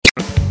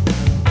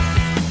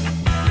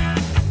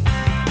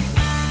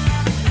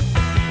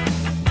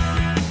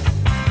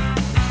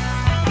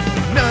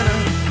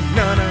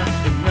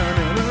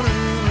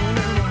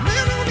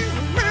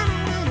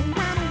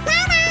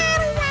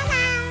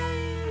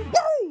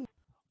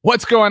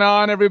What's going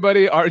on,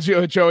 everybody? RJ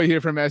Ochoa here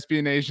from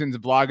SB Nation's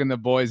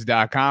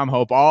bloggingtheboys.com.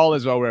 Hope all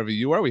is well wherever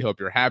you are. We hope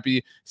you're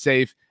happy,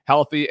 safe,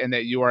 healthy, and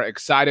that you are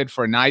excited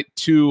for night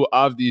 2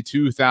 of the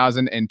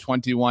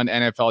 2021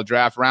 NFL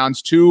Draft.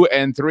 Rounds 2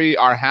 and 3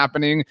 are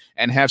happening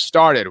and have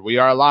started. We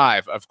are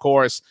live, of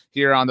course,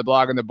 here on the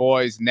Blogging the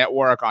Boys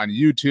network, on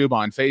YouTube,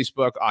 on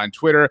Facebook, on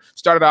Twitter.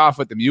 Started off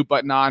with the mute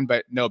button on,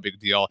 but no big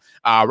deal.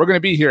 We're going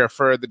to be here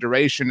for the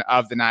duration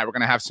of the night. We're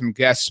going to have some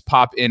guests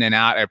pop in and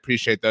out. I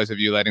appreciate those of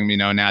you letting me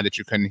know now that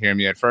you couldn't hear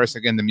me at first.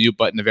 Again, the mute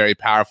button, a very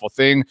powerful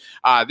thing.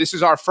 This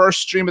is our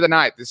first stream of the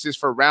night. This is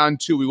for round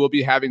 2. We will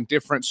be having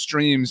different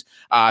streams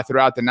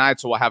throughout the night,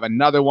 so we'll have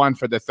another one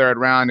for the third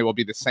round. It will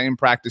be the same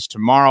practice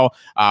tomorrow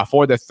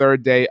for the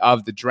third day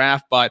of the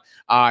draft. But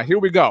here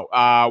we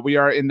go. We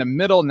are in the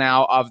middle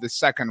now of the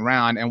second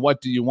round, and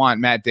what do you want?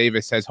 Matt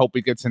Davis says, hope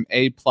we get some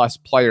A-plus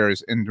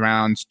players in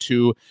rounds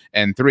 2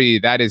 and 3.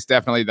 That is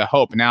definitely the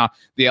hope. Now,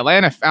 the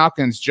Atlanta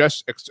Falcons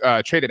just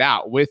traded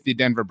out with the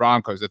Denver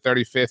Broncos. The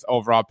 35th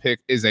overall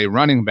pick is a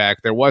running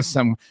back. There was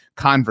some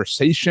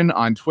conversation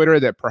on Twitter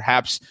that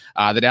perhaps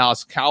the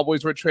Dallas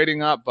Cowboys were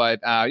trading up, but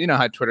you know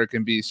how Twitter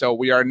can be. So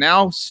we are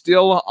now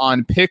still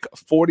on pick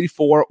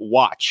 44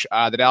 watch.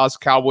 The Dallas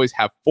Cowboys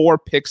have 4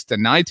 picks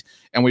tonight,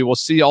 and we will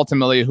see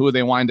ultimately who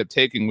they wind up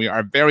taking. We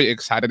are very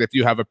excited. If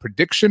you have a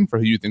prediction for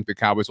who you think the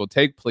Cowboys will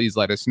take, please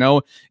let us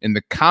know in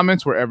the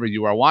comments wherever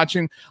you are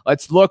watching.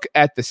 Let's look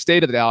at the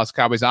state of the Dallas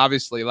Cowboys.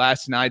 Obviously,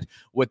 last night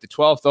with the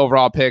 12th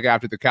overall pick,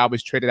 after the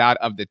Cowboys traded out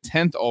of the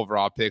 10th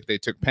overall pick, they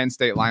took Penn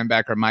State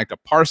linebacker Micah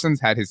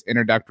Parsons, had his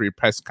introductory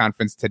press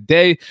conference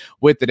today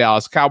with the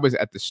Dallas Cowboys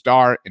at the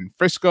Star in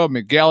Frisco.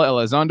 Miguel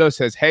Elizondo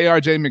says, hey,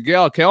 RJ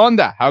Miguel, ¿qué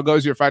onda? How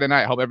goes your Friday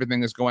night? Hope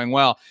everything is going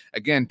well.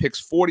 Again, picks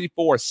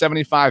 44,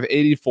 75,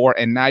 84,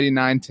 and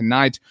 99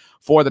 tonight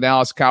for the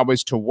Dallas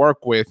Cowboys to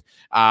work with.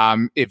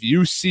 If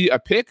you see a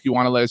pick, you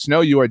want to let us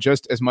know. You are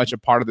just as much a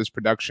part of this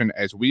production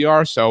as we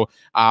are. So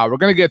we're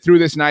going to get through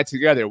this night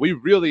together.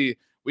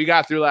 We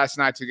got through last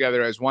night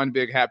together as one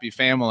big happy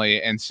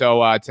family. And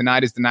so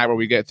tonight is the night where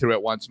we get through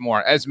it once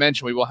more. As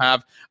mentioned, we will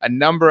have a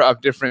number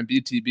of different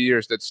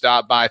BTBers that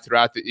stop by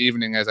throughout the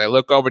evening as I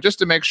look over just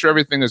to make sure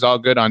everything is all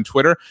good on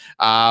Twitter.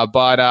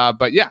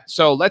 But yeah,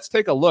 so let's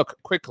take a look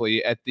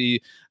quickly at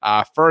the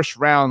first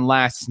round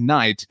last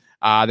night.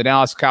 The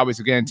Dallas Cowboys,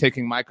 again,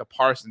 taking Micah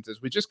Parsons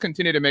as we just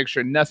continue to make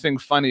sure nothing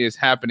funny is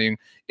happening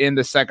in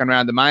the second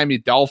round. The Miami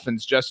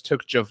Dolphins just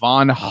took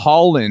Javon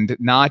Holland,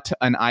 not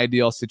an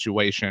ideal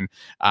situation.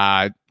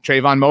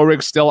 Trayvon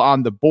Moehrig still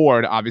on the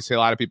board. Obviously, a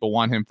lot of people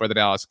want him for the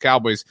Dallas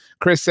Cowboys.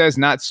 Chris says,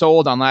 not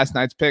sold on last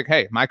night's pick.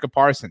 Hey, Micah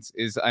Parsons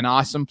is an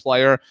awesome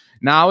player.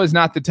 Now is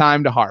not the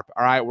time to harp.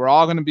 All right, we're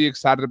all going to be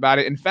excited about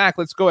it. In fact,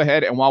 let's go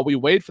ahead and while we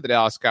wait for the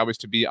Dallas Cowboys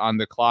to be on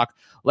the clock,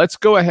 let's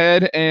go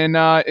ahead and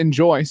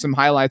enjoy some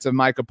highlights of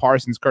Micah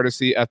Parsons,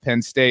 courtesy of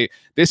Penn State.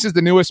 This is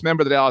the newest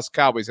member of the Dallas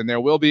Cowboys, and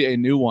there will be a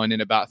new one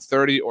in about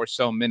 30 or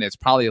so minutes,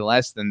 probably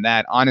less than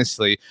that,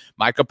 honestly.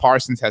 Micah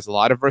Parsons has a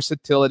lot of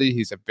versatility.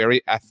 He's a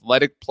very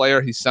athletic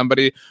player. He's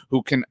somebody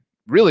who can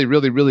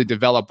really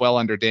develop well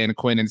under Dan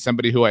Quinn, and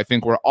somebody who I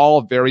think we're all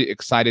very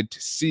excited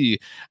to see.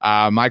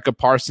 Micah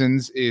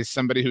Parsons is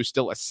somebody who's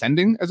still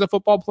ascending as a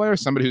football player,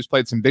 somebody who's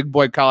played some big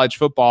boy college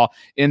football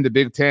in the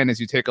Big Ten. As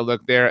you take a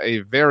look there, a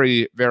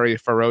very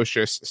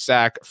ferocious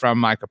sack from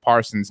Micah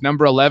Parsons.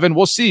 Number 11,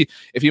 we'll see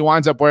if he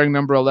winds up wearing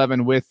number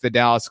 11 with the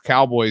Dallas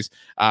Cowboys.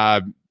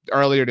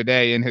 Earlier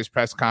today in his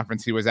press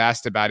conference, he was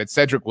asked about it.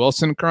 Cedric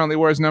Wilson currently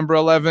wears number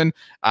 11.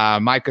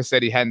 Micah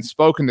said he hadn't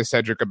spoken to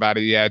Cedric about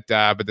it yet,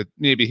 but that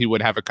maybe he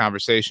would have a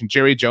conversation.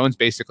 Jerry Jones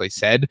basically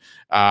said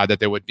that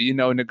there would be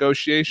no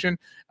negotiation.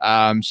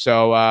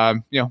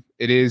 So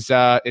it is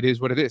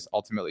what it is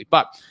ultimately.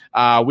 But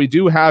we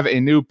do have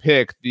a new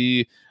pick.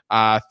 The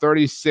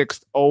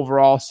 36th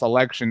overall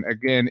selection,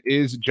 again,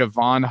 is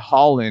Javon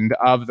Holland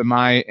of the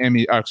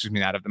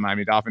not of the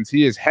Miami Dolphins.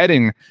 He is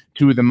heading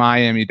to the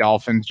Miami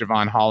Dolphins,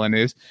 Javon Holland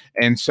is.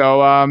 And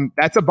so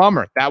that's a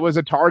bummer. That was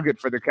a target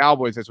for the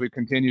Cowboys as we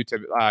continue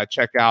to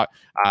check out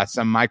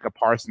some Micah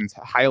Parsons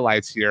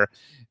highlights here.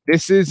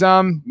 This is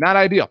not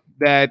ideal.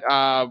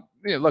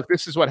 Look,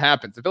 this is what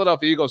happens. The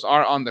Philadelphia Eagles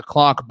are on the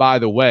clock, by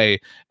the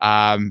way.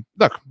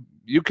 Look,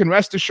 you can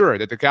rest assured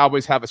that the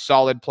Cowboys have a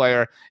solid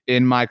player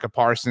in Micah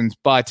Parsons,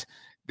 but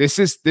this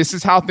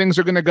is how things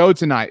are going to go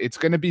tonight. It's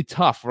going to be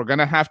tough. We're going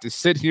to have to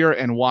sit here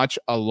and watch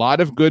a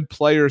lot of good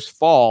players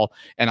fall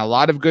and a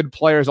lot of good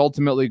players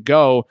ultimately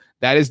go.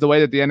 That is the way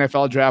that the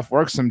NFL draft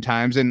works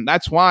sometimes. And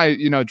that's why,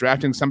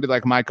 drafting somebody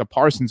like Micah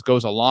Parsons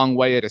goes a long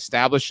way at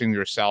establishing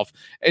yourself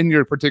in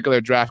your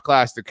particular draft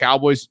class. The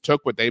Cowboys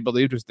took what they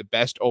believed was the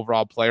best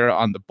overall player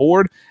on the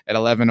board at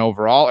 11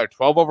 overall or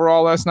 12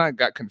 overall last night.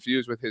 Got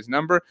confused with his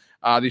number.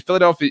 The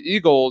Philadelphia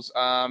Eagles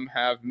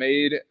have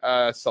made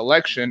a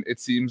selection, it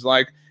seems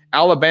like.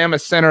 Alabama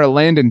center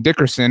Landon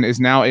Dickerson is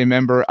now a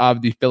member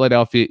of the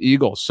Philadelphia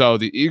Eagles. So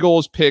the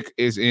Eagles pick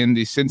is in.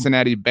 The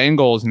Cincinnati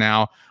Bengals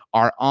now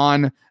are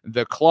on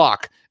the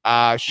clock.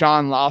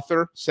 Sean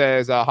Lawther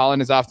says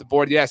Holland is off the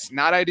board. Yes,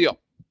 not ideal.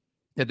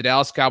 that the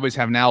Dallas Cowboys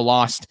have now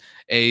lost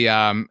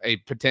a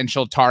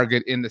potential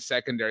target in the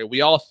secondary.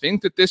 We all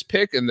think that this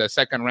pick in the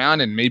second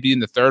round and maybe in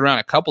the third round,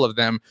 a couple of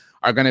them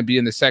are going to be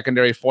in the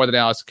secondary for the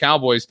Dallas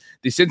Cowboys.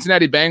 The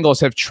Cincinnati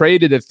Bengals have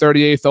traded the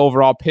 38th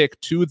overall pick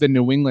to the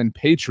New England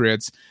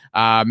Patriots.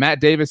 Matt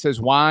Davis says,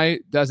 why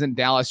doesn't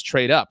Dallas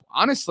trade up?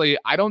 Honestly,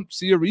 I don't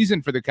see a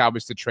reason for the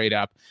Cowboys to trade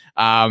up.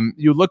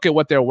 You look at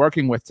what they're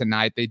working with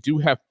tonight. They do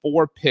have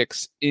 4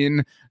 picks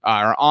in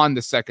or on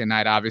the second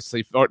night,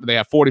 obviously. They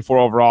have 44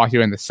 overall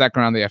here in the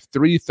second round. They have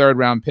 3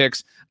 third-round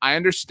picks. I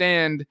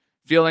understand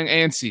feeling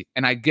antsy,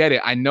 and I get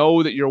it. I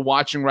know that you're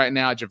watching right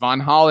now. Javon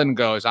Holland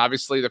goes.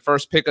 Obviously, the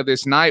first pick of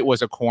this night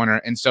was a corner,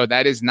 and so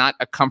that is not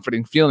a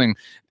comforting feeling.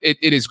 It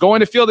is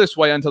going to feel this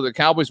way until the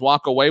Cowboys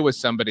walk away with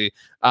somebody.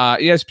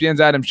 ESPN's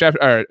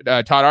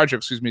Todd Archer,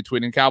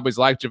 tweeting, Cowboys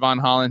like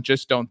Javon Holland,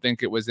 just don't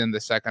think it was in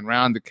the second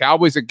round. The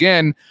Cowboys,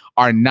 again,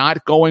 are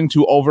not going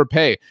to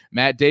overpay.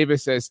 Matt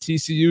Davis says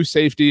TCU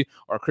safety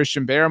or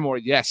Christian Barrymore.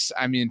 Yes,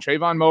 I mean,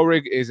 Trayvon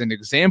Moehrig is an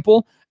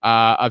example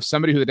of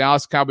somebody who the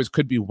Dallas Cowboys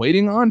could be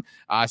waiting on,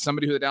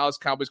 somebody who the Dallas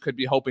Cowboys could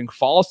be hoping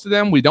falls to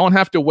them. We don't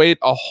have to wait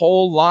a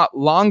whole lot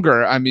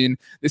longer. I mean,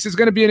 this is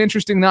going to be an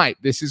interesting night.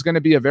 This is going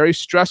to be a very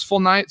stressful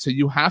night, so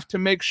you have to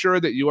make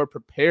sure that you are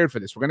prepared for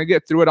this. We're going to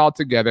get through it all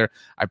together,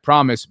 I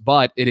promise,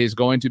 but it is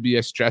going to be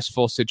a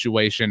stressful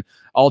situation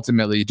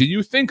ultimately. Do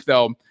you think,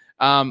 though,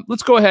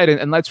 let's go ahead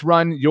and let's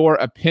run your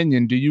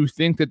opinion. Do you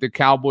think that the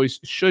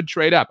Cowboys should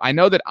trade up? I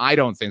know that I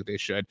don't think they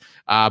should,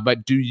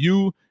 but do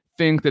you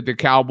think that the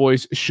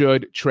Cowboys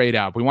should trade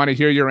up? We want to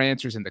hear your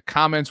answers in the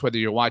comments, whether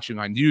you're watching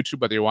on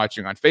YouTube, whether you're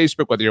watching on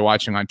Facebook, whether you're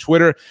watching on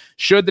Twitter.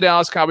 Should the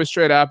Dallas Cowboys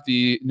trade up?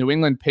 The New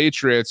England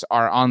Patriots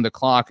are on the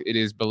clock, it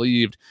is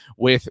believed,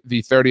 with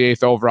the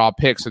 38th overall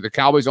pick. So the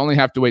Cowboys only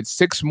have to wait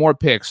 6 more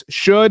picks.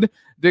 Should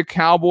the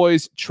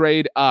Cowboys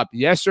trade up?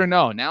 Yes or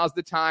no? Now's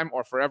the time,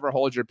 or forever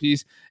hold your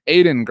peace.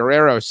 Aiden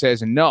Guerrero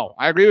says no.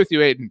 I agree with you,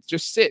 Aiden.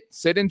 Just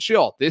sit and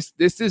chill. This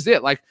is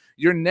it. Like,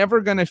 you're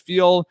never going to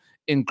feel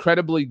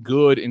incredibly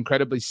good,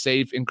 incredibly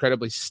safe,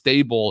 incredibly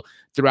stable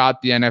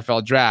throughout the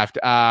NFL draft.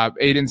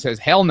 Aiden says,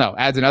 hell no.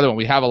 Adds another one.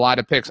 We have a lot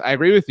of picks. I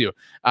agree with you.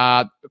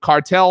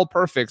 Cartel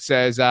Perfect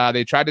says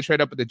they tried to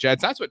trade up with the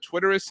Jets. That's what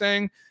Twitter is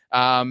saying.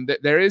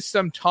 There is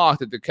some talk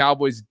that the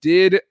Cowboys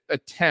did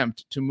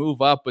attempt to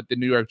move up with the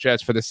New York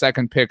Jets for the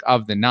second pick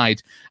of the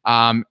night,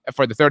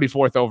 for the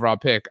 34th overall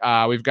pick.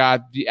 We've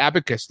got the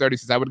Abacus 30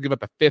 says, I would give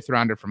up a 5th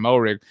rounder for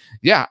Moehrig.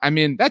 Yeah, I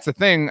mean, that's the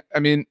thing. I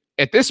mean,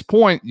 at this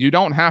point, you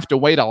don't have to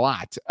wait a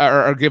lot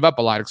or give up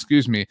a lot,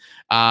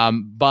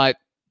 but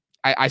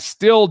I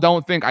still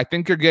don't think, I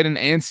think you're getting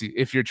antsy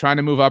if you're trying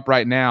to move up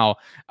right now.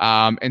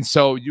 And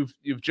so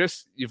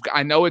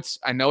I know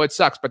it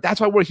sucks, but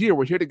that's why we're here.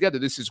 We're here together.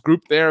 This is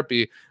group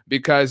therapy,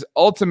 because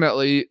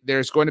ultimately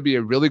there's going to be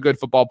a really good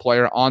football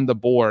player on the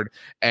board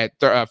at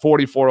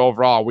 44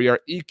 overall. We are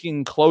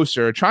eking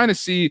closer, trying to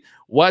see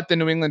what the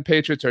New England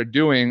Patriots are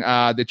doing.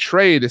 The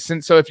trade,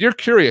 so if you're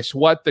curious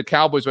what the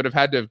Cowboys would have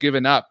had to have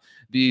given up,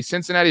 the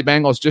Cincinnati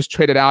Bengals just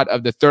traded out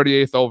of the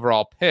 38th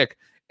overall pick.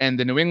 And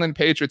the New England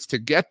Patriots, to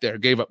get there,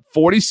 gave up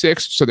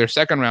 46, so their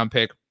second round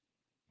pick,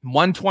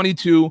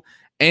 122,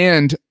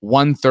 and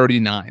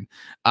 139.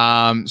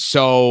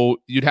 So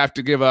you'd have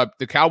to give up.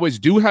 The Cowboys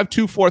do have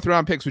 2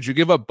 4th-round picks. Would you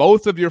give up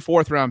both of your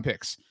 4th-round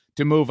picks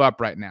to move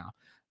up right now?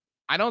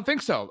 I don't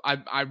think so.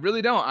 I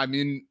really don't. I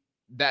mean,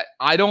 that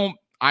I don't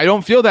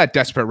feel that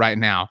desperate right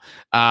now.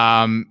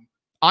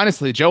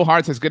 Honestly, Joe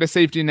Hart says, get a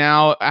safety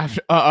now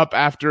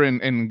after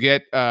and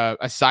get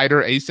a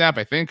cider ASAP,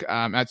 I think,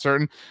 at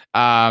certain.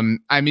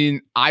 I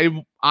mean,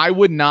 I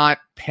would not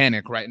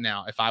panic right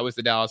now if I was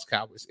the Dallas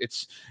Cowboys.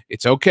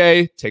 It's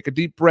okay. Take a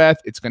deep breath.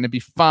 It's going to be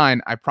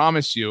fine. I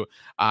promise you.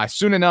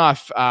 Soon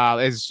enough,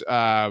 as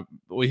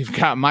we've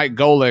got Mike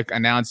Golick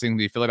announcing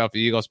the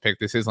Philadelphia Eagles pick.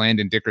 This is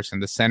Landon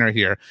Dickerson, the center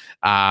here.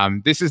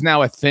 This is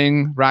now a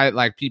thing, right?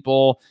 Like,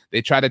 people,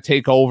 they try to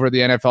take over the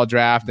NFL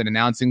draft and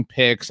announcing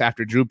picks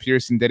after Drew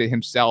Pearson did it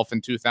himself in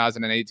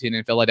 2018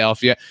 in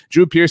Philadelphia.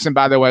 Drew Pearson,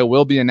 by the way,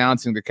 will be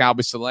announcing the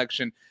Cowboys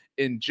selection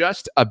in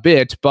just a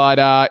bit,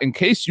 but in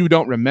case you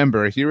don't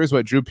remember, here is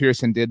what Drew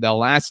Pearson did the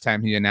last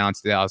time he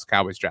announced the Dallas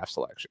Cowboys draft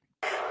selection.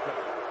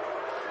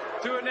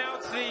 To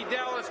announce the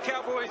Dallas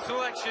Cowboys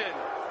selection,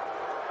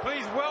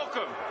 please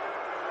welcome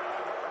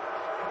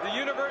the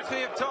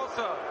University of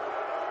Tulsa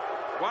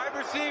wide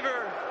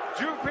receiver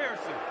Drew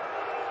Pearson.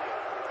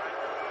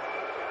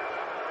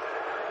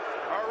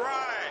 All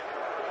right.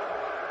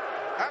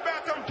 How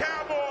about them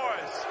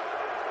Cowboys?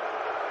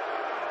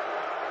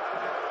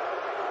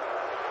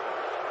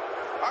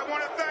 I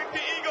want to thank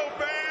the Eagle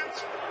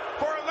fans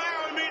for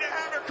allowing me to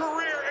have a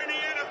career in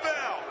the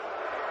NFL.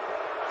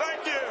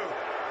 Thank you.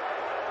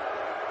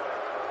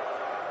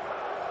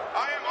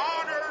 I am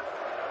honored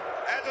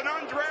as an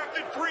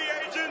undrafted free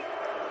agent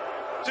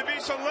to be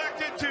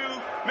selected to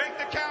make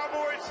the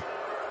Cowboys'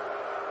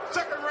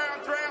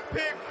 second-round draft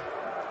pick.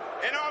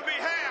 And on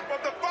behalf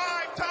of the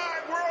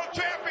 5-time world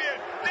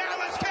champion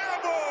Dallas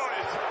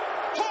Cowboys,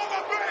 Hall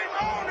of Fame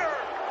owner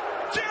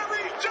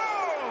Jerry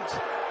Jones,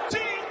 T.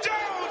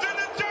 Jones and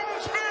the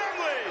Jones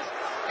family,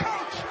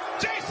 Coach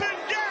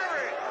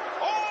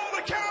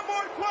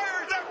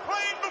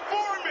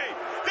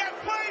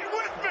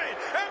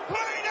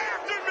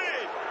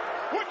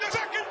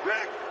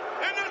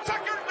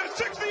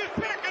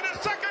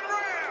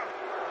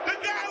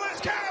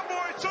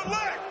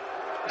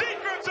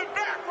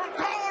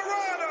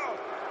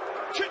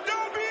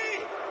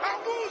Chidobe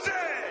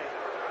Awuzie.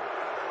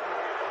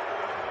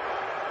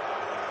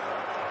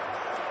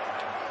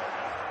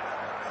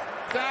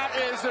 That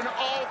is an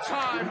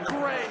all-time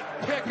great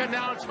pick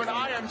announcement.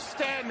 I am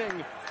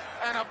standing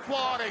and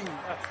applauding.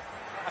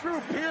 Drew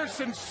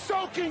Pearson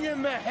soaking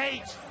in the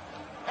hate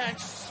and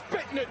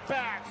spitting it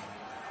back.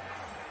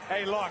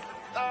 Hey, look.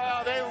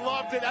 They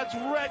loved it. That's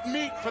red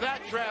meat for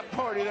that draft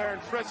party there in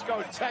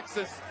Frisco,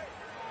 Texas.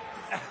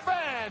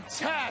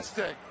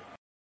 Fantastic.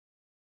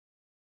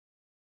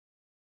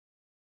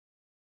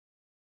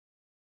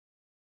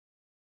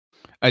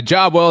 A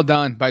job well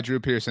done by Drew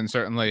Pearson,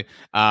 certainly.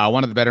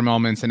 One of the better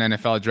moments in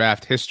NFL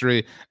draft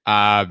history.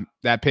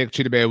 That pick,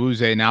 Chidobe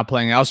Awuzie, now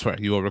playing elsewhere.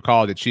 You will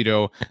recall that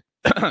Chido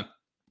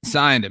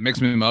signed, it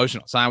makes me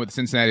emotional, signed with the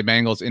Cincinnati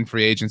Bengals in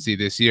free agency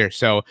this year.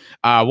 So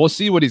we'll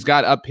see what he's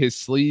got up his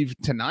sleeve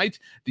tonight.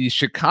 The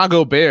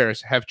Chicago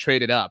Bears have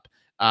traded up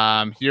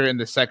here in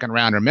the second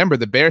round. Remember,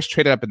 the Bears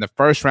traded up in the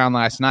first round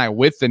last night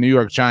with the New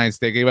York Giants.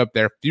 They gave up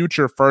their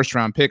future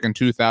first-round pick in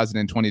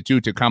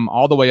 2022 to come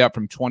all the way up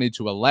from 20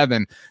 to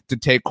 11 to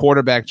take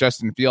quarterback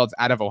Justin Fields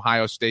out of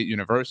Ohio State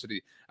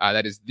University.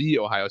 That is the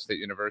Ohio State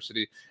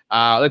University.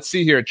 Let's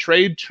see here.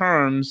 Trade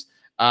terms,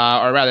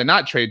 or rather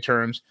not trade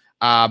terms,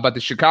 but the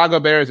Chicago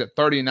Bears at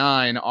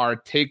 39 are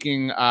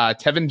taking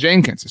Tevin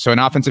Jenkins, so an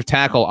offensive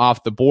tackle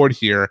off the board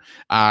here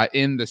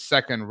in the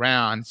second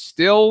round.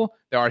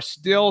 There are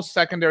still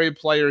secondary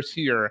players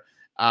here.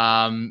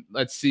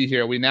 Let's see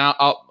here.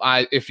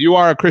 If you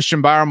are a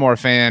Christian Barmore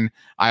fan,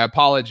 I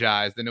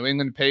apologize. The New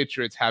England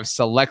Patriots have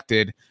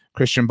selected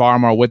Christian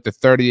Barmore with the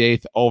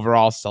 38th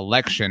overall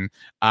selection.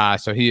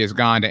 So he has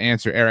gone to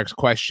answer Eric's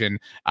question.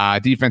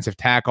 Defensive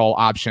tackle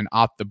option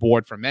off the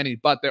board for many,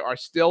 but there are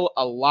still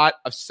a lot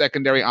of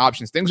secondary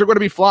options. Things are going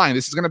to be flying.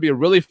 This is going to be a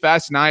really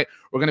fast night.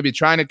 We're going to be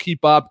trying to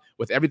keep up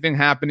with everything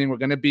happening. We're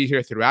going to be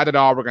here throughout it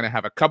all. We're going to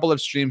have a couple of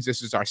streams.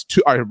 This is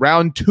our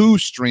round 2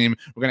 stream.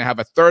 We're going to have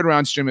a third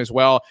round stream as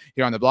well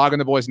here on the Blog and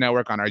the Boys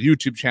Network, on our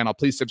YouTube channel.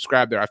 Please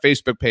subscribe to our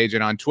Facebook page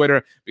and on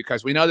Twitter,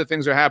 because we know that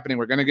things are happening.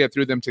 We're going to get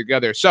through them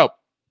together. So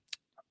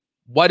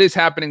what is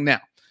happening now?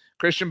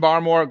 Christian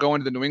Barmore going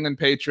to the New England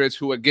Patriots,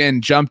 who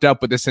again jumped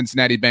up with the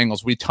Cincinnati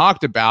Bengals. We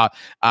talked about,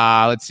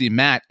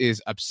 Matt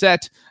is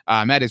upset.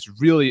 Matt is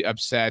really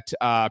upset,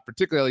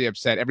 particularly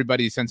upset.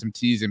 Everybody sent some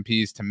T's and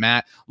P's to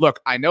Matt. Look,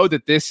 I know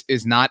that this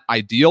is not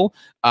ideal.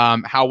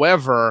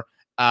 However,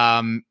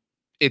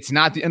 it's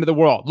not the end of the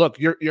world. Look,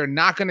 you're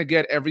not going to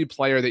get every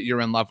player that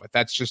you're in love with.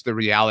 That's just the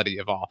reality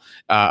of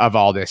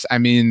all this. I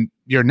mean,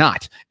 you're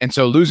not. And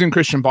so losing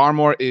Christian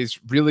Barmore is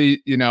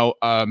really,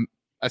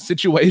 a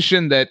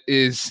situation that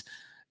is,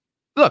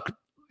 look,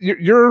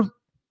 you're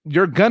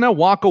gonna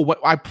walk away.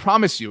 I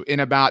promise you,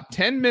 in about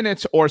 10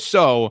 minutes or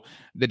so,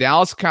 the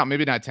Dallas Cowboys,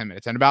 maybe not 10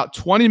 minutes, in about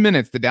 20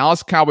 minutes, the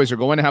Dallas Cowboys are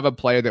going to have a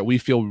player that we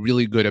feel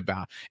really good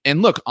about.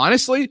 And look,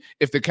 honestly,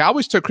 if the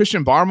Cowboys took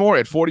Christian Barmore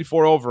at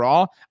 44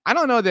 overall, I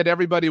don't know that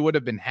everybody would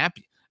have been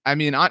happy. I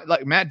mean,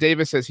 like Matt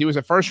Davis says, he was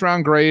a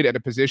first-round grade at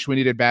a position we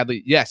needed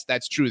badly. Yes,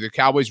 that's true. The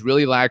Cowboys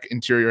really lack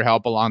interior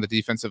help along the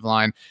defensive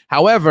line.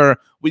 However,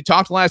 we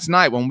talked last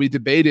night when we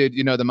debated,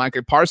 the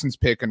Micah Parsons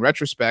pick in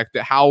retrospect,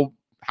 that how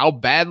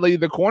badly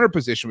the corner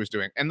position was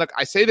doing. And look,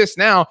 I say this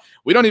now,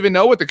 we don't even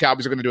know what the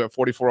Cowboys are going to do at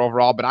 44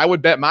 overall, but I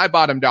would bet my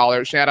bottom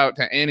dollar, shout out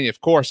to Annie,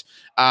 of course,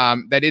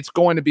 that it's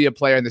going to be a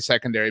player in the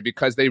secondary,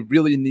 because they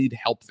really need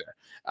help there.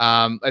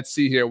 Let's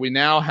see here. We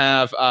now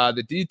have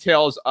the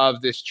details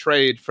of this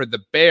trade for the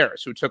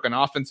Bears, who took an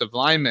offensive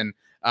lineman,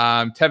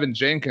 Tevin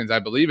Jenkins, I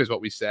believe is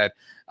what we said.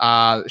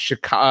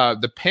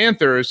 The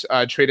Panthers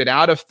traded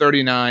out of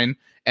 39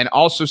 and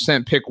also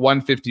sent pick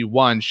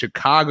 151.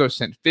 Chicago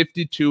sent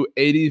 52,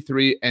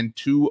 83, and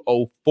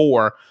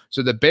 204.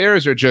 So the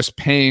Bears are just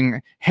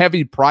paying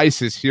heavy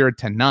prices here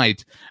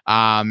tonight.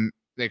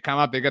 They come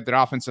up, they get their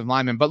offensive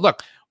lineman. But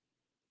look,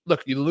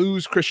 you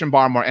lose Christian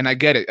Barmore, and I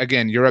get it.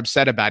 Again, you're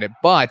upset about it.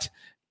 But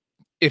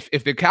if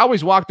the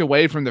Cowboys walked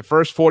away from the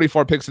first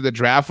 44 picks of the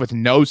draft with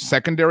no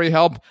secondary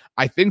help,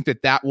 I think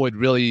that would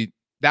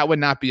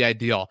not be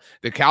ideal.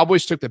 The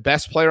Cowboys took the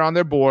best player on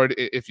their board,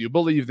 if you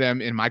believe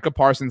them, in Micah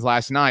Parsons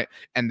last night,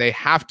 and they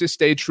have to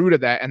stay true to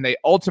that, and they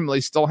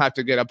ultimately still have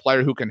to get a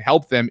player who can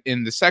help them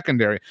in the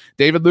secondary.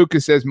 David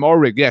Lucas says,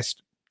 Moehrig, yes,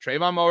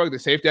 Trayvon Moehrig, the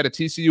safety out of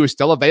TCU, is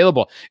still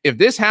available. If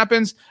this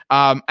happens,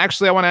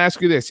 actually, I want to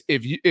ask you this.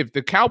 If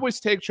the Cowboys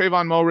take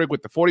Trayvon Moehrig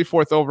with the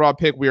 44th overall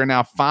pick, we are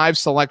now 5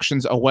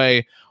 selections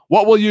away.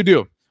 What will you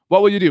do?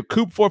 What will you do?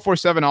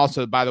 Coop447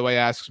 also, by the way,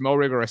 asks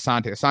Moehrig or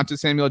Asante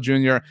Samuel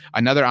Jr.,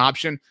 another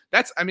option.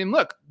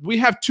 Look, we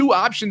have 2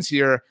 options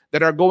here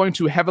that are going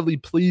to heavily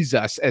please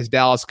us as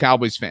Dallas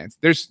Cowboys fans.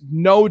 There's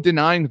no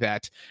denying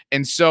that.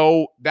 And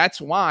so that's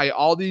why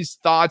all these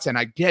thoughts, and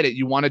I get it,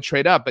 you want to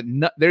trade up, but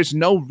there's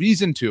no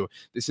reason to.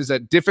 This is a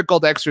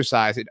difficult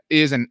exercise. It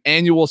is an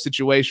annual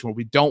situation where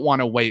we don't want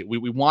to wait.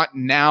 We want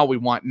now.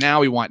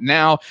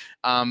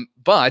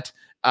 But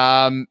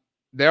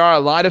there are a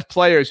lot of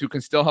players who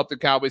can still help the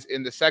Cowboys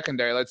in the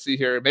secondary. Let's see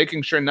here.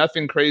 Making sure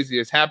nothing crazy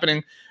is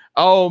happening.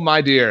 Oh,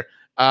 my dear.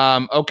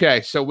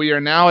 Okay, so we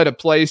are now at a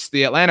place.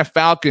 The Atlanta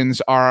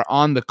Falcons are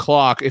on the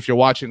clock if you're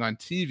watching on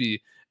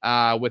TV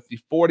with the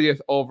 40th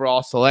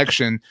overall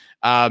selection.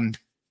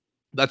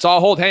 Let's all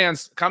hold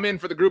hands. Come in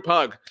for the group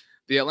hug.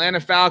 The Atlanta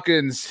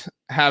Falcons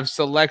have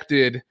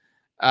selected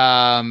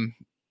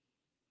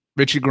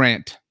Richie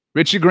Grant.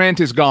 Richie Grant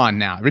is gone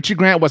now. Richie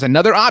Grant was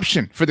another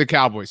option for the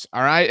Cowboys,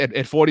 all right,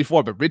 at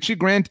 44, but Richie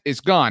Grant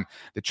is gone.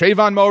 The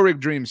Trayvon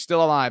Moehrig dream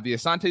still alive. The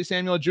Asante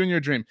Samuel Jr.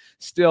 dream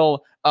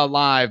still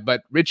alive,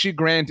 but Richie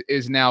Grant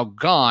is now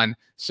gone.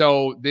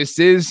 So this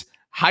is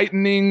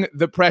heightening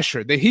the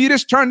pressure. The heat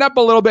is turned up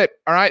a little bit,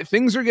 all right?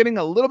 Things are getting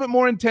a little bit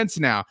more intense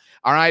now,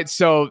 all right?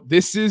 So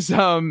this is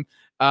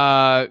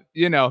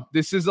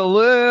this is a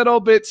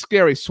little bit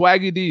scary.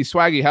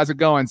 Swaggy, how's it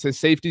going? Says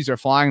safeties are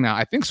flying now.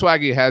 I think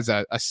Swaggy has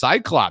a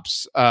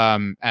Cyclops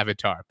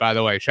avatar, by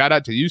the way. Shout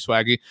out to you,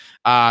 Swaggy.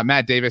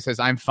 Matt Davis says,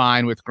 I'm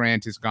fine with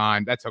Grant is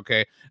gone. That's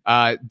okay.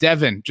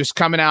 Devin just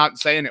coming out and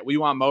saying it. We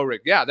want Moehrig.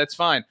 Yeah, that's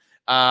fine.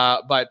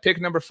 But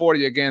pick number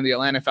 40, again, the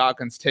Atlanta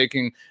Falcons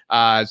taking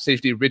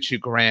safety Richie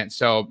Grant.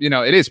 So,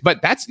 it is.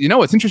 But that's,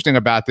 what's interesting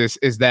about this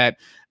is that,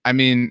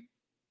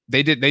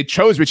 they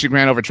chose Richie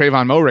Grant over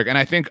Trayvon Moehrig, and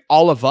I think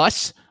all of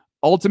us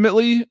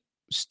ultimately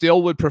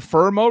still would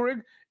prefer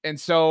Moehrig. And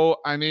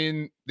so,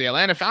 the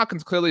Atlanta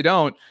Falcons clearly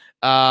don't.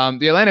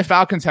 The Atlanta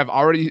Falcons have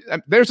already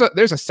there's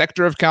a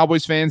sector of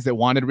Cowboys fans that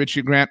wanted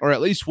Richie Grant, or at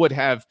least would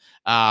have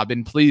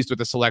been pleased with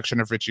the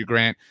selection of Richie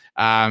Grant.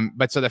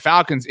 But so the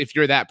Falcons, if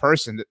you're that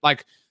person,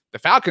 the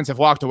Falcons have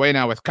walked away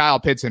now with Kyle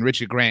Pitts and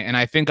Richie Grant, and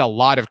I think a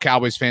lot of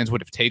Cowboys fans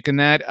would have taken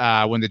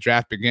that when the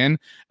draft began.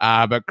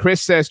 But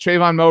Chris says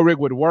Trayvon Moehrig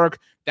would work.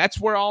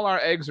 That's where all our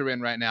eggs are in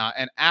right now.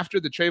 And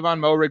after the Trayvon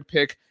Moehrig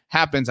pick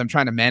happens, I'm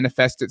trying to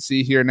manifest it,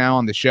 see here now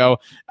on the show.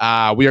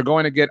 We are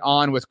going to get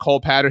on with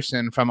Cole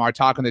Patterson from our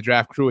Talk on the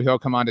Draft crew. He'll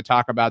come on to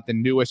talk about the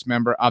newest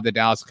member of the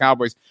Dallas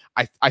Cowboys.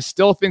 I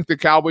still think the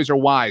Cowboys are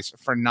wise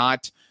for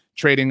not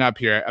trading up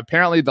here.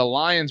 Apparently, the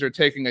Lions are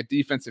taking a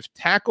defensive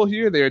tackle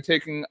here. They are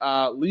taking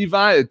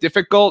Levi, a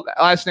difficult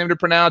last name to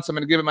pronounce. I'm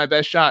going to give it my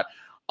best shot.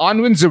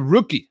 Onwin's a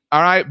rookie,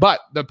 all right? But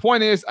the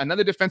point is,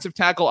 another defensive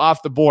tackle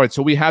off the board.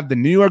 So we have the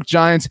New York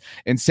Giants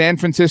and San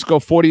Francisco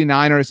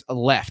 49ers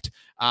left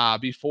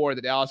before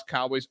the Dallas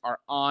Cowboys are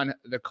on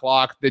the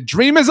clock. The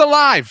dream is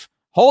alive.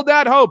 Hold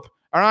that hope,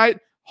 all right?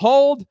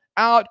 Hold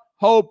out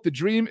hope. The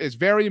dream is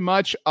very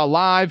much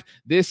alive.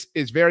 This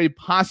is very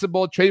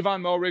possible.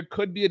 Trayvon Moehrig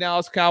could be a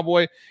Dallas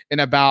Cowboy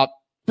in about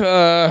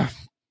 10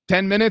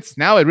 minutes.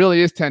 Now it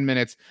really is 10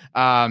 minutes.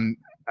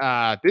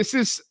 This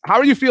is, how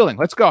are you feeling?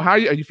 Let's go. Are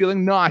you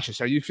feeling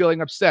nauseous? Are you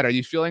feeling upset? Are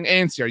you feeling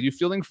antsy? Are you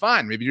feeling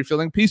fine? Maybe you're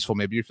feeling peaceful.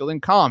 Maybe you're feeling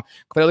calm.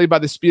 Clearly by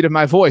the speed of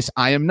my voice,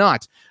 I am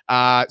not.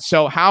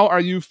 So how are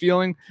you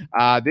feeling?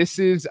 This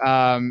is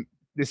a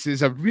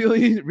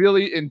really,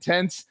 really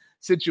intense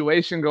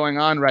situation going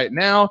on right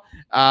now.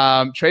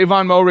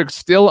 Trayvon Moehrig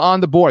still on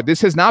the board.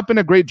 This has not been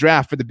a great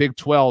draft for the Big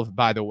 12,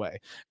 by the way,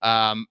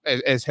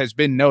 as has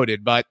been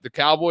noted. But the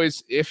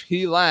Cowboys, if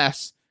he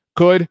lasts,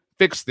 could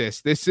fix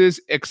this. This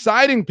is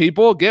exciting,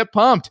 people. Get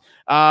pumped.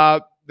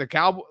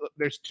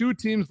 There's two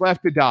teams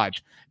left to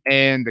dodge,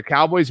 and the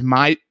Cowboys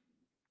might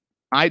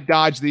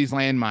dodge these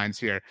landmines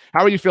here.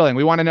 How are you feeling?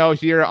 We want to know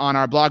here on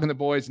our Blogging the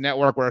Boys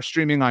network. We're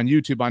streaming on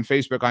YouTube, on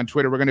Facebook, on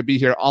Twitter. We're going to be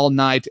here all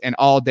night and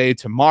all day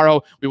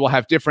tomorrow. We will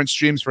have different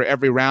streams for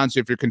every round, so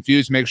if you're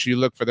confused, make sure you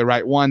look for the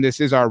right one. This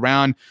is our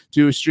round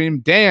 2 stream.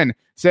 Dan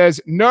says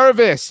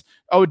nervous.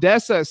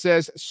 Odessa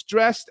says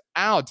stressed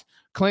out.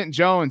 Clint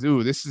Jones,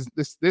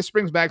 this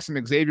brings back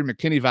some Xavier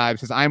McKinney vibes,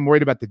 says I'm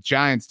worried about the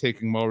Giants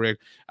taking Moehrig.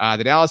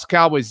 The Dallas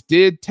Cowboys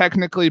did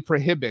technically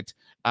prohibit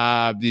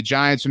the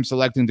Giants from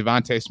selecting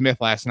Devontae Smith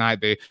last night.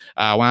 They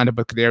wound up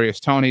with Kadarius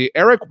Toney.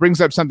 Eric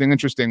brings up something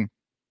interesting.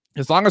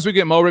 As long as we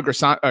get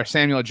Moehrig or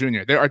Samuel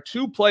Jr., there are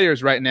two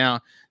players right now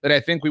that I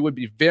think we would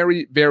be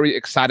very, very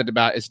excited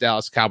about as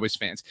Dallas Cowboys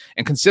fans.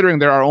 And considering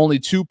there are only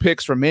 2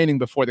 picks remaining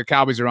before the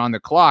Cowboys are on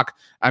the clock,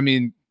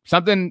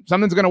 something's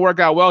going to work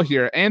out well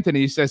here.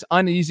 Anthony says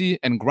uneasy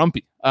and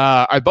grumpy.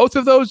 Are both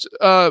of those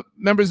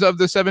members of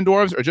the Seven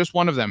Dwarves or just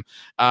one of them?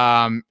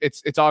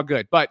 It's all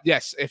good. But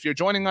yes, if you're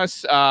joining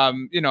us,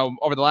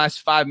 over the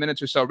last 5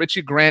 minutes or so,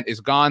 Richie Grant is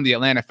gone. The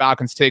Atlanta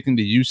Falcons taking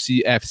the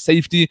UCF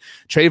safety.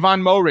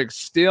 Trayvon Moehrig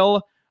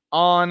still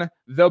on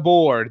the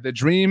board. The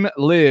dream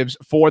lives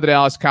for the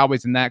Dallas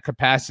Cowboys in that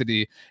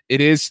capacity.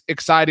 It is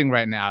exciting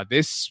right now.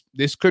 This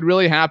could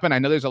really happen. I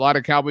know there's a lot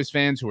of Cowboys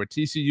fans who are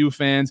TCU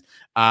fans.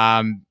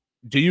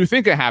 Do you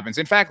think it happens?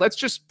 In fact, let's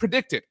just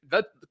predict it.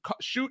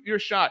 Shoot your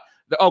shot.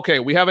 Okay,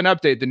 we have an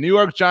update. The New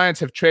York Giants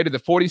have traded the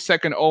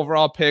 42nd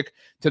overall pick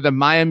to the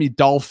Miami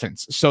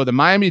Dolphins. So the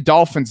Miami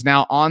Dolphins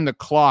now on the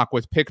clock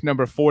with pick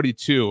number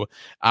 42.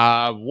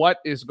 What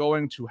is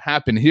going to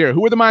happen here?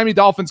 Who are the Miami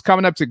Dolphins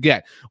coming up to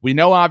get? We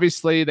know,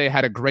 obviously, they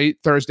had a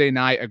great Thursday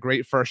night, a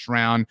great first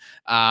round.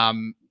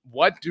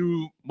 What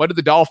do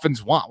the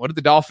Dolphins want? What do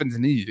the Dolphins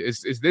need?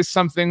 Is this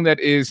something that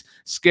is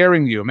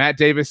scaring you? Matt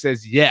Davis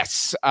says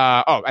yes.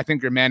 I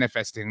think you're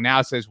manifesting.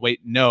 Now says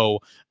wait, no.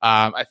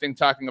 I think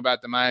talking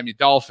about the Miami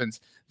Dolphins,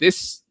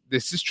 this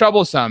this is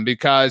troublesome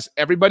because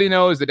everybody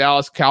knows the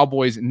Dallas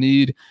Cowboys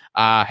need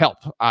help,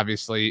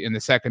 obviously, in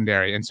the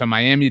secondary. And so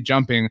Miami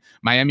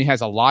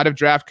has a lot of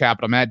draft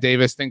capital. Matt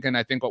Davis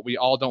I think what we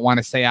all don't want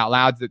to say out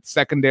loud, that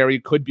secondary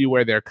could be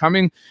where they're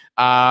coming.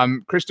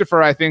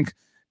 Christopher,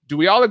 do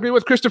we all agree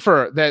with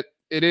Christopher that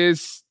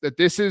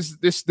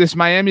this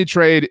Miami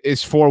trade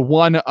is for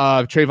one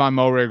of Trayvon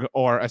Moehrig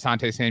or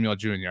Asante Samuel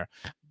Jr.?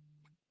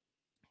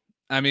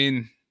 I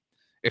mean,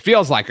 it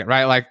feels like it,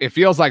 right? Like, it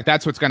feels like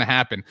that's what's going to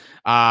happen.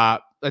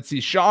 Let's see.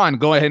 Sean,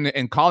 go ahead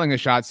and calling a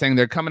shot, saying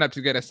they're coming up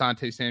to get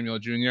Asante Samuel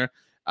Jr.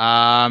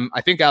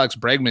 I think Alex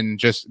Bregman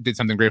just did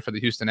something great for the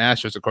Houston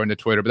Astros, according to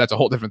Twitter, but that's a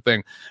whole different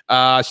thing.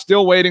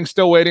 Still waiting.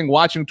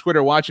 Watching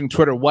Twitter.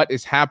 What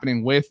is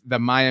happening with the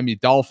Miami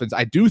Dolphins?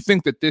 I do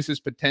think that this is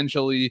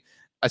potentially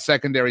a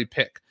secondary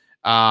pick.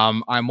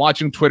 I'm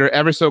watching Twitter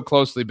ever so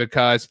closely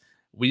because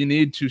we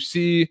need to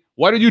see,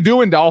 what are you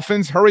doing,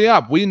 Dolphins? Hurry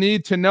up. We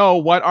need to know,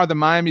 what are the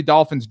Miami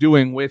Dolphins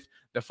doing with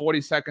the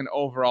 42nd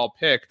overall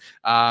pick?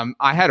 I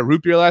had a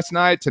root beer last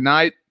night.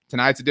 Tonight's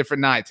a different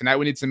night. Tonight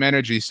we need some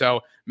energy.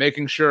 So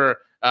making sure,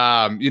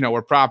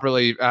 we're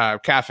properly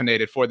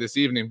caffeinated for this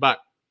evening. But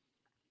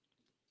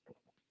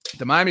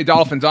the Miami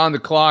Dolphins on the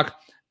clock.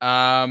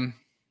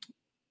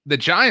 The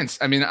Giants,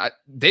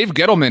 Dave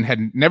Gettleman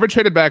had never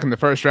traded back in the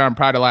first round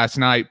prior to last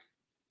night.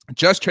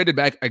 Just traded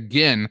back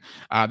again,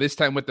 this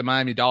time with the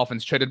Miami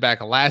Dolphins, traded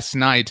back last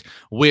night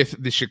with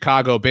the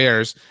Chicago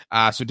Bears.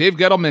 So Dave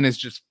Gettleman is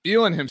just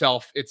feeling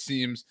himself, it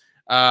seems.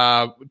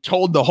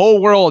 Told the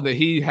whole world that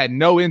he had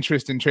no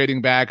interest in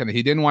trading back and that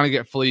he didn't want to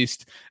get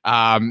fleeced.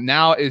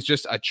 Now is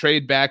just a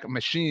trade back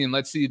machine.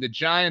 Let's see. The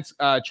Giants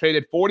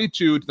traded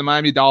 42 to the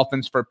Miami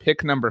Dolphins for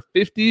pick number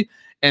 50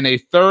 and a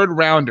third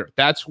rounder.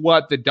 That's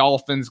what the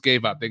Dolphins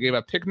gave up. They gave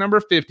up pick number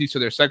 50, so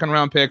their second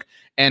round pick,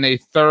 and a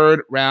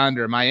third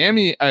rounder.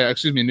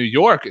 New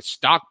York is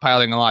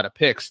stockpiling a lot of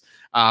picks,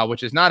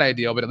 which is not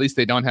ideal, but at least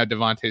they don't have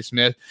Devontae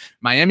Smith.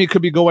 Miami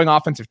could be going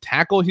offensive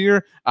tackle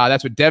here.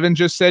 That's what Devin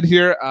just said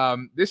here.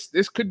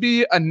 This could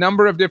be a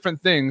number of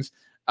different things.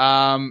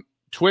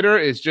 Twitter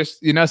is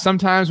just,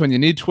 sometimes when you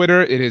need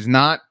Twitter, it is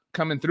not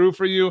coming through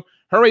for you.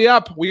 Hurry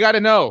up. We got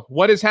to know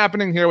what is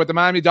happening here with the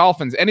Miami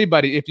Dolphins.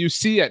 Anybody, if you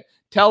see it,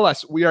 tell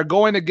us. We are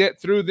going to get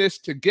through this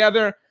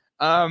together.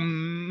 Nope,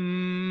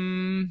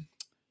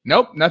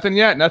 nothing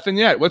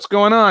yet. What's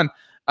going on?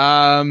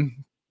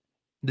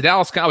 The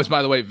Dallas Cowboys,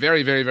 by the way,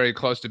 very, very, very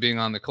close to being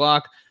on the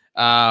clock.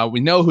 We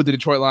know who the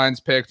Detroit Lions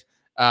picked.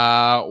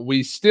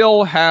 We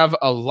still have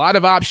a lot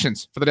of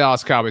options for the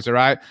Dallas Cowboys, all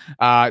right?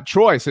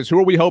 Troy says, who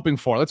are we hoping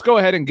for? Let's go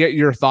ahead and get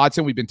your thoughts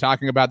in. We've been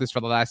talking about this for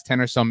the last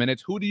 10 or so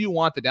minutes. Who do you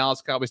want the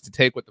Dallas Cowboys to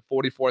take with the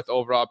 44th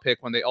overall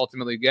pick when they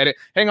ultimately get it?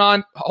 Hang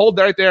on. Hold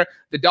right there.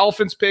 The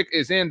Dolphins pick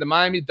is in. The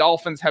Miami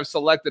Dolphins have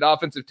selected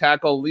offensive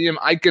tackle Liam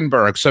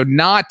Eichenberg, so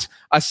not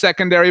a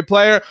secondary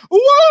player. Woo!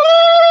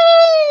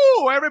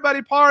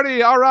 Everybody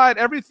party. All right.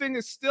 Everything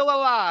is still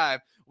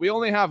alive. We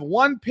only have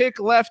one pick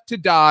left to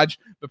dodge,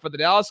 but for the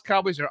Dallas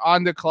Cowboys are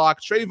on the clock.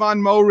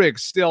 Trayvon Moehrig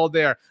still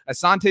there.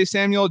 Asante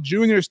Samuel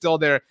Jr. still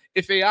there.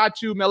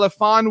 Ifeatu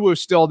Melifonwu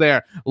still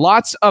there.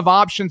 Lots of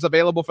options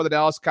available for the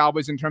Dallas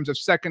Cowboys in terms of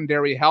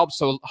secondary help,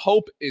 so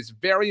hope is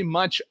very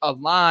much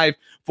alive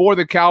for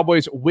the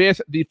Cowboys with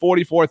the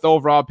 44th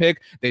overall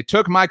pick. They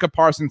took Micah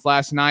Parsons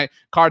last night.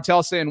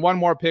 Cartel saying one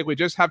more pick. We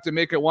just have to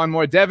make it one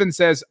more. Devin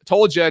says,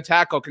 told you,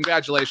 tackle.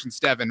 Congratulations,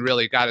 Devin.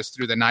 Really got us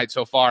through the night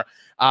so far.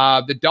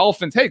 The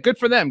Dolphins, hey, good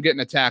for them getting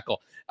a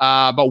tackle.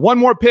 But one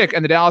more pick,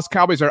 and the Dallas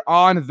Cowboys are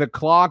on the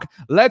clock.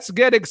 Let's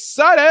get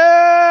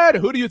excited.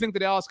 Who do you think the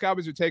Dallas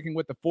Cowboys are taking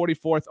with the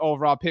 44th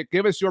overall pick?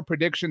 Give us your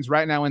predictions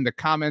right now in the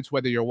comments,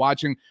 whether you're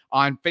watching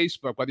on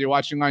Facebook, whether you're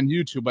watching on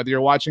YouTube, whether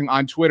you're watching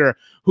on Twitter.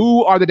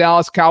 Who are the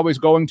Dallas Cowboys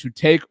going to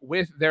take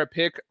with their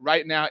pick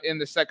right now in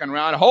the second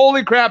round?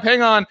 Holy crap,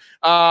 hang on.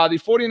 The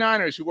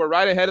 49ers, who were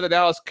right ahead of the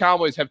Dallas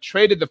Cowboys, have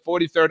traded the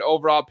 43rd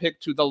overall pick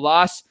to the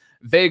Las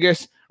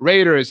Vegas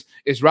Raiders.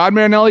 Is Rod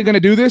Marinelli going to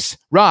do this?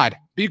 Rod,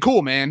 be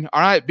cool, man. All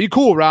right, be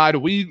cool, Rod.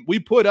 We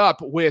put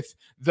up with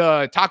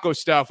the taco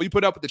stuff. We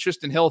put up with the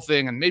Tristan Hill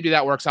thing, and maybe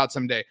that works out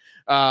someday.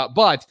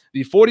 But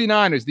the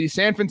 49ers, the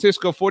San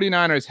Francisco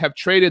 49ers, have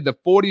traded the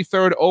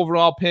 43rd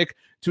overall pick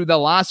to the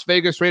Las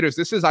Vegas Raiders.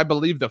 This is, I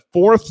believe, the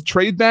fourth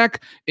trade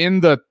back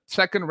in the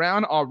second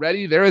round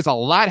already. There is a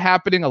lot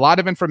happening, a lot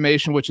of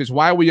information, which is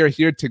why we are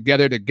here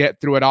together to get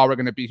through it all. We're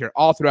going to be here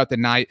all throughout the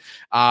night.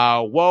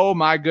 Whoa,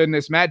 my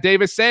goodness. Matt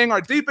Davis saying our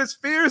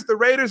deepest fears, the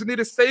Raiders need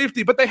a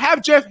safety, but they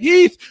have Jeff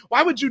Heath.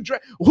 Why would you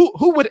draft?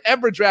 Who would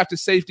ever draft a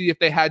safety if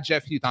they had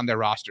Jeff Heath on their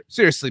roster?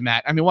 Seriously,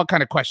 Matt. I mean, what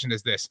kind of question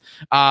is this?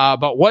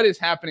 But what is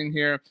happening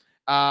here?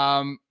 Who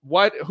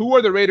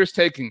are the Raiders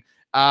taking?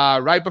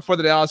 Right before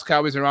the Dallas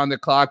Cowboys are on the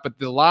clock, but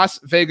the Las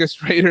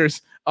Vegas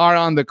Raiders are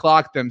on the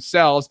clock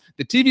themselves.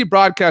 The TV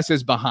broadcast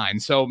is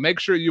behind, so make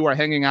sure you are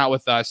hanging out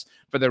with us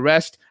for the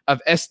rest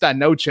of esta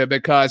noche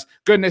because,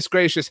 goodness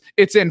gracious,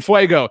 it's en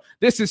fuego.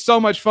 This is so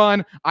much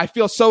fun. I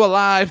feel so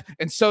alive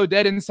and so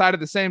dead inside at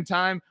the same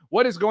time.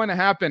 What is going to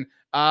happen?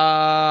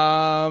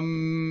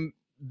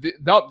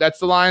 Nope, that's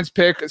the Lions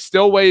pick.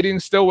 Still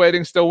waiting.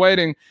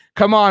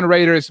 Come on,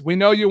 Raiders. We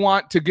know you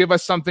want to give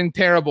us something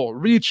terrible.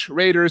 Reach,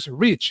 Raiders,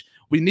 reach.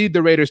 We need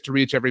the Raiders to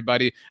reach,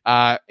 everybody.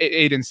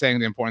 Aiden saying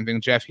the important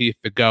thing. Jeff Heath,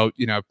 the GOAT.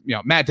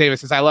 Matt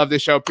Davis says, I love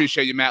this show.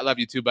 Appreciate you, Matt. Love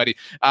you too, buddy.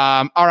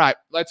 All right,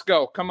 let's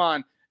go. Come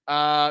on.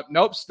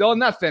 Nope, still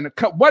nothing.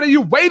 What are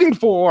you waiting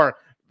for?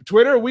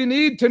 Twitter, we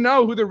need to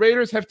know who the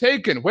Raiders have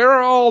taken. Where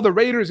are all the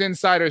Raiders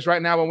insiders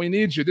right now when we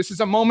need you? This is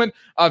a moment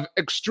of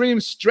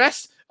extreme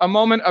stress, a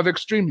moment of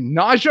extreme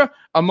nausea,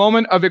 a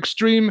moment of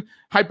extreme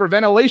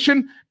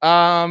hyperventilation.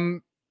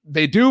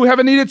 They do have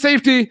a needed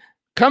safety.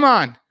 Come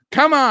on,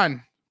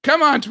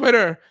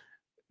 Twitter.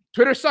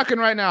 Twitter's sucking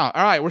right now.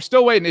 All right, we're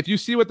still waiting. If you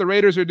see what the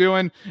Raiders are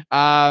doing,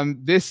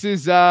 this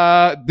is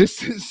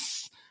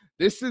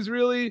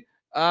really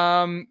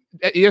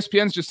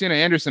ESPN's Justina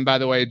Anderson, by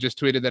the way, just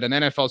tweeted that an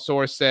NFL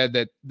source said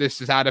that this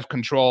is out of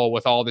control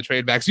with all the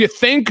trade backs. You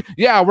think?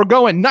 Yeah, we're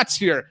going nuts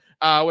here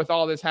with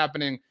all this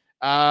happening.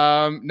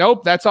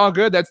 Nope, that's all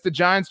good. That's the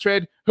Giants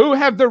trade. Who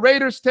have the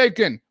Raiders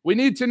taken? We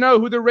need to know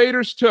who the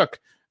Raiders took.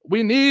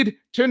 We need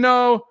to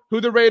know who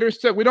the Raiders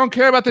took. We don't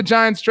care about the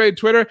Giants trade,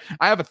 Twitter.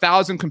 I have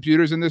 1,000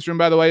 computers in this room,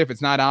 by the way, if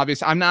it's not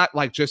obvious. I'm not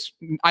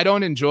I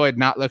don't enjoy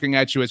not looking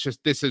at you. It's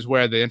just this is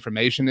where the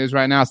information is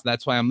right now. So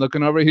that's why I'm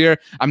looking over here.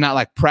 I'm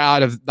not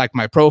proud of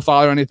my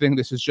profile or anything.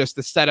 This is just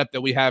the setup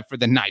that we have for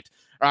the night.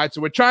 All right,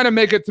 so we're trying to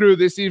make it through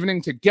this evening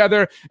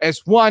together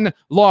as one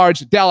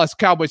large Dallas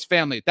Cowboys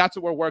family. That's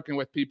what we're working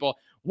with, people.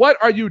 What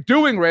are you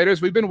doing,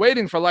 Raiders? We've been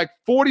waiting for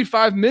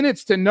 45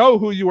 minutes to know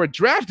who you are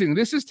drafting.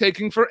 This is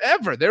taking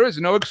forever. There is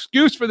no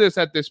excuse for this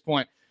at this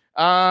point.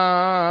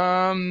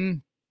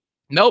 Nope,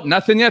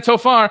 nothing yet so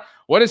far.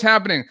 What is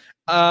happening?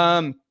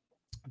 The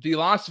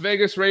Las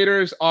Vegas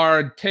Raiders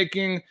are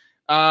taking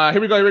here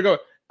we go.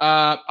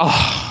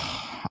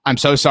 I'm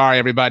so sorry,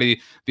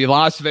 everybody. The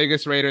Las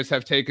Vegas Raiders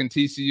have taken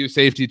TCU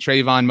safety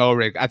Trayvon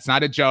Moehrig. That's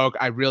not a joke.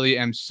 I really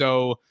am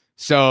so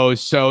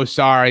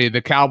sorry.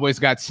 The Cowboys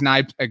got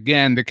sniped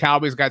again. The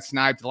Cowboys got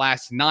sniped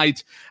last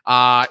night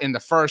in the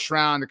first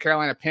round. The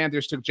Carolina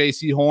Panthers took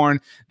J.C. Horn.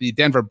 The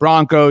Denver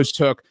Broncos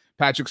took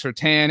Patrick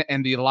Surtain,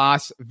 and the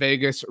Las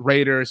Vegas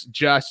Raiders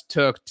just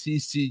took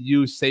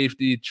TCU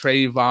safety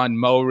Trayvon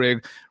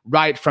Moehrig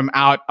right from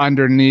out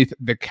underneath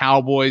the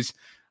Cowboys.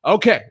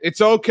 Okay.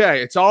 It's all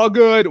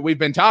good. We've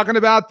been talking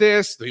about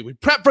this. We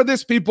prep for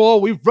this,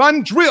 people. We've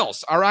run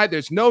drills. All right.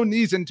 There's no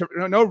reason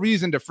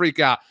to freak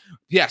out.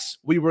 Yes,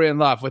 we were in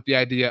love with the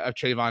idea of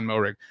Trayvon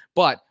Moehrig,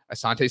 but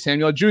Asante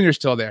Samuel Jr. is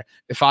still there.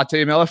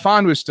 Ifeatu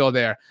Melifonwu is still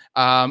there.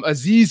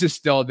 Azeez is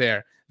still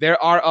there.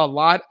 There are a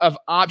lot of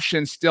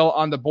options still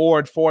on the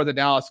board for the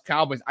Dallas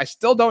Cowboys. I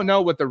still don't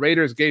know what the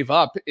Raiders gave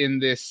up in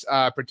this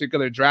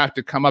particular draft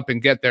to come up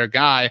and get their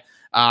guy.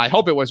 I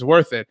hope it was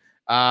worth it.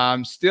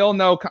 Still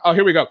no. Oh,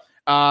 here we go.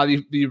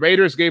 The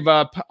Raiders gave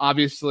up,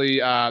 obviously,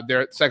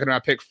 their second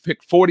round pick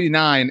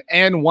 49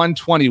 and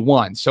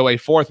 121. So a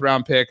fourth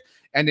round pick.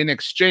 And in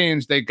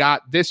exchange, they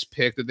got this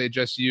pick that they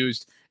just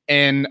used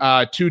in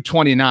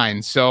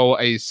 229. So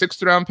a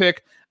sixth round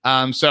pick.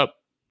 So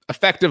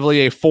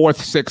effectively a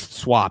fourth, sixth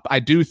swap. I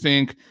do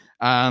think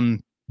that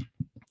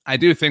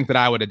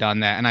I would have done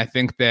that. And I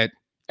think that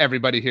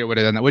everybody here would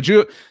have done that. Would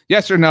you,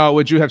 yes or no,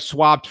 would you have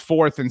swapped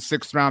fourth and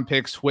sixth round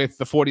picks with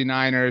the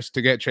 49ers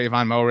to get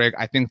Trayvon Moehrig?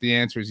 I think the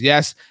answer is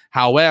yes.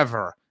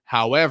 However,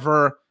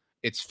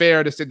 it's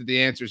fair to say that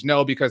the answer is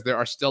no, because there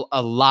are still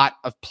a lot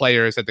of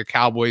players that the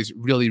Cowboys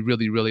really,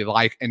 really, really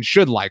like and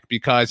should like,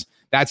 because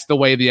that's the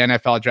way the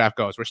NFL draft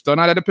goes. We're still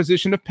not at a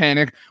position of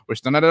panic. We're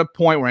still not at a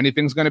point where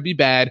anything's going to be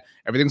bad.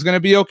 Everything's going to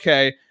be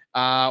okay.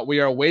 We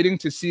are waiting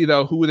to see,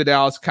 though, who the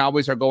Dallas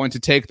Cowboys are going to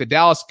take. The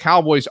Dallas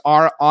Cowboys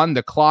are on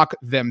the clock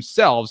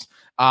themselves.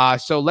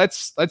 So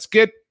let's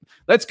get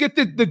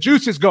the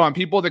juices going,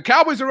 people. The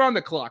Cowboys are on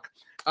the clock.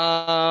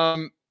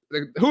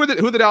 Who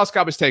the Dallas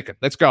Cowboys taking?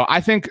 Let's go.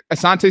 I think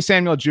Asante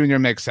Samuel Jr.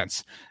 makes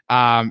sense.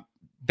 I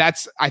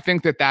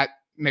think that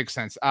makes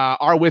sense.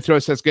 R. Withrow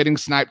says getting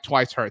sniped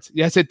twice hurts.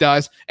 Yes, it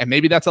does. And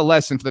maybe that's a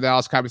lesson for the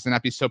Dallas Cowboys to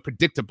not be so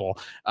predictable.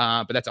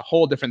 But that's a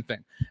whole different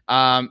thing.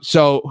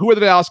 So who are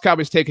the Dallas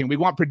Cowboys taking? We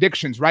want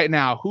predictions right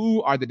now.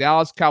 Who are the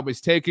Dallas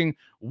Cowboys taking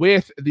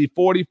with the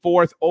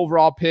 44th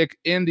overall pick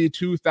in the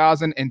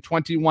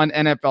 2021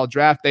 NFL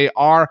draft? They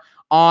are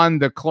on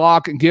the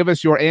clock. Give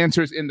us your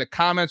answers in the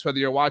comments, whether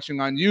you're watching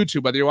on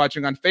YouTube, whether you're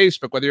watching on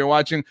Facebook, whether you're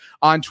watching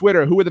on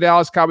Twitter. Who are the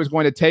Dallas Cowboys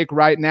going to take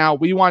right now?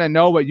 We want to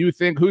know what you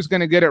think. Who's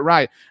going to get it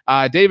right?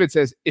 David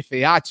says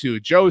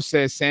Ifeatu. Joe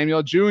says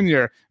Samuel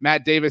Jr.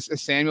 Matt Davis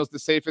says Samuel's the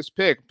safest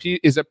pick.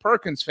 Pete is a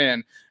Perkins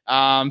fan.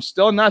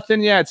 Still nothing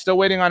yet. Still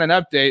waiting on an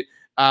update.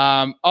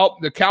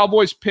 The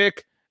Cowboys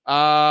pick.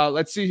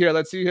 Let's see here.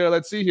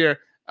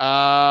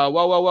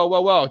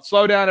 Whoa.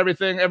 Slow down,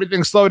 everything.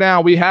 Everything slow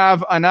down. We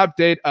have an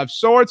update of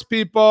sorts,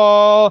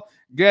 people.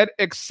 Get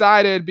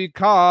excited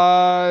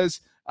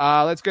because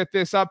let's get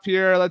this up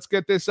here.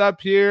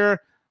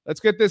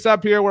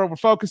 We're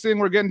focusing.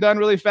 We're getting done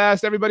really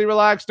fast. Everybody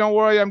relax. Don't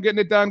worry. I'm getting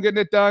it done.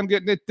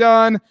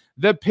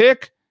 The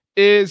pick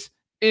is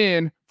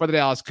in for the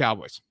Dallas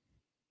Cowboys.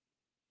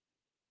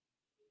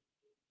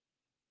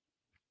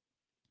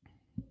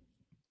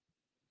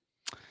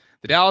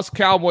 The Dallas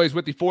Cowboys,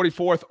 with the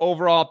 44th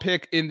overall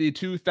pick in the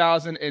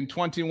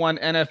 2021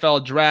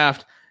 NFL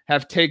Draft,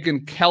 have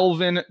taken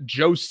Kelvin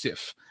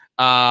Joseph,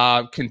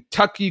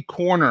 Kentucky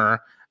corner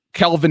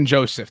Kelvin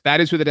Joseph.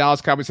 That is who the Dallas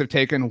Cowboys have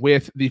taken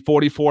with the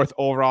 44th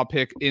overall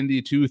pick in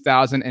the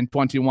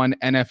 2021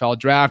 NFL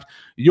Draft.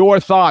 Your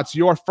thoughts,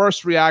 your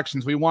first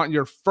reactions. We want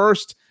your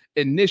first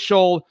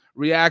initial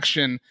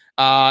reaction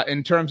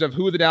in terms of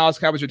who the Dallas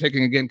Cowboys are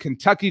taking. Again,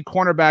 Kentucky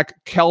cornerback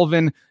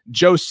Kelvin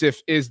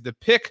Joseph is the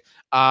pick.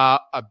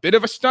 A bit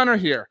of a stunner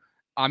here.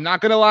 I'm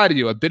not going to lie to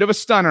you. A bit of a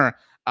stunner.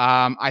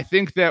 I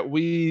think that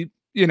we're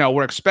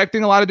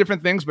expecting a lot of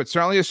different things, but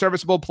certainly a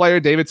serviceable player.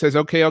 David says,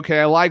 okay,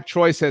 I like.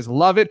 Troy says,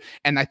 love it.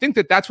 And I think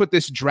that that's what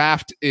this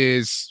draft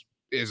is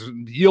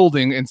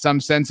yielding in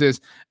some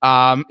senses.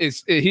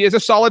 He is a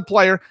solid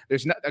player.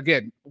 There's not,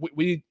 again,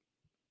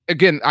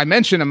 Again, I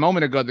mentioned a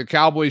moment ago the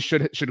Cowboys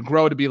should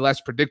grow to be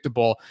less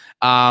predictable,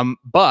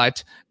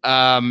 but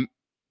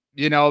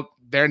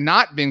they're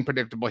not being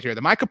predictable here.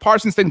 The Micah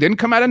Parsons thing didn't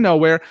come out of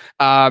nowhere,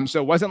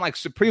 so it wasn't like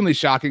supremely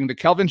shocking. The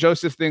Kelvin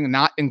Joseph thing,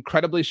 not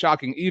incredibly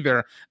shocking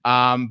either,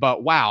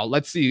 but wow.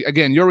 Let's see.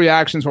 Again, your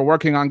reactions. We're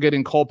working on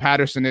getting Cole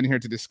Patterson in here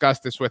to discuss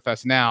this with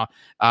us now.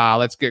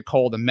 Let's get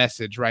Cole the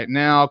message right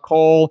now.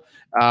 Cole,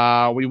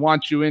 we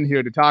want you in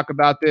here to talk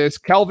about this.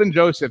 Kelvin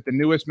Joseph, the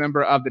newest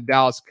member of the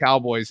Dallas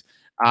Cowboys.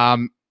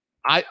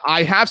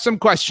 I have some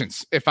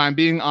questions, if I'm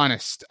being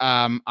honest.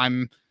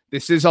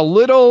 This is a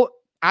little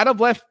out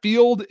of left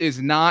field, is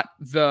not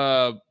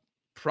the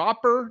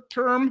proper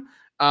term.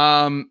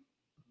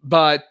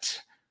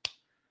 But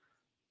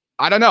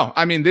I don't know.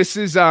 I mean, this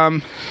is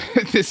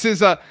this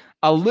is a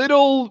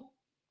little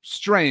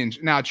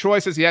strange. Now, Troy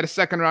says he had a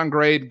second round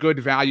grade, good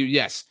value.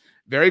 Yes,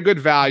 very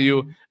good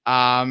value.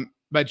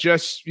 But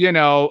just,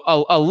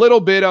 a little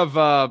bit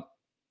of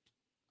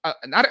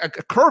not a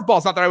curveball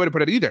is not the right way to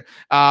put it either,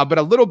 but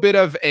a little bit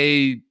of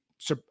a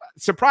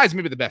surprise,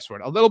 maybe the best word,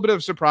 a little bit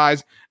of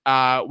surprise.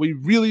 We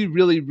really,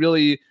 really,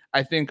 really,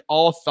 I think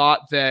all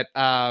thought that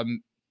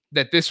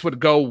that this would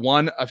go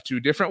one of two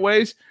different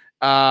ways,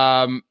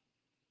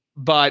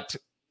 but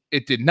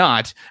it did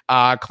not.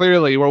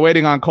 Clearly, we're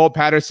waiting on Cole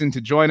Patterson to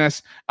join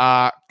us.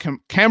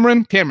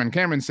 Cameron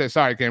says,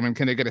 sorry, Cameron,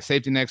 can they get a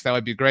safety next? That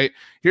would be great.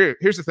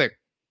 Here's the thing.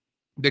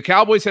 The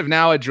Cowboys have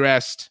now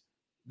addressed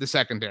the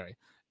secondary.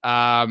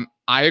 I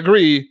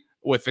agree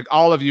with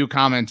all of you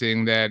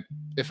commenting that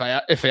if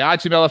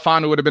Ifeatu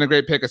Melifonwu would have been a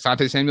great pick,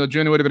 Asante Samuel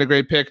Jr. would have been a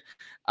great pick.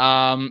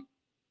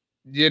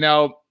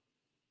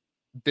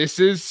 This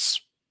is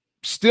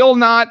still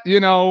not,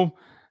 again,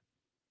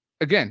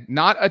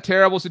 not a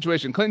terrible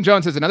situation. Clinton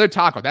Jones says another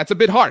taco. That's a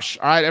bit harsh.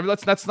 All right,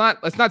 let's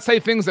not say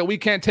things that we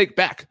can't take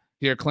back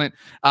here, Clint.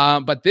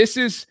 But this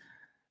is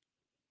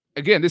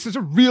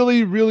a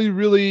really, really,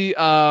 really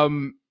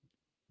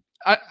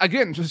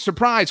again,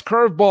 surprise,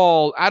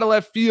 curveball, out of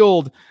left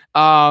field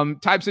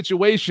type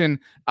situation.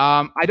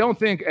 I don't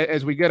think,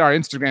 as we get our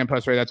Instagram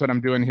post ready, that's what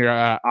I'm doing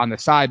here on the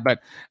side.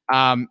 But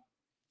I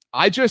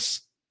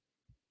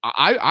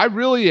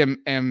really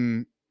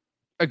am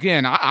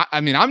again.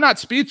 I mean, I'm not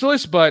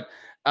speechless, but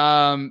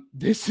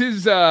this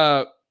is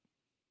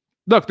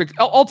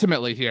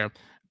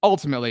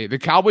ultimately, the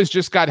Cowboys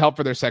just got help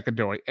for their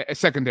secondary,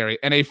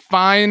 and a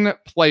fine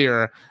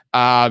player.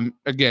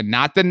 Again,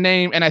 not the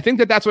name. And I think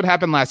that that's what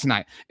happened last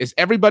night is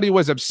everybody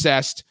was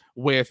obsessed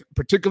with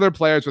particular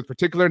players, with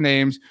particular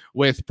names,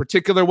 with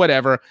particular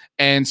whatever.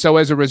 And so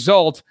as a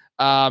result,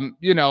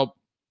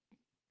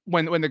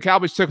 when the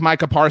Cowboys took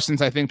Micah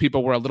Parsons, I think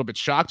people were a little bit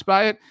shocked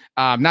by it.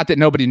 Not that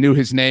nobody knew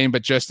his name,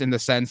 but just in the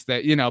sense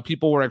that,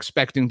 people were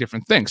expecting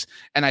different things.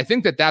 And I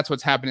think that that's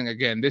what's happening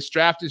again. This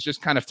draft is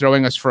just kind of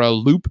throwing us for a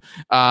loop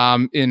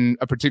in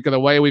a particular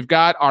way. We've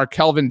got our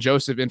Kelvin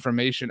Joseph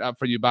information up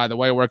for you, by the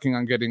way, working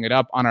on getting it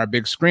up on our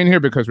big screen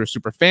here because we're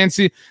super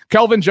fancy.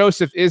 Kelvin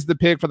Joseph is the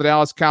pick for the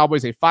Dallas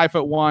Cowboys, a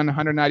 5'1",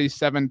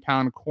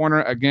 197-pound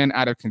corner, again,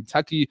 out of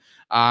Kentucky.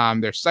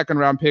 Their second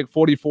round pick,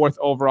 44th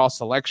overall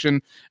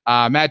selection.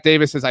 Matt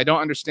Davis says, I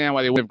don't understand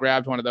why they would have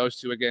grabbed one of those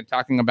two. Again,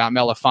 talking about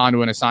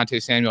Melifonwu and Asante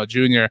Samuel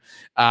Jr.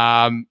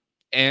 And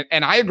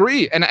I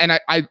agree. And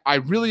I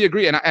really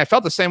agree. And I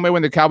felt the same way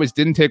when the Cowboys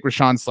didn't take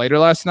Rashawn Slater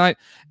last night.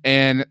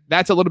 And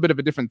that's a little bit of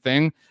a different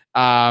thing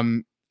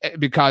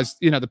because,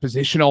 the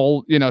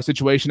positional,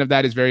 situation of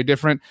that is very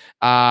different.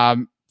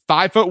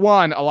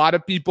 5'1", a lot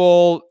of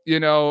people,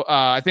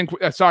 I think,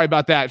 sorry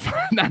about that.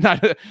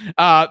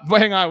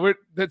 Hang on.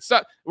 It's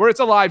a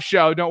live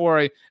show. Don't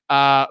worry.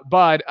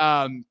 But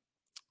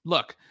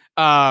look,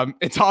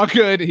 it's all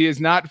good. He is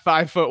not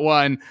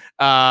 5'1".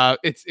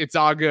 It's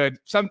all good.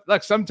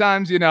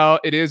 Sometimes,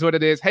 it is what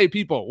it is. Hey,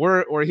 people,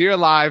 we're here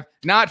live,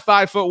 not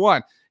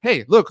 5'1".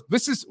 Hey, look,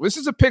 this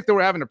is a pick that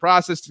we're having to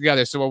process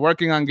together. So we're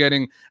working on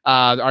getting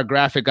our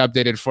graphic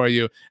updated for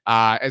you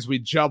as we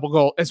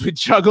juggle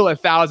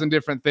 1,000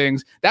 different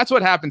things. That's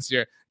what happens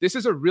here. This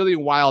is a really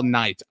wild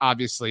night,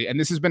 obviously, and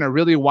this has been a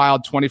really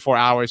wild 24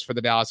 hours for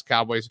the Dallas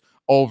Cowboys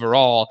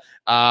overall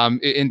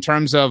in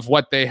terms of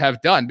what they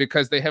have done,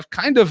 because they have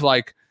kind of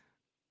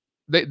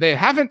they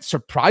haven't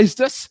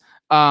surprised us.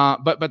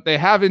 But they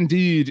have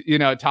indeed,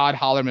 Todd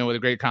Hollerman with a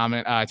great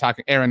comment,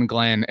 talking Aaron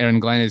Glenn. Aaron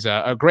Glenn is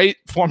a great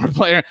former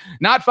player,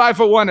 not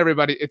 5'1",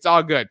 everybody. It's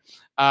all good.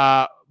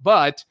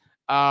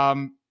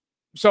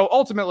 So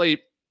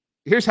ultimately,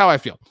 here's how I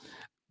feel.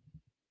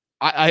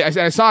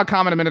 I saw a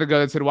comment a minute ago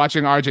that said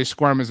watching RJ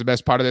squirm is the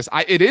best part of this.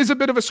 It is a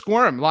bit of a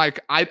squirm. Like,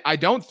 I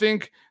don't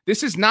think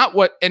this is not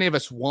what any of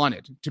us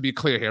wanted, to be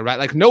clear here, right?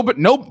 Like,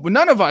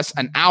 none of us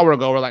an hour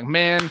ago were like,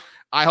 man,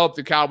 I hope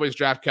the Cowboys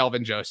draft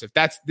Kelvin Joseph.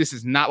 This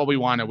is not what we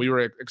wanted. We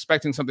were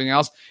expecting something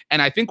else.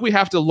 And I think we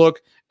have to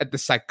look at the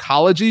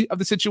psychology of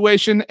the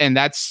situation. And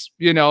that's,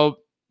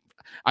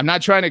 I'm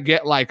not trying to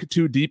get like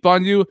too deep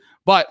on you,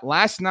 but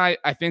last night,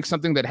 I think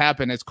something that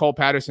happened, as Cole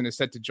Patterson is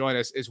set to join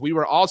us, is we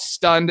were all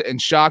stunned and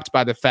shocked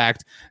by the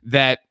fact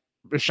that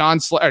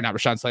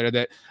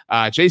that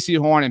J.C.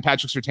 Horn and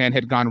Patrick Surtain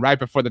had gone right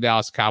before the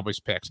Dallas Cowboys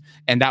picked.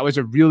 And that was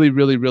a really,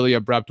 really, really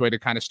abrupt way to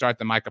kind of start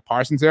the Micah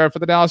Parsons era for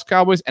the Dallas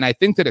Cowboys. And I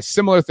think that a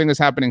similar thing is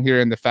happening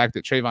here in the fact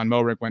that Trayvon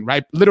Moehrig went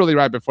literally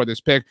right before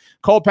this pick.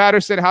 Cole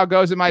Patterson, how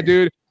goes it, my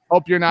dude?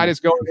 Hope your night is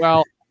going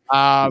well.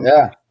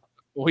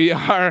 We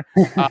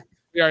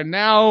are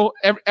now,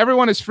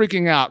 everyone is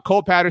freaking out.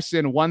 Cole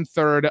Patterson,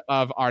 1/3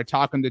 of our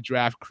Talking the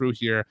Draft crew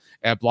here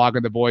at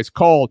Blogging the Boys.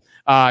 Cole,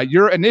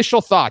 your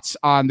initial thoughts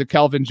on the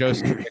Kelvin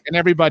Joseph pick. And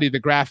everybody, the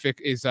graphic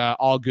is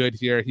all good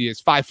here. He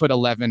is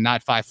 5'11",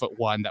 not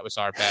 5'1". That was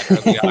our bad.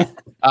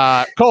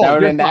 Cole, that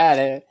would have been bad.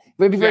 It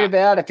would be pretty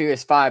bad if he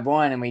was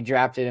 5'1" and we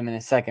drafted him in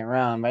the second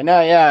round. But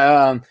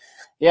no,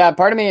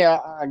 part of me,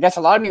 I guess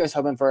a lot of me was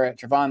hoping for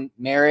Trayvon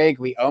Moehrig.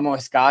 We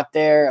almost got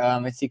there.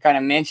 As you kind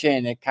of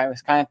mentioned, it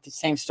was kind of the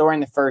same story in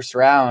the first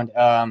round.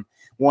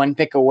 One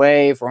pick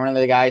away for one of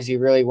the guys you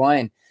really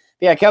wanted.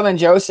 But yeah, Kelvin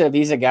Joseph,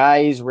 he's a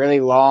guy, he's really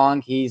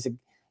long. He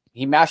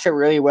matched up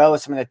really well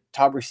with some of the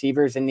top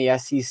receivers in the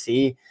SEC.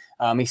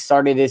 He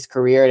started his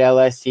career at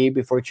LSU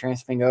before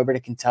transferring over to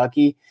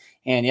Kentucky.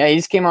 And yeah, he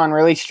just came on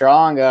really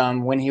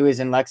strong when he was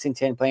in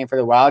Lexington playing for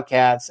the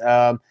Wildcats.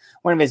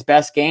 One of his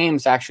best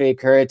games actually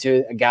occurred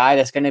to a guy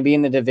that's going to be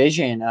in the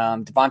division,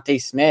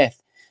 Devontae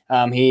Smith.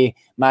 He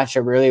matched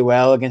up really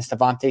well against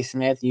Devontae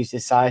Smith, used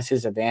his size to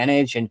his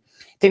advantage. And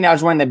I think that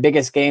was one of the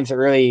biggest games that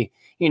really,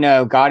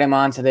 got him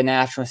onto the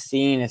national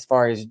scene as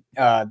far as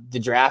the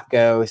draft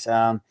goes.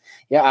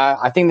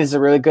 I think this is a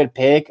really good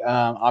pick.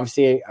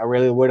 Obviously, I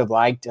really would have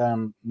liked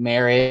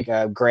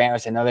Moehrig. Grant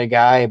was another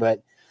guy,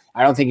 but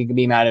I don't think you can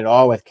be mad at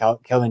all with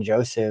Kelvin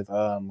Joseph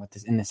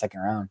in the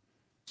second round.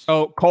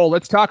 So, Cole,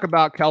 let's talk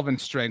about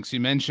Kelvin's strengths. You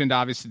mentioned,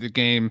 obviously, the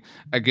game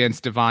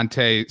against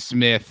Devontae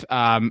Smith.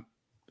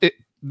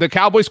 The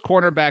Cowboys'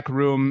 cornerback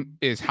room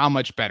is how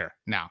much better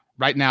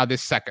right now,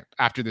 this second,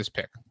 after this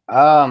pick?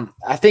 I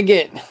think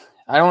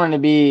I don't want to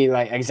be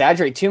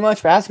exaggerate too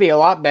much, but it has to be a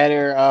lot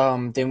better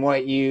than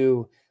what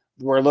you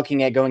were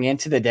looking at going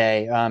into the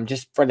day,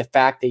 just for the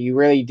fact that you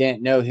really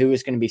didn't know who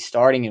was going to be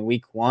starting in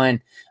week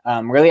one.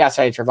 Really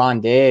outside of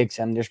Trevon Diggs,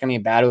 there's going to be a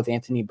battle with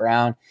Anthony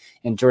Brown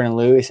and Jordan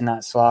Lewis in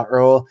that slot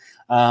role.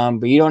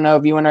 But you don't know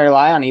if you want to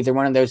rely on either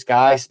one of those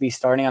guys to be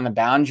starting on the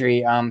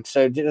boundary.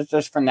 So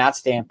just from that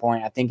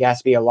standpoint, I think it has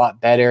to be a lot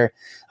better.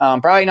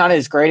 Probably not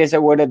as great as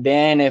it would have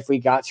been if we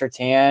got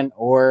Surtain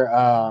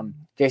or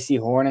J.C.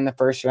 Horn in the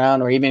first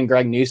round, or even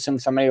Greg Newsome,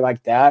 somebody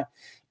like that.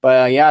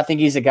 But I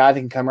think he's a guy that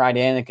can come right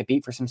in and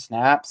compete for some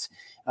snaps.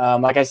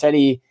 Like I said,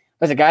 he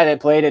was a guy that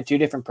played at two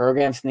different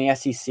programs in the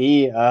SEC.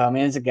 And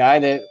he's a guy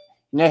that,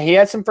 he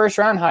had some first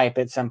round hype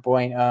at some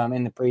point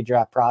in the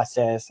pre-draft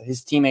process.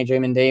 His teammate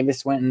Jamin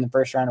Davis went in the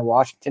first round of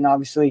Washington,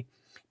 obviously,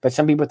 but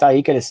some people thought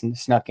he could have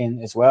snuck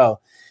in as well.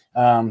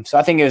 So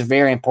I think it was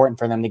very important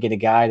for them to get a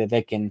guy that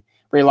they can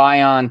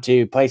rely on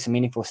to play some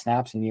meaningful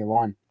snaps in year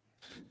one.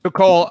 So,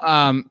 Cole,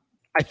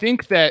 I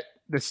think that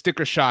the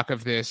sticker shock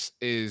of this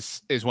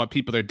is what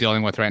people are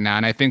dealing with right now.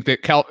 And I think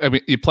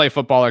that you play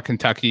football at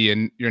Kentucky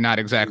and you're not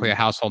exactly a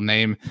household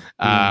name.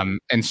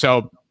 And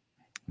so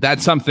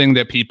that's something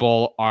that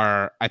people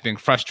are, I think,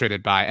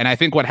 frustrated by. And I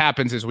think what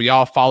happens is we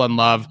all fall in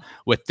love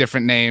with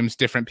different names,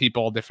 different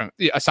people,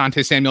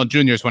 Asante Samuel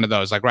Jr. is one of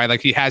those,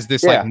 right? He has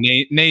this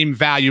name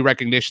value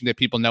recognition that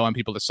people know and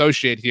people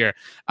associate here.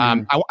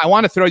 I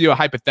want to throw you a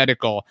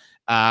hypothetical.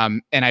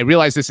 And I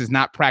realize this is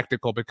not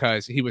practical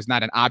because he was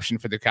not an option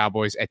for the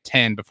Cowboys at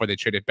 10 before they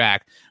traded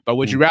back. But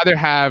would you rather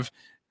have,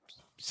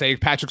 say,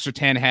 Patrick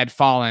Surtain had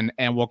fallen,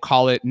 and we'll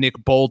call it Nick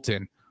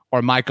Bolton,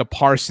 or Micah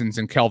Parsons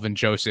and Kelvin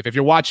Joseph? If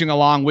you're watching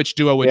along, which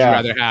duo would you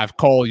rather have?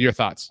 Cole, your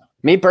thoughts?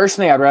 Me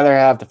personally, I'd rather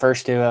have the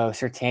first duo,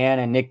 Surtain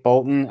and Nick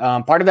Bolton.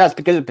 Part of that's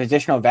because of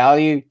positional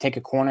value. Take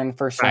a corner in the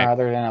first round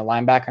rather than a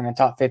linebacker in the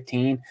top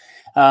 15.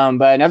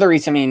 But another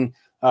reason,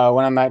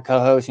 one of my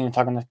co-hosts,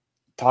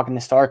 talking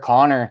to Star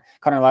Connor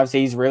Live,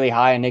 he's really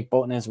high on Nick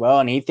Bolton as well,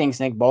 and he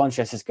thinks Nick Bolton's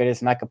just as good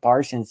as Micah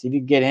Parsons. If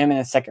you get him in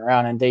the second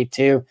round on day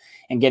 2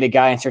 and get a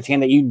guy in Surtain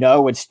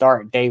that would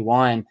start day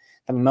 1,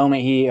 from the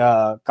moment he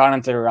got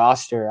onto the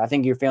roster, I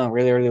think you're feeling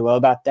really, really well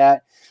about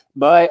that.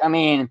 But,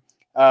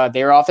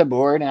 they were off the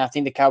board, and I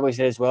think the Cowboys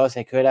did as well as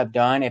they could have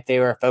done if they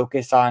were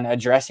focused on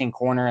addressing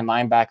corner and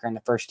linebacker in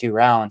the first 2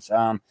 rounds.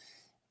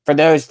 For for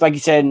those, like you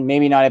said,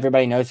 maybe not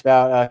everybody knows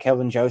about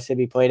Kelvin Joseph.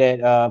 He played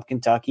at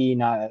Kentucky,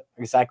 not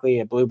exactly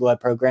a blue blood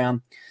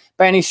program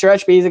by any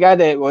stretch, but he's a guy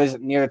that was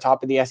near the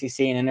top of the SEC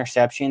in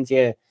interceptions. He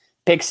had a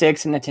pick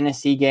 6 in the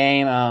Tennessee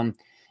game.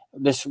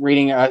 Just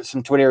reading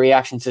some Twitter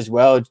reactions as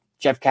well.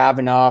 Jeff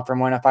Kavanaugh from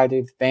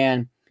 105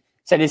 Fan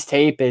said his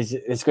tape is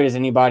as good as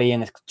anybody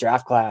in this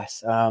draft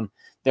class.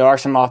 There are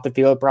some off the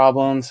field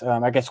problems.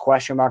 I guess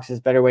question marks is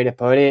a better way to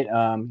put it.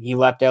 He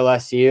left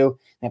LSU.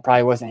 And it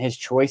probably wasn't his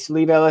choice to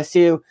leave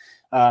LSU.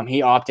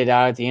 He opted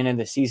out at the end of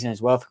the season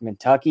as well from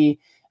Kentucky.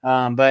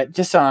 But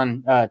just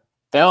on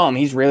film,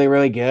 he's really,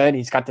 really good.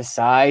 He's got the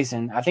size,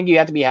 and I think you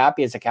have to be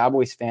happy as a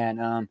Cowboys fan.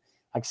 Like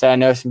I said, I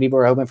know some people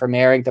are hoping for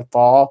Merrick to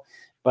fall,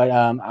 but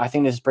I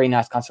think this is a pretty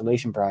nice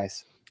consolation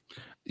prize.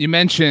 You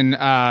mentioned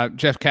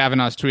Jeff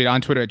Kavanaugh's tweet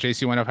on Twitter at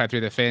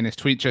JC1053 The Fan. His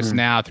tweet just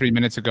now, 3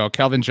 minutes ago,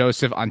 Kelvin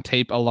Joseph on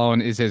tape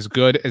alone is as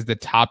good as the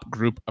top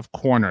group of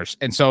corners.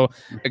 And so,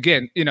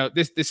 again,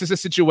 this is a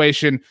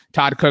situation.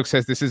 Todd Cook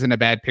says this isn't a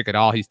bad pick at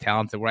all. He's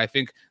talented. Where I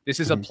think this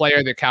is a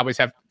player that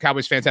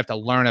Cowboys fans have to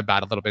learn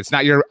about a little bit. It's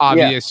not your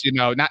obvious,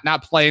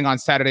 not playing on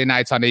Saturday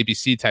nights on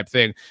ABC type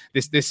thing.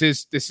 This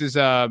is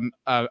a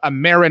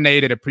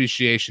marinated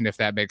appreciation, if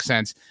that makes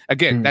sense.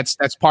 Again, that's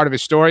part of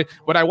his story.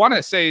 What I want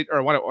to say,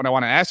 or what I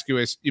want to ask you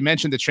is, you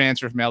mentioned the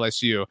transfer from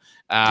LSU,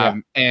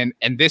 and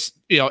this,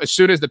 as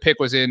soon as the pick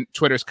was in,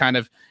 Twitter's kind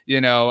of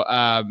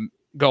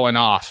going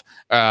off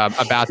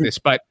about this,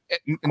 but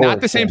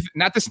not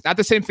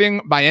the same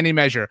thing by any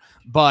measure.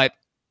 But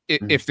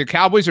if the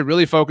Cowboys are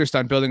really focused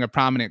on building a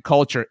prominent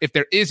culture, if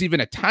there is even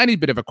a tiny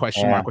bit of a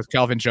question mark with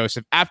Kelvin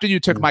Joseph after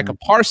you took Micah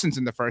Parsons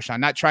in the first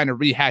round, not trying to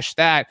rehash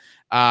that,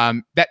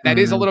 that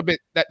is a little bit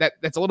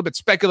that's a little bit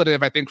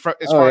speculative, I think,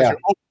 as far as your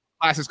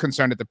class is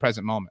concerned at the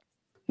present moment.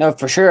 No,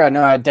 for sure.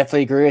 No, I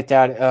definitely agree with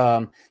that.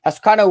 That's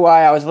kind of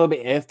why I was a little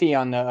bit iffy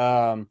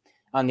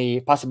on the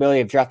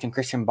possibility of drafting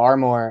Christian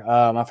Barmore.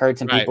 I've heard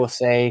some people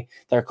say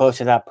they're close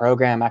to that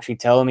program, actually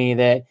telling me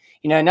that,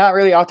 not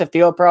really off the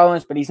field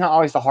problems, but he's not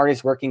always the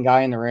hardest working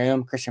guy in the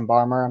room. Christian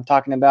Barmore, I'm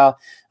talking about.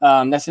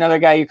 That's another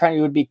guy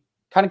you would be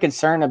kind of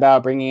concerned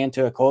about bringing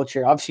into a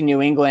culture. Obviously,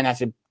 New England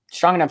has a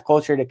strong enough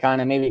culture to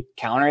kind of maybe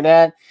counter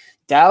that.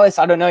 Dallas,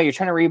 I don't know. You're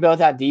trying to rebuild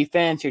that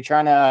defense. You're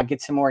trying to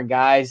get some more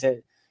guys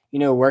that,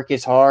 work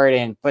as hard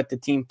and put the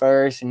team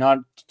first and not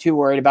too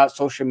worried about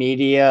social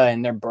media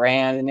and their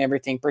brand and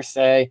everything per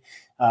se.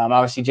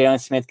 Obviously,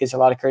 Jalen Smith gets a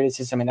lot of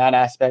criticism in that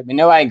aspect. But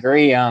no, I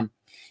agree.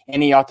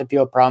 Any off the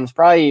field problems,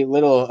 probably a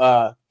little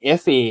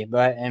iffy.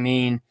 But I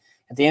mean,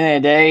 at the end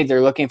of the day, they're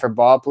looking for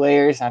ball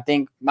players. And I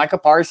think Micah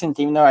Parsons,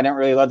 even though I don't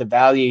really love the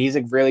value, he's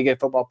a really good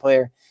football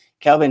player.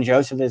 Kelvin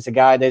Joseph is a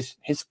guy that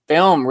his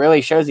film really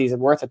shows he's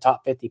worth a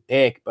top 50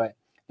 pick. But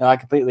no, I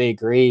completely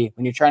agree.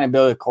 When you're trying to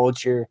build a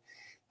culture,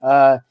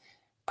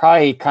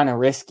 probably kind of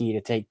risky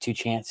to take 2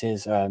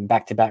 chances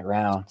back-to-back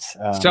rounds.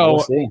 So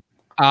we'll see.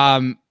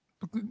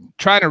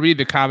 Trying to read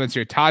the comments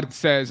here. Todd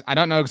says, I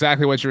don't know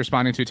exactly what you're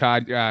responding to,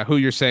 Todd. Who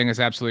you're saying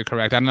is absolutely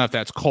correct. I don't know if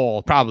that's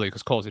Cole, probably,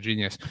 because Cole's a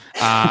genius.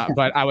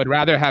 But I would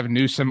rather have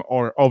Newsome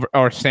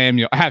or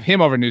Samuel. Have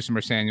him over Newsome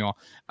or Samuel.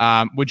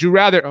 Would you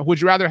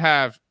rather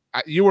have?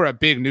 You were a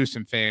big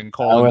Newsome fan,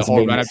 Cole, in the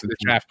whole run up to the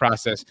draft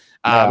process.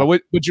 But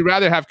would you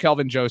rather have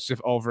Kelvin Joseph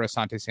over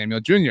Asante Samuel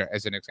Jr.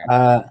 as an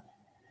example?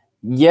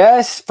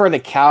 Yes, for the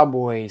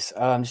Cowboys,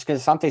 just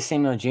because Asante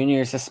Samuel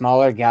Jr. is a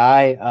smaller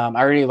guy.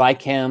 I really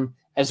like him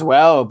as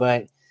well,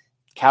 but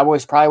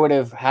Cowboys probably would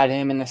have had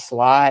him in the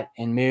slot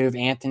and move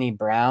Anthony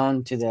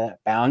Brown to the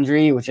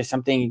boundary, which is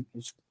something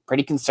that's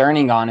pretty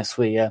concerning,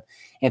 honestly.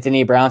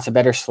 Anthony Brown's a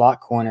better slot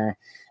corner.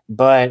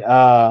 But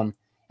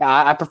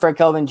I prefer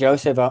Kelvin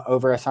Joseph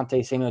over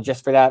Asante Samuel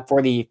just for that,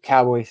 for the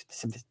Cowboys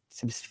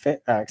specifically.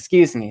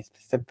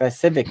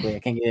 I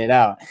can't get it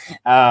out.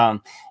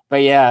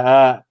 But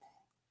yeah,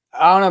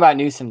 I don't know about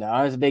Newsome, though.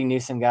 I was a big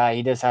Newsome guy.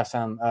 He does have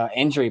some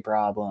injury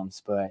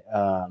problems, but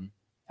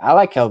I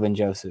like Kelvin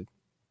Joseph.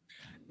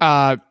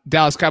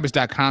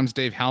 DallasCowboys.com's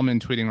Dave Hellman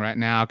tweeting right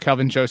now,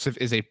 Kelvin Joseph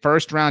is a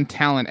first-round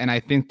talent, and I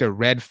think the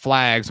red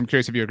flags, I'm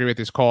curious if you agree with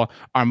this, Cole,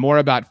 are more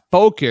about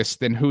focus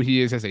than who he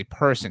is as a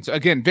person. So,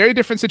 again, very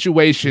different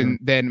situation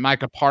than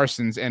Micah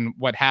Parsons and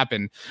what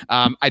happened.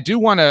 I do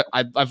want to –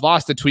 I've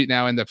lost the tweet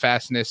now in the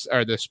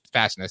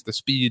the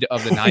speed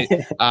of the night.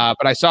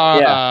 But I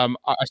saw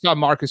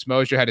Marcus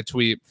Mosher had a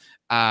tweet.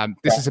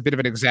 This is a bit of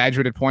an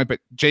exaggerated point, but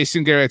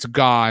Jason Garrett's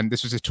gone.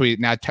 This was his tweet.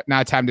 Now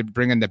time to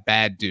bring in the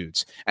bad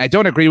dudes. And I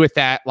don't agree with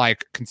that,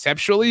 like,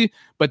 conceptually,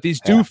 but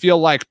these do feel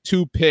like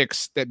 2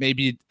 picks that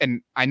maybe,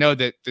 and I know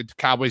that the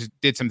Cowboys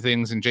did some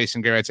things in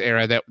Jason Garrett's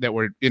era that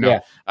were,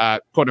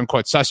 quote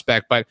unquote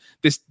suspect, but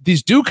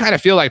these do kind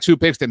of feel like 2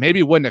 picks that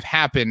maybe wouldn't have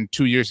happened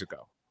 2 years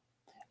ago.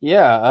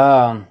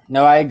 Yeah.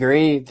 No, I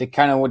agree. They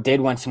kind of did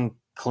want some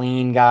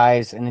clean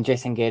guys in the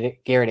Jason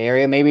Garrett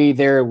area. Maybe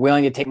they're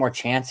willing to take more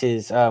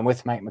chances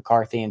with Mike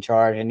McCarthy in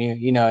charge, a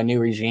new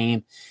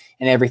regime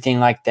and everything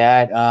like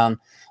that.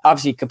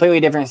 Obviously,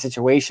 completely different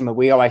situation, but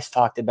we always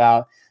talked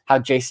about how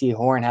J.C.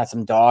 Horn had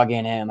some dog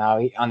in him,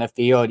 how on the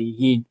field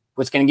he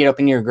was going to get up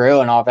in your grill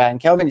and all that. And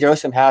Kelvin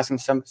Joseph has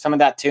some of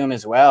that to him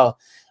as well.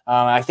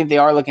 I think they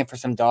are looking for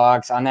some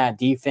dogs on that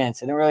defense.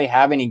 They don't really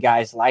have any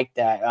guys like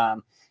that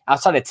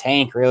outside of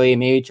Tank, really,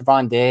 maybe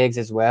Trevon Diggs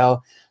as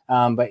well.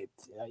 But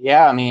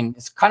yeah, I mean,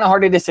 it's kind of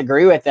hard to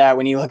disagree with that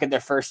when you look at their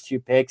first 2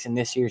 picks in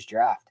this year's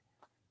draft.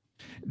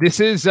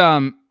 This is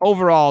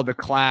overall the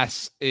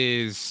class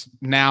is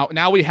now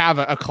we have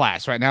a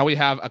class right now. We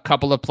have a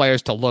couple of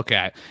players to look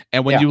at.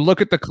 And when you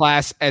look at the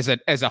class as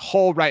a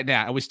whole right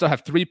now, and we still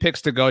have 3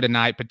 picks to go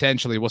tonight,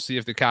 potentially, we'll see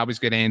if the Cowboys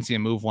get antsy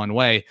and move one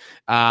way.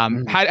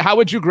 How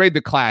would you grade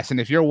the class?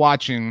 And if you're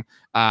watching,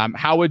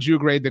 how would you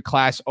grade the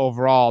class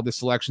overall, the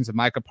selections of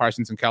Micah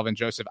Parsons and Kelvin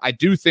Joseph? I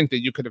do think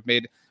that you could have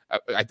made,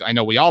 I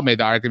know we all made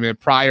the argument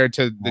prior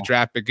to the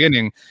draft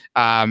beginning,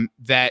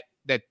 that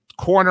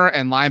corner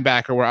and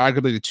linebacker were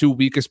arguably the 2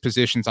 weakest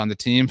positions on the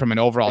team from an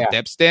overall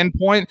depth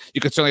standpoint.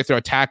 You could certainly throw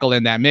a tackle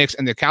in that mix,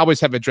 and the Cowboys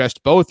have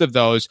addressed both of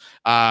those.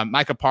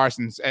 Micah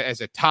Parsons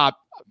as a top,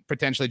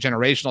 potentially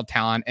generational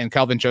talent, and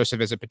Kelvin Joseph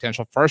as a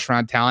potential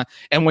first-round talent.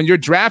 And when you're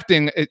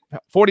drafting,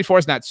 44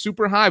 is not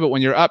super high, but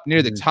when you're up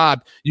near the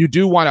top, you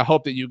do want to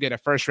hope that you get a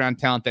first-round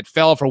talent that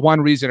fell for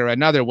one reason or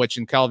another, which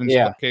in Kelvin's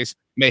case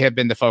may have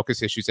been the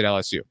focus issues at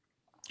LSU.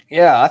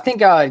 Yeah, I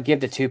think I would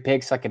give the 2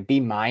 picks like a B-.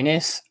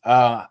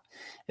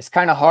 It's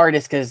kind of hard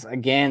just because,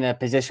 again, the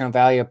positional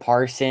value of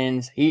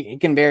Parsons, he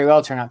can very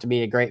well turn out to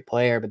be a great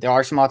player, but there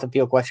are some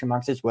off-the-field question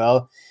marks as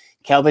well.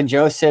 Kelvin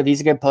Joseph,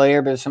 he's a good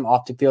player, but there's some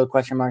off-the-field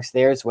question marks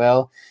there as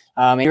well.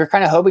 And you're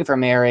kind of hoping for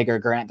Merrick or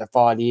Grant to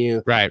fall to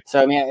you. Right.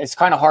 So, I mean, it's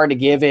kind of hard to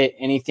give it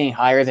anything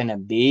higher than a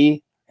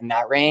B in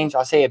that range.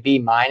 I'll say a B-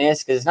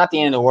 because it's not the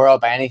end of the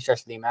world by any stretch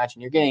of the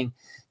imagination. You're getting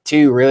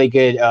 2 really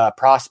good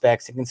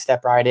prospects that can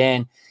step right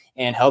in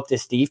and help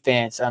this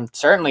defense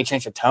certainly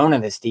change the tone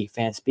of this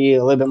defense, be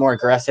a little bit more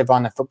aggressive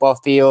on the football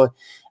field.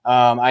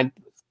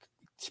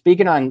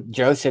 Speaking on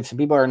Joseph, some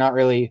people are not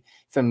really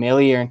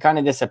familiar and kind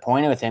of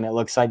disappointed with him, it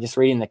looks like, just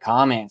reading the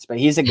comments. But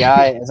he's a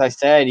guy, as I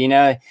said,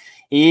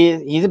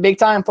 he's a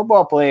big-time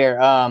football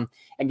player.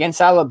 Against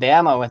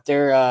Alabama with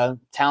their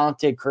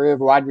talented crew of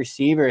wide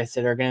receivers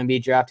that are going to be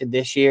drafted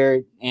this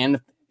year and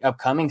the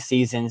upcoming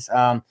seasons,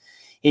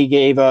 he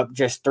gave up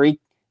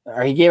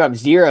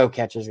 0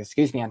 catches,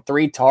 on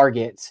 3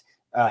 targets.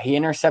 He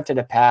intercepted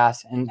a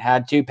pass and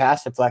had 2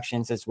 pass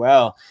deflections as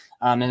well.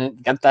 And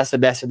that's the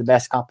best of the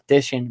best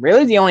competition.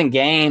 Really, the only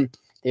game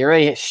they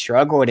really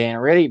struggled in,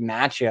 really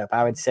matchup,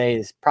 I would say,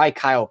 is probably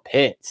Kyle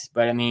Pitts.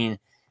 But, I mean,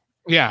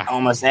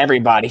 almost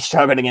everybody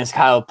struggled against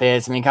Kyle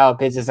Pitts. I mean, Kyle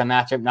Pitts is a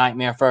matchup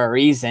nightmare for a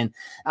reason.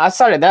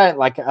 Outside of that,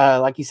 like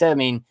you said, I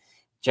mean,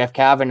 Jeff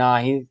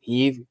Kavanaugh,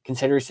 he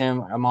considers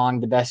him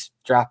among the best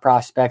draft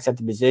prospects at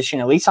the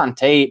position, at least on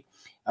tape.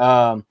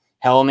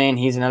 Hellman,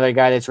 he's another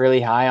guy that's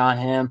really high on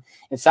him.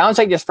 It sounds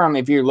like just from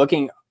if you're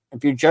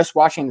just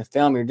watching the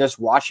film, you're just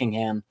watching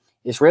him,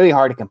 it's really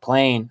hard to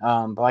complain.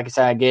 But like I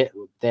said, I get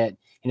that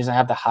he doesn't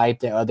have the hype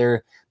that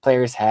other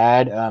players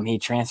had. He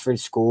transferred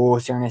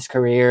schools during his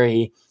career.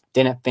 He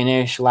didn't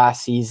finish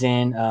last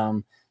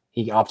season.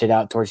 He opted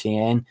out towards the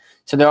end.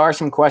 So there are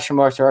some question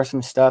marks. There are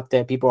some stuff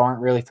that people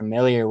aren't really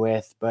familiar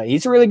with. But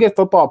he's a really good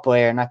football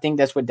player, and I think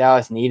that's what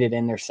Dallas needed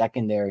in their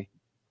secondary.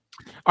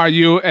 Are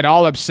you at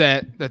all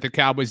upset that the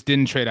Cowboys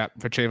didn't trade up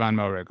for Trayvon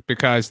Moehrig?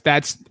 Because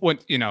that's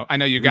what, I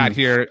know you got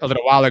here a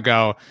little while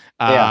ago,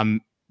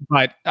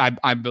 but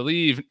I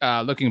believe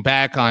looking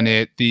back on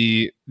it,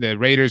 the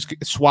Raiders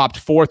swapped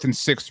 4th and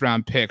 6th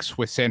round picks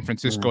with San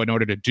Francisco in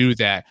order to do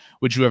that.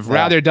 Would you have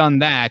rather done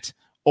that,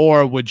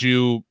 or would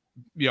you,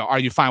 are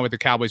you fine with the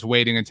Cowboys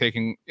waiting and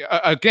taking,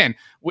 again,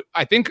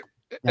 I think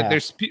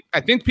I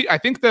think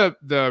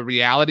the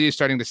reality is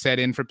starting to set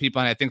in for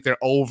people, and I think they're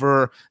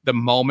over the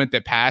moment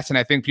that passed, and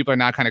I think people are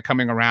now kind of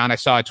coming around. I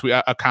saw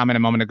a comment a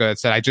moment ago that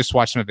said, I just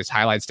watched some of his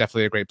highlights,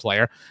 definitely a great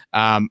player.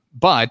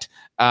 But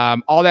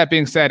all that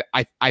being said,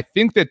 I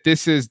think that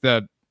this is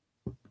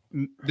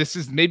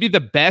maybe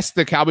the best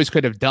the Cowboys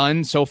could have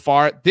done so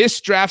far.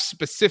 This draft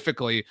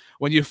specifically,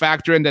 when you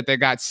factor in that they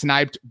got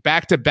sniped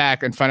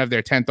back-to-back in front of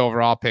their 10th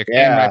overall pick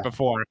and right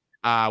before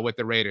with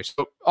the Raiders.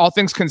 So all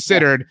things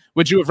considered,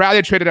 would you have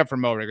rather traded up for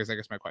Moehrig is I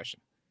guess my question.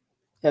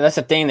 Yeah, that's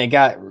the thing. They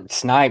got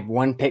sniped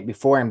 1 pick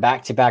before in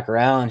back-to-back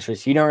rounds,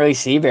 which you don't really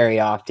see very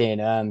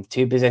often.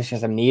 2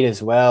 positions of need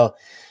as well.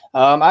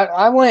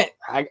 I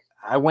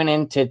went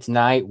into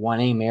tonight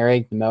wanting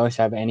Moehrig the most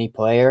out of any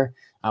player.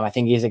 I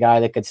think he's a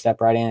guy that could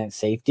step right in at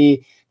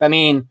safety. But, I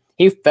mean,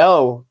 he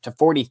fell to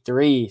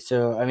 43.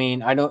 So, I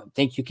mean, I don't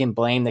think you can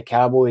blame the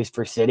Cowboys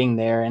for sitting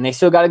there. And they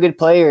still got a good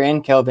player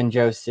in Kelvin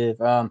Joseph.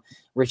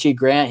 Richie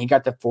Grant, he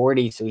got to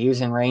 40, so he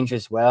was in range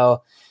as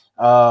well.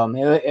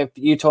 If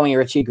you told me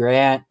Richie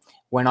Grant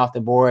went off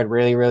the board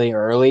really, really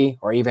early,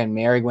 or even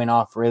Moehrig went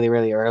off really,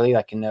 really early,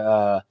 like in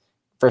the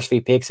first few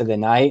picks of the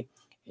night,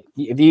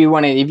 if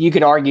you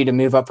could argue to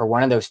move up for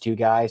one of those 2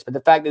 guys, but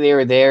the fact that they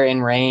were there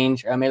in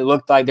range, it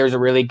looked like there's a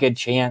really good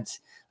chance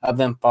of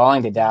them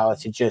falling to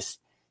Dallas. It's just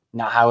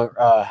not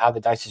how the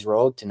dice is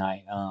rolled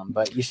tonight.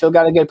 But you still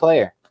got a good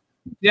player.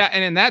 Yeah,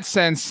 and in that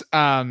sense,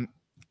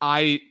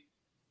 I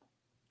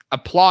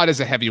applaud is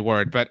a heavy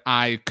word, but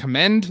I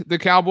commend the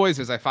Cowboys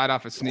as I fight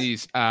off a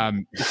sneeze.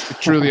 It's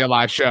truly a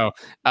live show.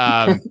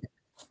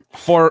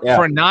 For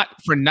not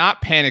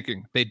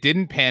panicking. They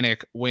didn't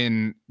panic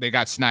when they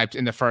got sniped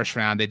in the first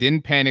round. They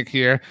didn't panic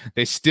here.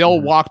 They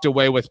still walked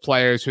away with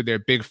players who they're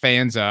big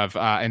fans of,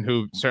 and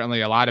who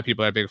certainly a lot of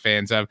people are big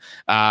fans of.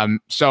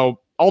 So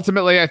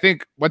ultimately, I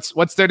think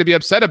what's there to be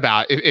upset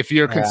about if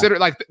you're considered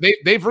like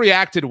they've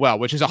reacted well,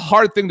 which is a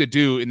hard thing to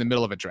do in the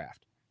middle of a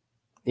draft.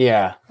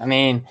 Yeah, I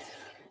mean,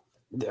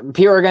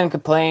 people are going to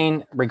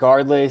complain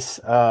regardless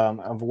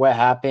of what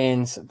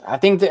happens. I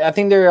think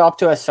they're off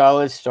to a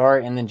solid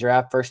start in the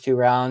draft, first 2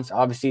 rounds.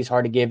 Obviously, it's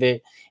hard to give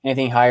it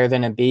anything higher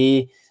than a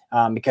B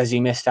because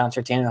you missed out on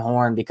Sertan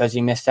Horn, because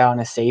you missed out on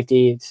a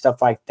safety,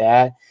 stuff like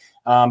that.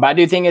 But I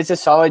do think it's a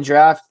solid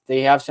draft.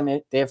 They have some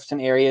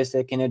areas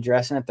they can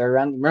address in the 3rd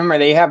round. Remember,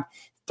 they have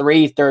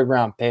 3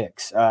 third-round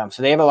picks, so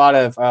they have a lot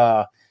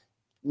of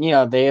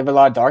they have a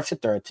lot of darts to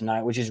throw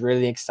tonight, which is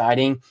really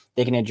exciting.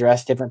 They can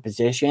address different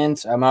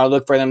positions. I'll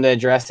look for them to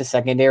address the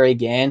secondary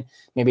again,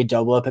 maybe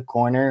double up a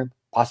corner,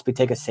 possibly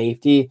take a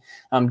safety.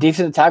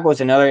 Defensive tackle is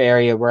another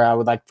area where I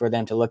would like for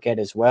them to look at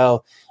as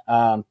well.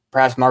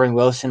 Perhaps Marvin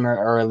Wilson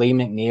or Lee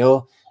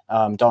McNeil.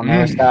 Don't know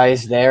those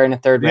guys there in the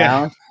 3rd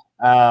round.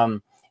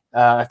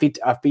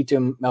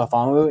 Afitu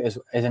Melifonwu is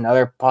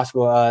another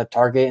possible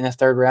target in the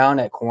 3rd round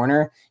at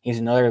corner. He's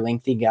another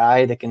lengthy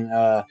guy that can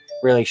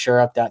really shore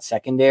up that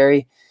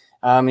secondary.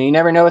 And you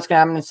never know what's going to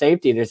happen in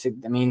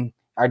safety.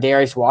 Our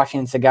Darius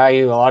Washington's a guy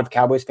who a lot of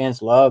Cowboys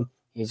fans love.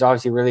 He's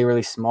obviously really,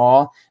 really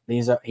small,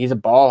 but he's a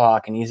ball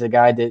hawk, and he's a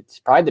guy that's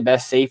probably the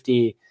best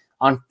safety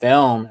on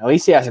film. At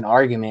least he has an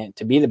argument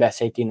to be the best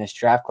safety in this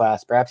draft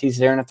class. Perhaps he's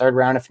there in the 3rd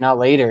round, if not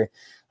later.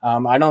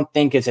 I don't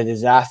think it's a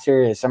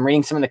disaster. As I'm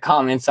reading some of the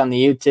comments on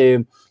the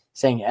YouTube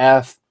saying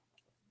F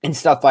and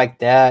stuff like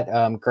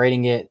that,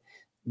 grading it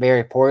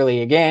very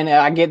poorly. Again,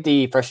 I get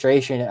the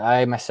frustration.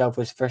 I myself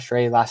was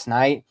frustrated last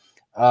night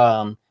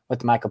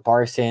with Michael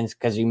Parsons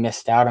because you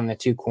missed out on the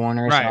 2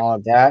 corners and all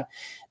of that.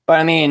 But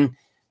I mean,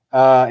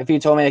 if you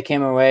told me they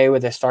came away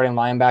with a starting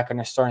linebacker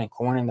and a starting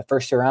corner in the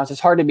first 2 rounds,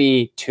 it's hard to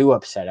be too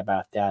upset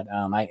about that.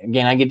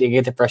 I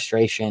get the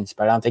frustrations,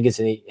 but I don't think it's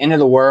the end of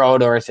the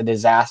world or it's a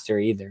disaster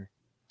either.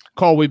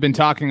 Cole, we've been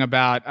talking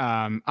about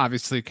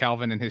obviously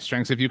Kelvin and his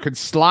strengths. If you could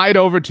slide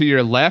over to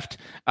your left,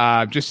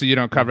 just so you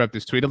don't cover up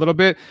this tweet a little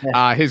bit,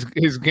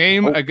 his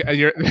game, there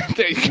you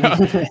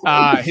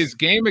go. His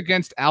game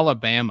against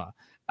Alabama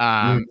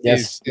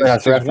is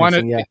one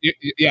of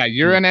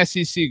you're an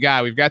SEC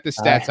guy. We've got the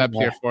stats up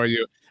here for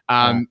you.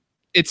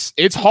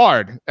 It's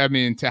hard. I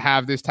mean, to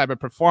have this type of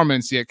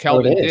performance, yet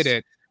Kelvin did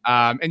it.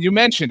 And you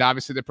mentioned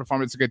obviously the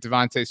performance against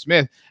Devontae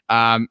Smith.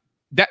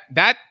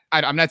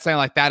 I'm not saying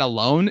like that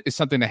alone is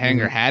something to hang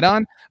your hat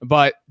on,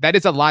 but that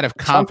is a lot of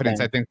confidence,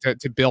 I think,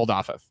 to build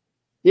off of.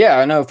 Yeah,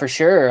 I know for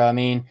sure. I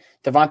mean,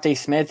 Devontae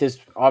Smith is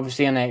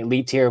obviously in the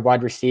elite tier of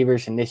wide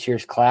receivers in this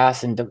year's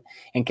class, and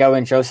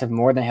Kelvin Joseph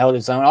more than held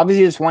his own.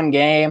 Obviously, this one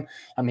game,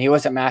 he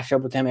wasn't matched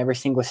up with him every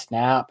single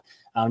snap.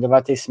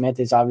 Devontae Smith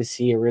is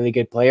obviously a really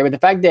good player, but the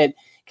fact that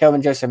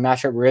Kelvin Joseph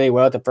matched up really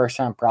well with the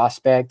first-round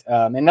prospect,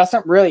 and that's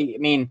not really,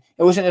 it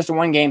wasn't just a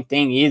one-game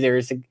thing either.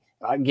 It's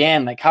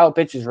again, like Kyle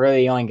Pitts is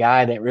really the only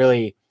guy that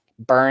really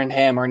burned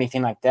him or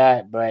anything like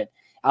that. But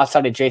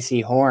outside of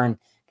J.C. Horn,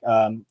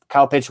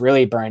 Kyle Pitts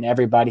really burned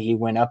everybody he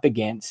went up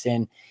against.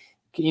 And,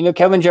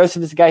 Kelvin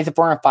Joseph is the guy, he's a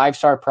former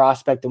 5-star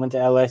prospect that went to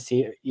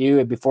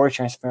LSU before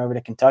transferring over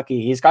to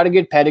Kentucky. He's got a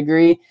good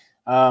pedigree.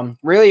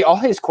 Really, all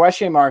his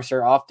question marks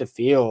are off the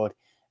field.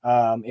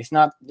 It's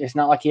not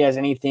like he has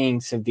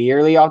anything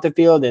severely off the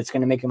field that's going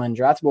to make him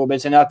undraftable, but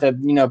it's enough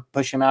to,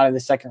 push him out of the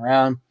 2nd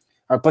round.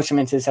 Or push them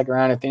into the 2nd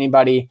round. If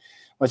anybody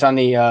was on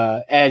the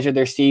edge of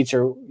their seats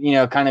or,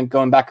 kind of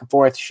going back and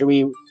forth, should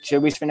we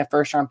spend a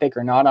 1st-round pick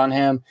or not on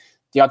him?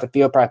 The off the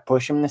field probably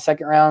push him in the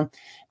 2nd round.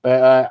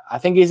 But I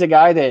think he's a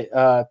guy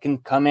that can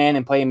come in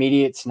and play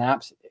immediate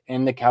snaps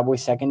in the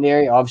Cowboys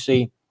secondary.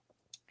 Obviously,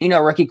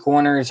 rookie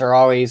corners are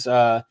always,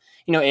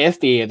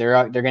 iffy.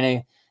 They're going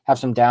to have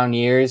some down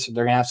years.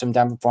 They're going to have some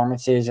down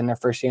performances in their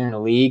first year in the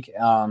league.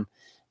 But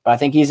I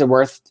think he's a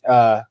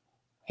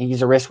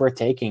risk worth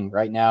taking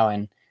right now.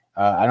 And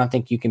I don't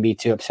think you can be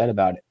too upset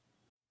about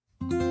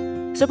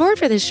it. Support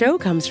for this show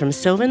comes from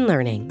Sylvan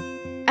Learning.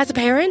 As a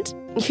parent,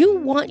 you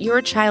want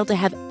your child to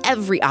have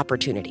every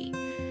opportunity,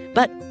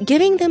 but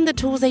giving them the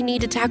tools they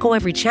need to tackle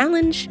every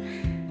challenge,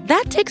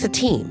 that takes a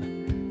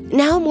team.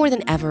 Now more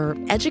than ever,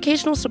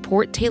 educational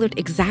support tailored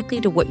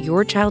exactly to what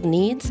your child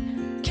needs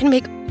can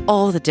make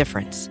all the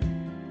difference.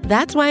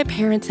 That's why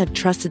parents have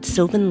trusted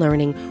Sylvan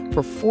Learning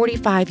for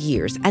 45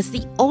 years as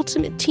the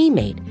ultimate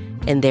teammate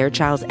in their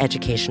child's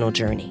educational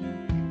journey,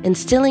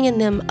 instilling in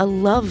them a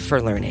love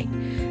for learning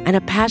and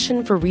a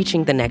passion for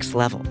reaching the next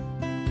level.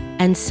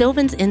 And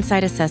Sylvan's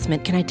Insight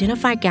Assessment can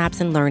identify gaps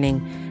in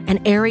learning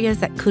and areas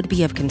that could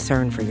be of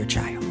concern for your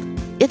child.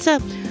 It's a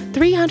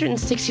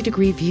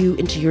 360-degree view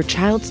into your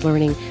child's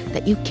learning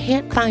that you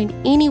can't find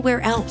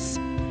anywhere else,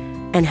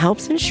 and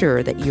helps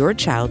ensure that your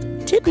child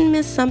didn't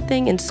miss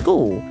something in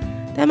school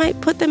that might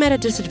put them at a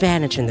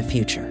disadvantage in the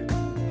future.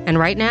 And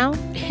right now,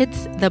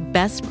 it's the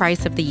best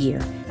price of the year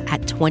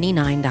at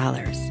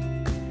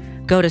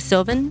 $29. Go to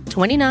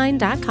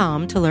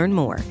sylvan29.com to learn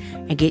more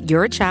and get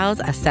your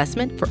child's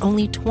assessment for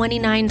only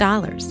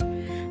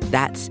 $29.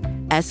 That's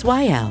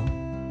SYLVAN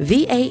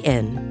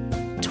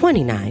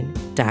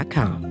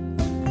 29.com.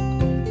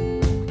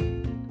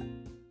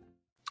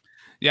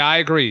 Yeah, I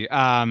agree.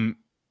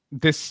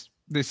 This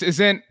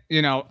isn't,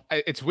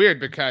 it's weird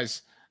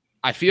because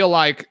I feel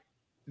like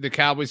the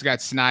Cowboys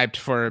got sniped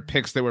for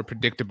picks that were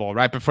predictable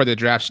right before the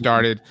draft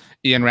started.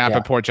 Ian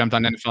Rappaport jumped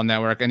on NFL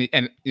Network, and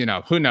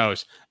who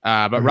knows?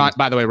 But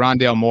by the way,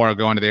 Rondale Moore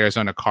going to the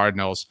Arizona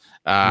Cardinals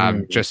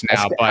just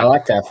now. But I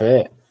like that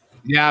fit.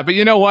 Yeah, but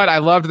you know what? I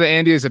loved the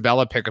Andy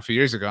Isabella pick a few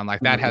years ago, and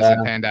that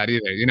hasn't panned out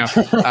either.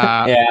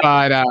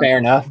 But fair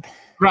enough.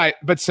 Right.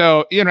 But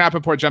so Ian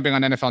Rappaport jumping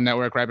on NFL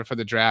Network right before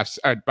the drafts,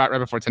 right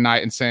before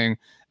tonight, and saying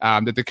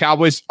that the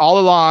Cowboys all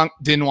along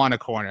didn't want a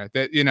corner.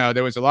 That,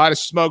 there was a lot of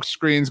smoke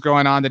screens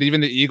going on, that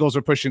even the Eagles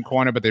were pushing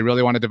corner, but they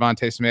really wanted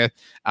Devontae Smith.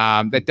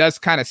 That does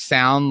kind of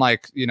sound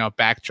like,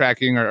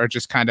 backtracking or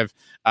just kind of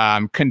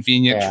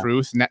convenient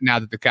truth now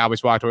that the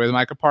Cowboys walked away with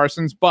Micah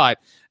Parsons. But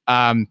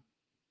the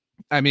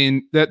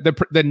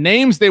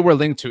names they were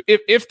linked to,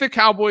 if the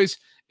Cowboys,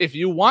 if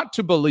you want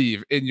to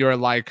believe in your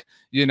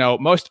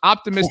most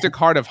optimistic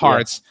heart of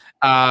hearts,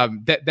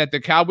 that the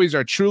Cowboys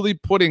are truly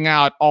putting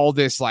out all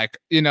this, the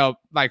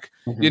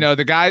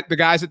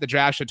guys at the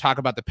draft should talk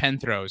about the pen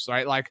throws,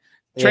 right? Like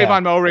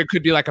Trayvon Mulrig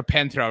could be like a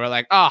pen throw, or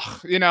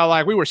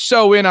we were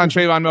so in on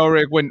Trayvon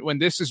Mulrig when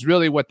this is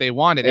really what they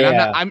wanted. And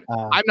I'm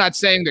not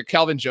saying that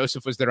Kelvin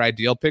Joseph was their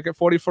ideal pick at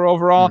 44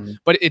 overall,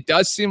 but it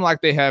does seem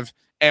like they have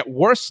at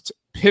worst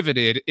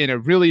pivoted in a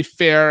really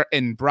fair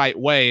and bright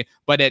way,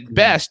 but at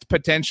best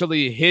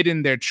potentially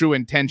hidden their true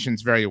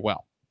intentions very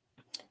well.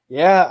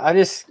 Yeah,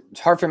 it's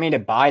hard for me to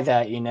buy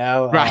that,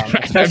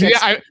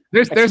 Right.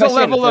 There's a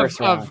level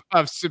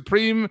of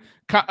supreme,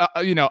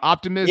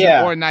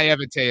 optimism or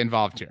naivete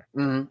involved here.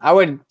 I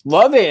would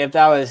love it if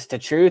that was the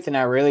truth and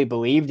I really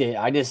believed it.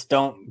 I just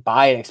don't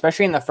buy it,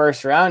 especially in the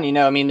first round.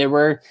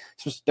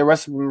 There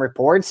was some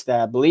reports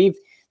that I believe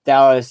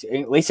Dallas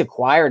at least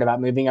acquired about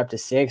moving up to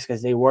 6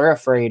 because they were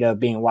afraid of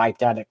being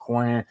wiped out at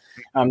corner.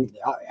 I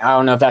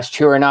don't know if that's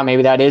true or not.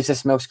 Maybe that is a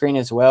smokescreen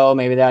as well.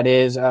 Maybe that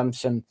is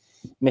some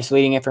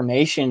misleading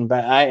information.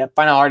 But I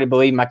find it hard to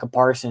believe Micah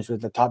Parsons was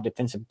the top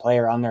defensive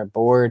player on their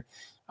board.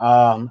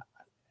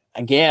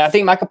 Again, I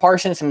think Micah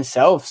Parsons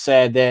himself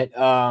said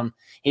that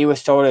he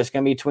was told it was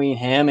going to be between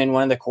him and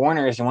one of the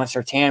corners. And once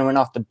Surtain went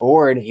off the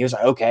board, he was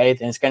like, okay,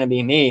 then it's going to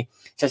be me.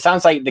 So it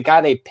sounds like the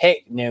guy they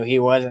picked knew he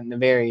wasn't the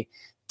very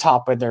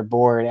top of their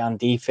board on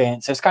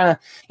defense. So it's kind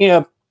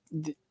of,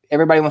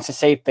 everybody wants to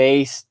save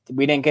face.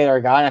 We didn't get our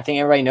guy, and I think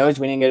everybody knows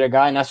we didn't get our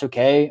guy, and that's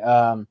okay.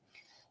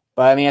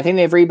 But I think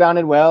they've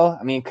rebounded well.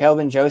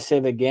 Kelvin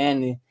Joseph,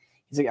 again,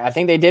 I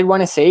think they did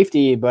want a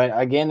safety, but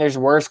again, there's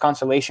worse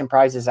consolation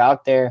prizes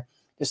out there.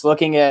 Just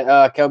looking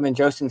at Kelvin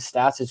Joseph's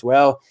stats as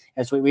well,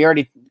 as we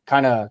already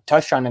kind of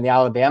touched on in the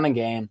Alabama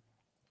game.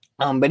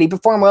 But he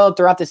performed well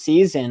throughout the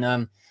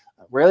season,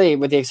 really,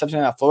 with the exception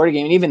of that Florida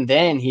game. And even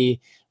then,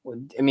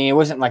 it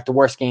wasn't like the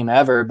worst game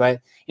ever,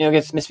 but,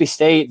 against Mississippi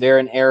State, they're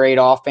an air raid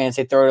offense.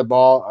 They throw the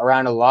ball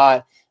around a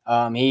lot.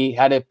 He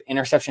had an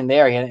interception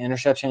there. He had an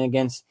interception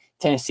against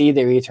Tennessee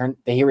that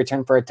he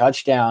returned for a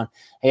touchdown.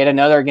 He had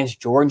another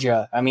against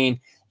Georgia. You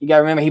got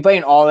to remember, he played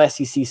an all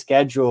SEC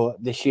schedule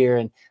this year,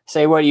 and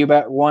say what you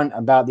want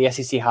about the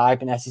SEC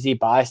hype and SEC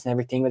bias and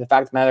everything. But the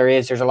fact of the matter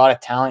is there's a lot of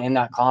talent in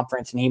that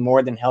conference, and he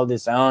more than held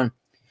his own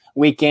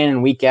week in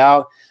and week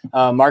out.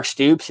 Mark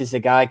Stoops is the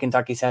guy,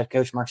 Kentucky's head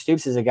coach. Mark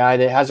Stoops is a guy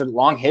that has a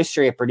long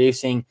history of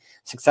producing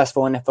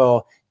successful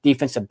NFL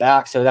defensive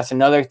backs. So that's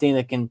another thing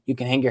that you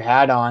can hang your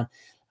hat on.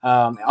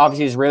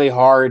 Obviously, it's really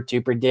hard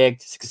to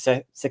predict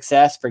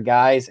success for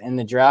guys in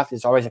the draft.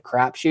 It's always a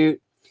crapshoot.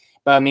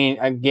 But,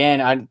 again,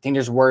 I think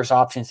there's worse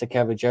options to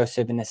Kelvin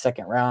Joseph in the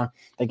second round.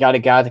 They got a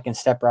guy that can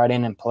step right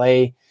in and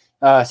play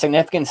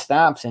significant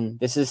snaps. And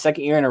this is the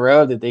second year in a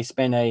row that they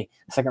spend a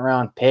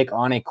second-round pick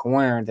on a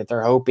corner that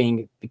they're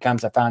hoping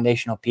becomes a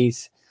foundational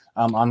piece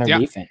on their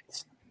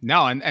defense.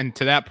 No, and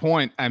to that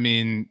point,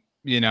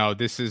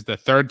 this is the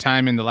third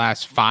time in the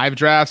last 5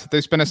 drafts that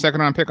they spent a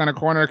second-round pick on a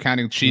corner,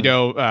 counting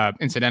Cheeto,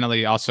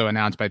 incidentally also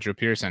announced by Drew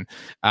Pearson.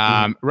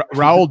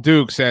 Raul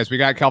Duke says, we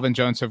got Kelvin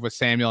Joseph with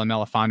Samuel and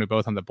Melifonwu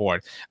both on the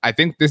board. I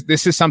think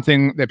this is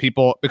something that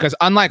people, because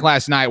unlike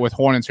last night with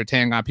Horn and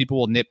Surtain, people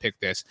will nitpick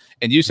this.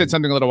 And you said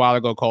something a little while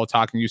ago, Cole,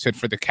 you said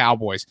for the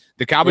Cowboys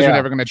were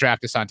never going to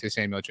draft Asante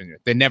Samuel Jr.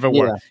 They never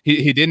were.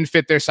 He didn't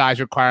fit their size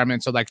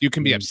requirements. So you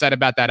can be upset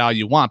about that all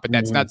you want, but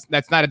that's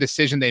not a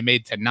decision they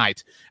made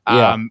tonight.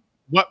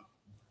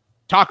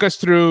 Talk us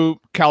through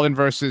Kelvin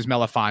versus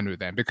Melifonwu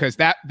then, because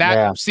that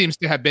seems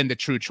to have been the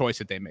true choice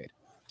that they made.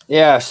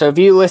 Yeah, so if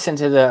you listen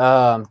to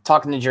the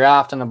Talking the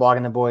Draft on the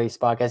Blogging the Boys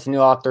podcast, you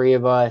know all three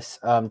of us,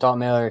 Dalton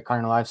Miller,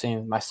 Connor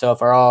Livesay,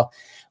 myself, are all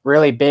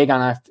really big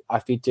on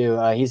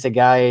Afitu. He's the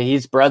guy,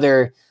 his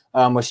brother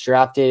was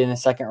drafted in the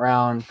second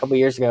round a couple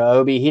years ago,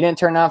 Obi. He didn't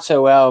turn out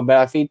so well,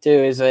 but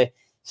Afitu is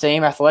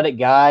same athletic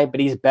guy, but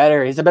he's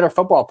better. He's a better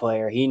football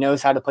player. He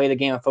knows how to play the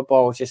game of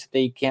football, which is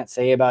something you can't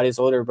say about his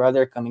older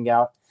brother coming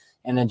out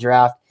in the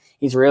draft.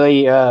 He's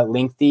really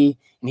lengthy,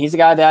 and he's a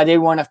guy that I did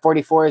want at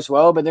 44 as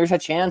well, but there's a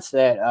chance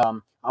that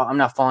I'm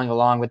not following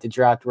along with the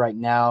draft right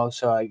now,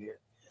 so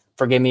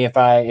forgive me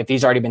if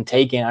he's already been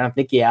taken. I don't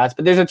think he has,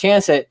 but there's a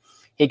chance that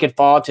he could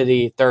fall to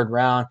the third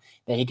round,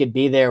 that he could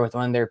be there with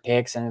one of their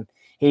picks, and if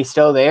he's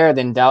still there,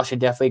 then Dallas should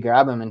definitely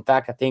grab him. In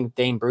fact, I think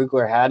Dane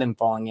Brugler had him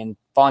falling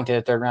to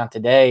the third round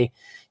today,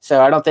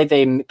 so I don't think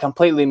they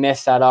completely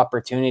missed that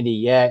opportunity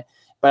yet,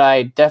 but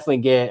I definitely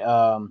get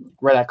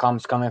where that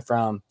coming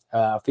from.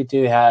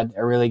 Fitu had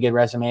a really good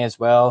resume as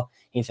well.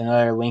 He's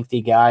another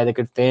lengthy guy that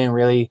could fit in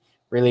really,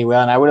 really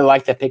well, and I would have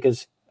liked that pick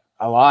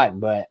a lot,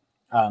 but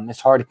it's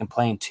hard to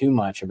complain too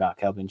much about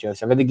Kelvin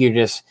Joseph. I think you're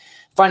just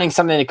finding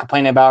something to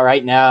complain about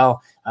right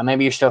now.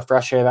 Maybe you're still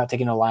frustrated about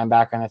taking a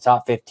linebacker in the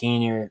top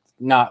 15. You're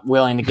not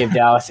willing to give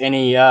Dallas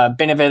any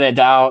benefit of the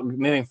doubt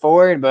moving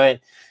forward,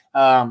 but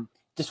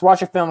just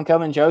watch a film of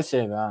Kelvin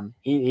Joseph.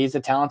 He's a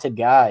talented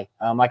guy.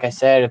 Like I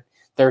said,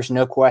 there's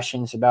no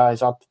questions about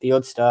his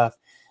off-the-field stuff.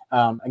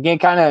 Again,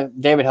 kind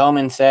of David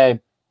Hellman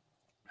said,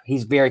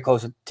 he's very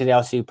close to the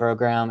LSU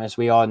program, as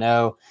we all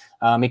know.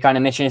 He kind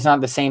of mentioned it's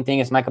not the same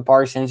thing as Micah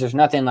Parsons. There's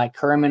nothing like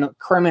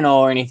criminal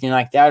or anything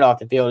like that off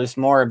the field. It's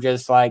more of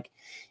just like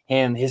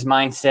his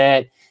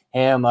mindset,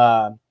 him,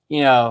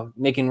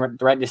 making the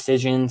right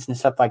decisions and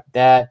stuff like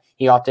that.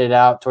 He opted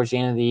out towards the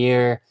end of the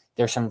year.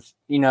 There's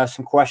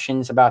some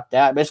questions about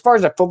that. But as far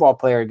as a football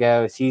player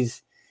goes,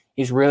 he's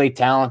really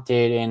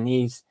talented, and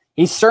he's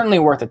certainly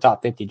worth a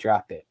top 50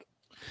 draft pick.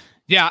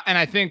 Yeah, and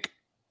I think,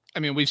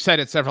 we've said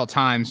it several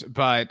times,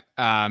 but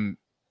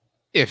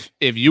if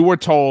you were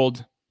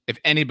told, if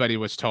anybody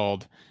was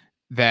told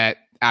that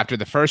after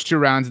the first 2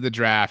 rounds of the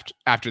draft,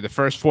 after the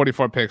first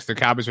 44 picks, the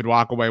Cowboys would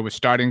walk away with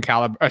starting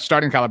caliber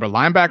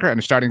linebacker and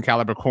a starting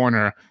caliber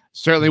corner,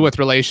 certainly with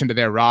relation to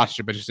their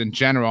roster, but just in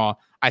general,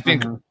 I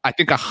think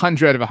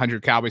 100 out of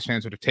 100 Cowboys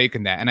fans would have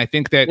taken that. And I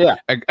think that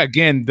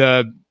again,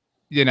 the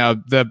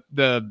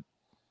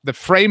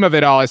frame of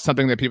it all is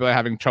something that people are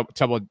having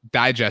trouble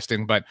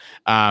digesting, but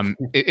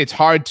it's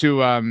hard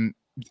to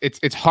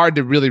it's hard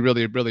to really,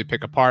 really, really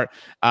pick apart.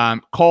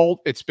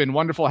 Cole, it's been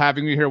wonderful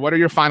having you here. What are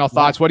your final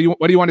thoughts? What do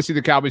you want to see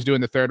the Cowboys do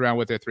in the third round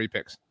with their 3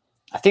 picks?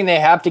 I think they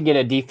have to get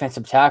a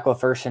defensive tackle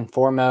first and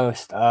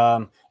foremost.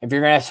 If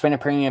you're going to spend a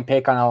premium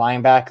pick on a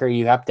linebacker,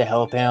 you have to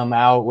help him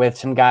out with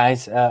some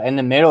guys in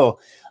the middle.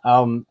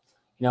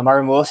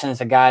 Marvin Wilson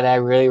is a guy that I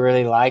really,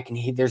 really like,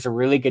 and there's a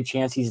really good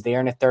chance he's there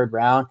in the third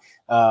round.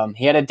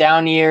 He had a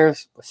down year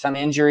with some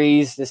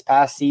injuries this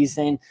past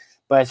season,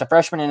 but as a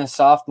freshman and a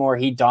sophomore,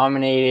 he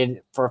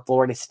dominated for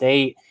Florida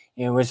State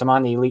and was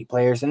among the elite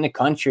players in the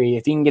country.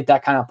 If you can get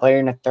that kind of player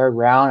in the third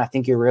round, I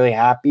think you're really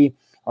happy.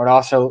 I would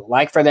also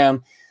like for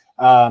them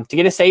to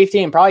get a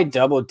safety and probably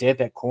double dip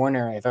at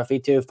corner. If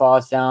Fitu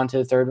falls down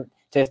to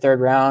the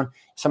third round,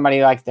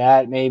 somebody like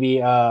that, maybe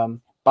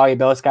Bobby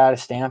Bell's guy out of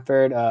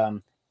Stanford.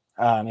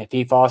 If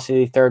he falls to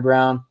the third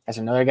round, that's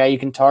another guy you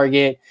can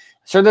target.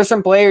 So there's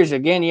some players.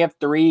 Again, you have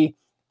 3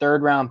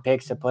 third-round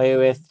picks to play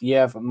with. You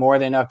have more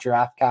than enough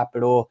draft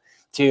capital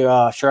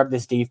to shore up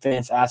this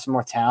defense, add some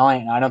more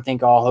talent. And I don't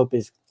think all hope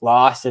is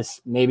lost, as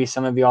maybe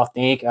some of y'all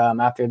think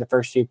after the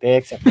first 2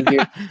 picks.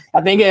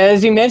 I think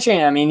as you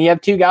mentioned, you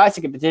have 2 guys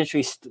that could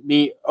potentially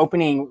be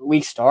opening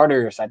week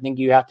starters. I think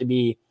you have to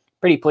be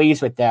pretty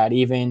pleased with that,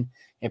 even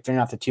if they're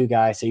not the 2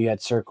 guys that you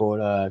had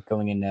circled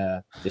going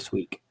into this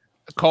week.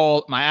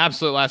 Cole, my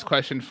absolute last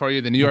question for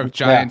you. The New York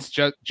Giants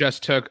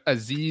just took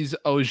Azeez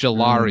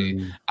Ojulari.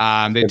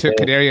 They took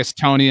Kadarius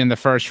Toney in the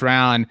first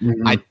round.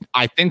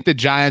 I think the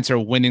Giants are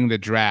winning the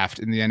draft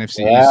in the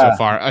NFC East so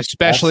far,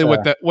 especially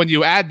when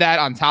you add that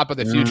on top of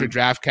the future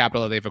draft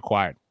capital they've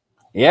acquired.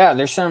 Yeah,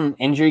 there's some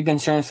injury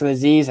concerns for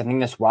Azeez. I think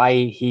that's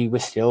why he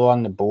was still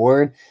on the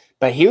board.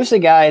 But he was a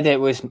guy that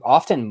was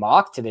often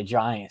mocked to the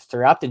Giants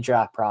throughout the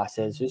draft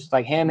process. Just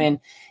like him and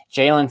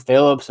Jalen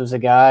Phillips was a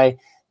guy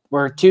 –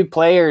 were 2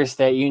 players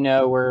that,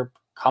 were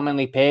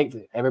commonly picked.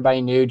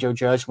 Everybody knew Joe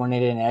Judge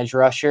wanted an edge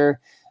rusher.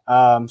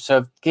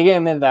 So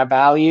getting him that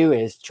value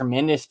is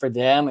tremendous for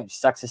them. It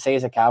sucks to say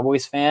as a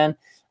Cowboys fan,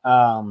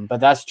 but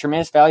that's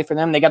tremendous value for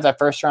them. They got that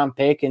first-round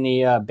pick in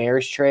the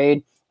Bears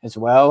trade as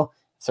well.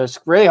 So it's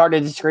really hard to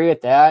disagree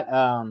with that.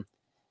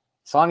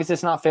 As long as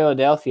it's not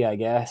Philadelphia, I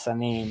guess.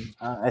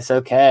 It's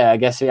okay.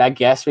 I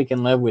guess we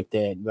can live with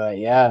it. But,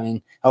 yeah,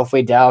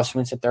 hopefully Dallas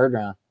wins the third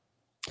round.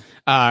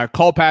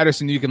 Cole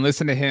Patterson, you can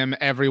listen to him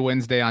every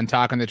Wednesday on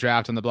Talking the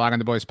Draft on the Blogging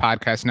the Boys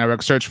podcast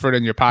network. Search for it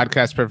in your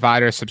podcast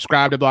provider.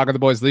 Subscribe to Blogging the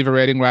Boys. Leave a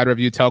rating, write a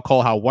review. Tell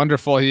Cole how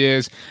wonderful he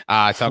is.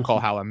 Tell Cole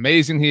how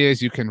amazing he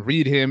is. You can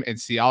read him and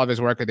see all of his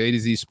work at A to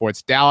Z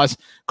Sports Dallas.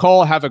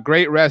 Cole, have a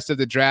great rest of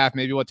the draft.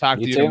 Maybe we'll talk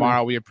to you tomorrow.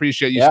 Man. We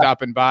appreciate you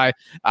stopping by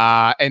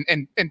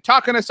and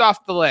talking us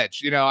off the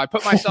ledge. I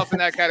put myself in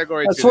that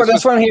category too.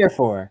 That's what I'm here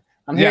for.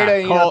 I'm here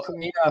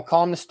to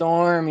calm the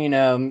storm,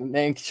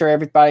 make sure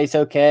everybody's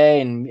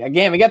okay. And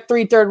again, we got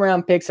 3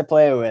 third-round picks to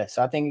play with,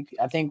 so I think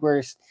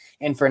we're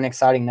in for an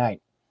exciting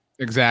night.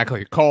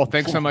 Exactly. Cole,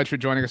 thanks so much for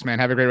joining us, man.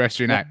 Have a great rest of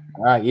your night.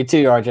 All right, you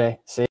too, RJ.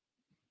 See you.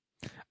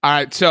 All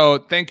right, so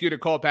thank you to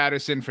Cole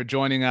Patterson for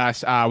joining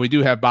us. We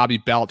do have Bobby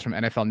Belt from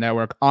NFL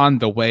Network on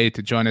the way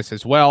to join us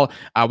as well.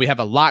 We have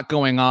a lot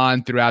going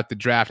on throughout the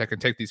draft. I can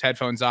take these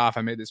headphones off.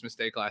 I made this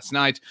mistake last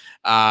night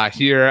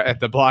here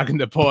at the Blog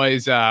and the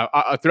Boys.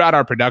 Throughout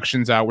our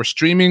productions, we're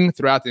streaming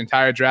throughout the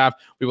entire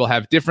draft. We will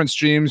have different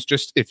streams,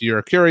 just if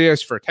you're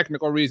curious for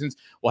technical reasons.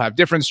 We'll have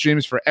different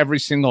streams for every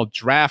single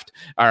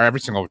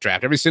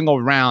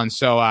round.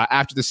 So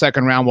after the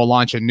second round, we'll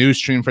launch a new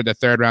stream for the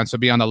third round. So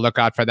be on the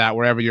lookout for that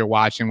wherever you're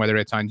watching, whether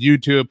it's on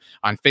YouTube,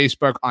 on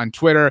Facebook, on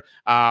Twitter.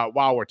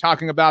 While we're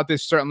talking about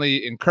this,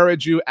 certainly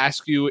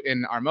ask you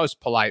in our most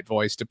polite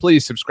voice to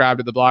please subscribe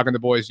to the Blog and the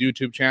Boys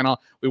YouTube channel.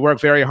 We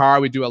work very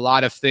hard. We do a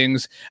lot of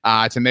things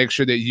to make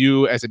sure that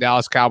you, as a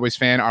Dallas Cowboys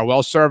fan, are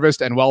well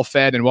serviced and well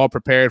fed and well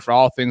prepared for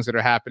all things that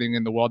are happening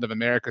in the world of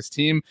America's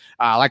team.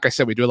 Like I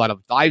said, we do a lot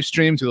of live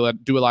streams. We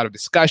do a lot of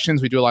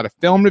discussions. We do a lot of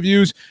film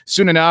reviews.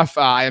 Soon enough,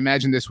 I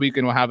imagine this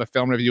weekend we'll have a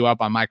film review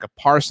up on Micah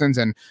Parsons,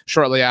 and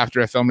shortly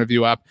after, a film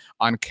review up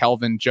on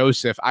Kelvin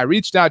Joseph. I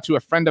reached out to a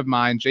friend of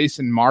mine,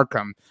 Jason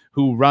Markham,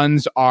 who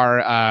runs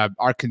our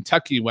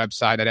Kentucky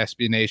website at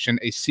SB Nation,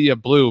 A Sea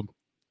of Blue.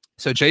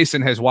 So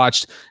Jason has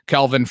watched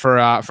Kelvin for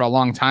a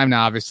long time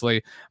now,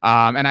 obviously.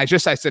 And I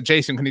said,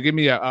 Jason, can you give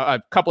me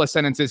a couple of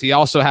sentences? He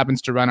also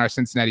happens to run our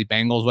Cincinnati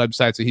Bengals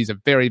website, so he's a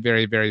very,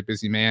 very, very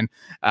busy man.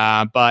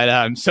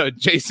 So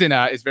Jason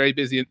is very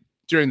busy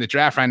during the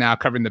draft right now,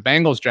 covering the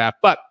Bengals draft.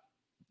 But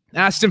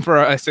asked him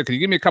I said, can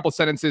you give me a couple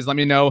sentences?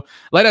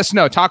 Let us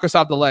know. Talk us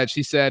off the ledge.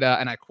 He said,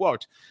 and I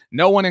quote,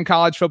 "No one in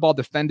college football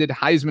defended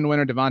Heisman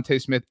winner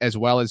Devontae Smith as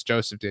well as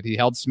Joseph did. He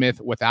held Smith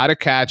without a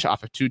catch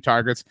off of 2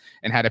 targets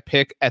and had a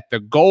pick at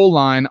the goal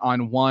line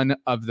on one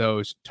of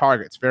those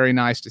targets." Very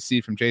nice to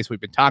see from Jason.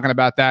 We've been talking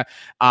about that.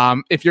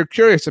 If you're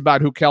curious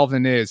about who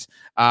Kelvin is,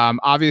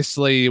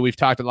 obviously we've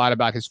talked a lot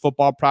about his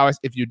football prowess.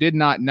 If you did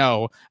not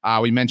know,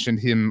 we mentioned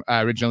him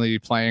originally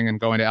playing and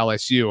going to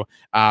LSU.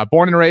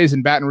 Born and raised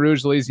in Baton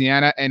Rouge,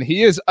 Louisiana, and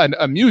he is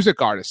a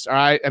music artist. All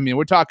right, I mean,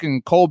 we're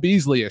talking Cole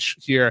Beasley-ish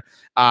here.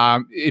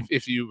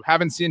 If you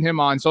haven't seen him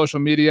on social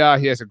media,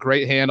 he has a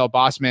great handle,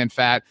 Bossman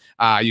Fat.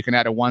 You can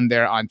add a 1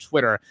 there on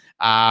Twitter.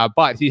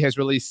 But he has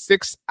released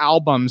 6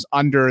 albums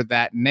under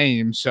that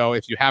name. So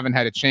if you haven't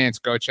had a chance,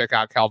 go check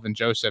out Kelvin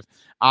Joseph.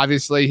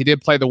 Obviously, he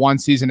did play the 1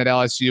 season at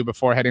LSU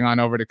before heading on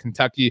over to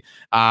Kentucky.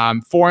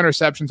 4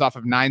 interceptions off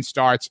of 9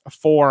 starts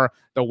for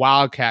the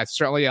Wildcats.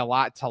 Certainly a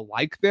lot to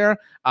like there,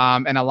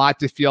 and a lot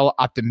to feel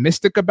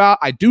optimistic about.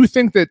 I do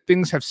think that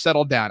things have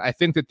settled down. I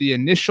think that the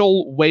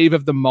initial wave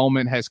of the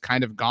moment has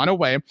kind of gone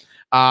away.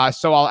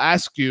 So I'll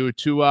ask you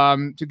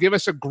to give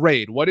us a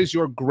grade. What is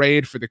your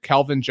grade for the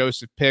Kelvin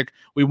Joseph pick?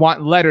 We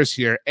want letters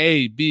here.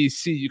 A, B,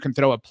 C. You can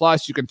throw a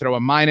plus. You can throw a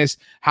minus.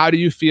 How do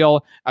you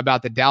feel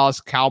about the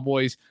Dallas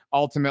Cowboys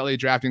ultimately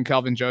drafting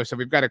Kelvin Joseph?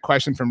 We've got a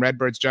question from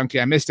Redbirds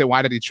Junkie. I missed it.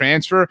 Why did he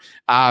transfer?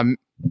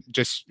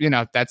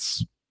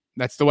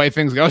 That's the way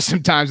things go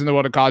sometimes in the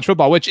world of college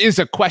football, which is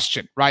a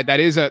question, right? That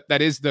is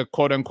the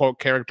quote unquote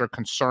character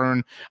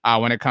concern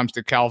when it comes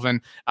to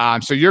Kelvin.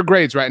 So your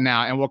grades right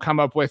now, and we'll come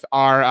up with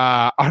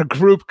our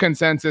group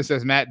consensus,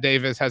 as Matt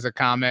Davis has a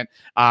comment,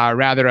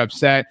 rather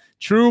upset.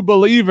 True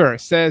Believer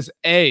says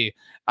A.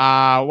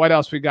 What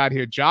else we got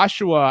here?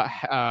 Joshua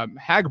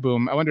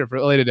Hagboom. I wonder if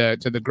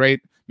related to the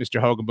great Mr.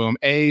 Hogaboom.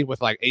 A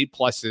with like 8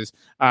 pluses.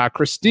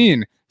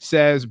 Christine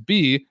says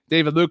B.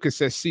 David Lucas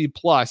says C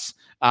plus.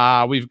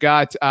 We've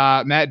got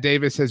Matt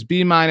Davis says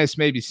B minus,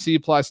 maybe C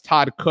plus.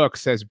 Todd Cook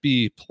says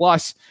B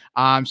plus.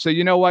 So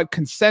you know what?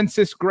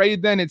 Consensus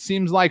grade then, it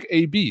seems like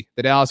a B.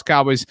 The Dallas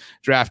Cowboys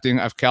drafting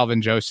of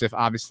Kelvin Joseph,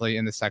 obviously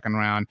in the second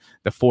round,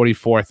 the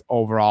 44th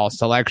overall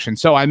selection.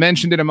 So I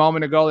mentioned it a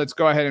moment ago. Let's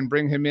go ahead and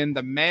bring him in,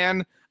 the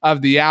man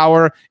of the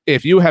hour.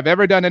 If you have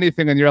ever done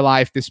anything in your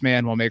life, this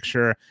man will make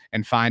sure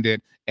and find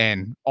it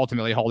and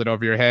ultimately hold it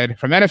over your head.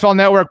 From NFL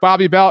Network,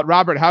 Bobby Belt.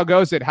 Robert, how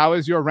goes it? How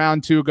is your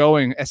round 2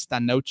 going esta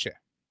noche?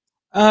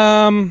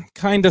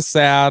 Kind of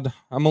sad.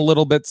 I'm a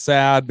little bit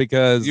sad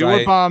because you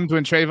were bummed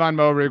when Trayvon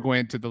Moehrig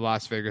went to the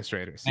Las Vegas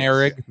Raiders.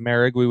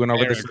 Merrick. We went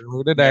over this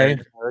today.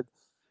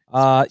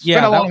 It's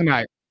been a long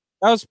night.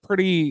 That was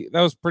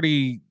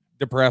pretty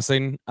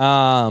depressing.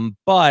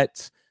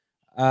 But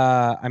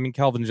I mean,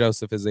 Kelvin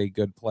Joseph is a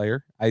good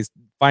player. I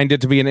find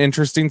it to be an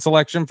interesting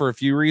selection for a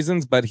few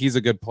reasons, but he's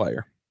a good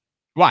player.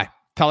 Why?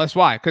 Tell us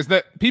why. Because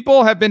the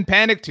people have been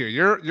panicked here.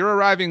 You're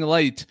arriving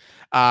late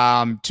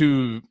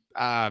to.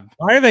 Why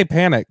are they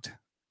panicked?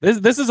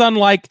 This is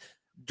unlike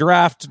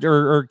draft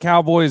or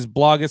Cowboys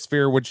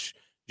blogosphere, which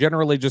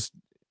generally just,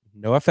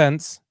 no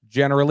offense,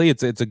 generally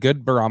it's a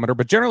good barometer,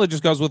 but generally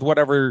just goes with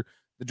whatever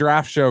the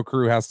draft show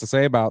crew has to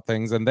say about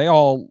things, and they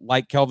all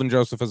like Kelvin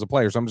Joseph as a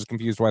player, so I'm just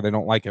confused why they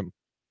don't like him.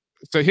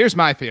 So here's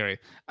my theory,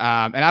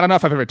 and I don't know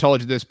if I've ever told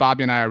you this.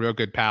 Bobby and I are real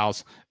good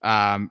pals.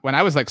 When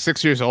I was like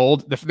 6 years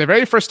old, the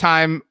very first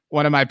time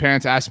one of my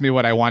parents asked me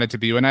what I wanted to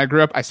be when I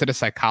grew up, I said a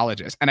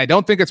psychologist. And I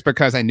don't think it's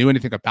because I knew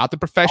anything about the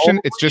profession.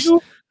 It's just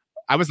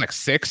I was like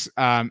 6,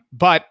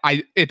 but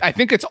I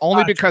think it's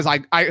only because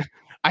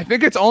I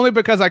think it's only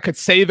because I could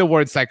say the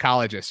word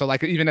psychologist. So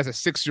like even as a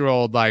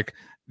 6-year-old, like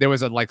there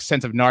was a like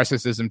sense of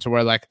narcissism to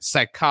where like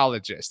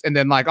psychologist, and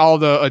then like all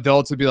the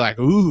adults would be like,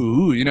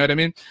 ooh, you know what I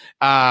mean?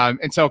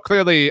 And so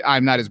clearly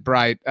I'm not as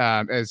bright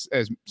as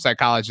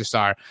psychologists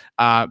are.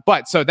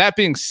 But so that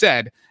being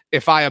said,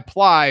 if I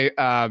apply,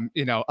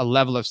 a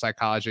level of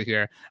psychology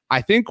here,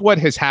 I think what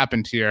has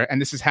happened here,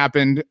 and this has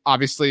happened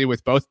obviously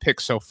with both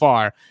picks so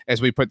far,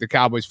 as we put the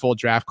Cowboys full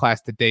draft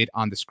class to date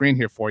on the screen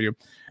here for you.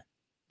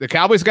 The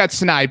Cowboys got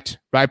sniped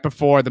right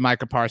before the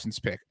Micah Parsons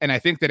pick. And I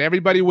think that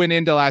everybody went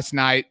into last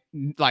night,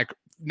 like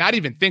not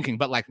even thinking,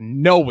 but like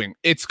knowing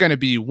it's going to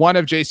be one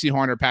of J.C.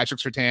 Horn or Patrick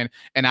Surtain.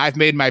 And I've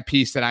made my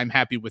peace that I'm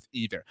happy with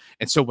either.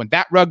 And so when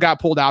that rug got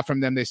pulled out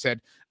from them, they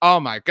said, oh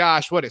my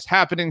gosh, what is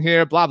happening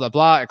here? Blah, blah,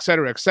 blah, et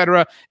cetera, et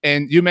cetera.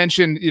 And you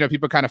mentioned,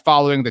 people kind of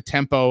following the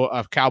tempo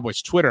of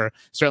Cowboys Twitter,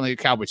 certainly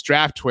Cowboys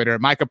draft Twitter.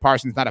 Micah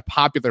Parsons not a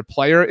popular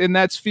player in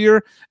that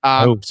sphere.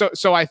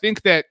 So I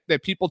think that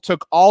people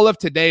took all of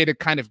today to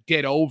kind of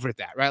get over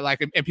that, right?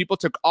 Like, and people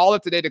took all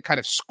of today to kind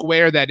of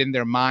square that in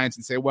their minds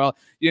and say, well,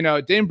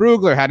 Dane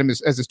Brugler had him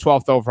as his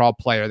 12th overall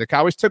player. The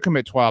Cowboys took him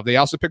at 12. They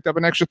also picked up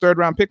an extra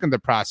 3rd-round pick in the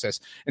process.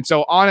 And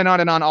so on and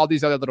on and on, all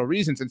these other little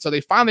reasons. And so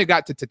they finally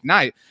got to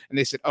tonight and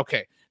they said,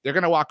 okay, they're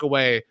going to walk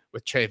away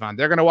with Trayvon.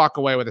 They're going to walk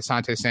away with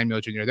Asante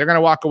Samuel Jr. They're going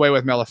to walk away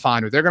with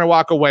Melifonwu. They're going to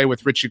walk away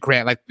with Richie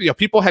Grant. Like,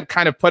 people had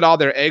kind of put all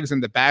their eggs in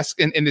the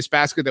basket in this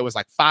basket that was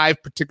like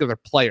 5 particular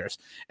players.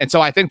 And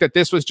so I think that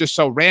this was just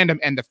so random.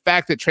 And the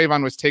fact that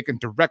Trayvon was taken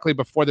directly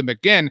before them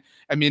again,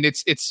 I mean,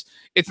 it's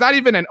not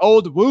even an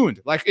old wound.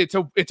 Like it's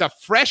a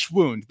fresh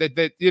wound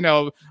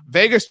that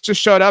Vegas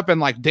just showed up and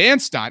like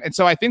danced on. And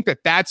so I think that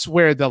that's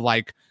where the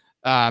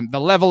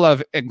level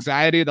of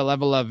anxiety, the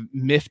level of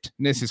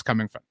miffedness is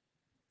coming from.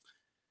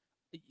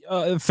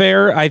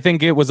 Fair. I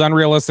think it was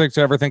unrealistic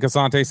to ever think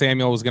Asante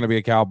Samuel was going to be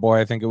a Cowboy.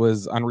 I think it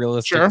was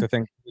unrealistic to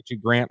think Richie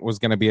Grant was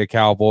going to be a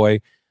Cowboy.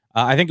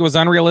 I think it was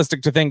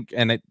unrealistic to think,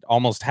 and it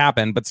almost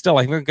happened, but still,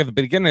 I think at the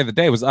beginning of the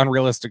day, it was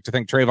unrealistic to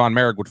think Trayvon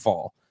Merrick would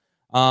fall.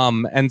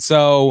 And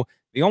so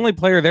the only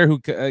player there who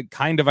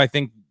kind of, I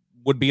think,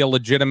 would be a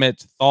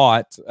legitimate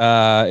thought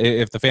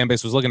if the fan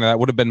base was looking at that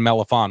would have been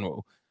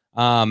Melifonwu.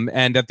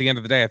 And at the end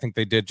of the day, I think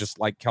they did just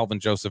like Kelvin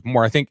Joseph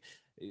more. I think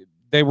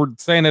they were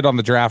saying it on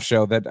the draft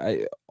show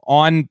that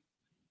on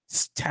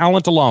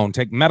talent alone,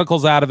 take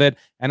medicals out of it,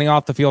 any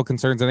off the field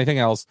concerns, anything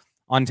else,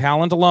 on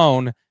talent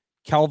alone,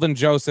 Kelvin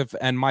Joseph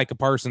and Micah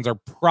Parsons are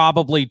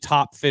probably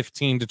top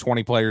 15 to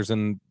 20 players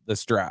in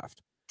this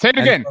draft. Say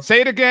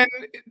it again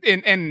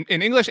in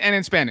English and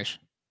in Spanish.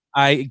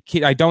 I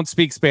don't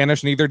speak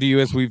Spanish, neither do you,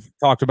 as we've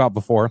talked about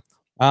before.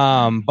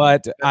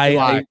 But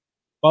I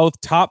both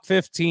top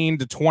 15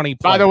 to 20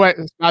 players.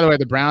 By the way,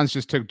 the Browns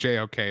just took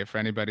JOK for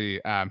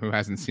anybody who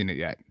hasn't seen it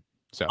yet.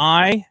 So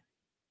I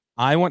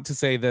want to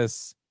say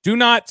this.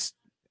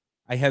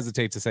 I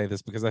hesitate to say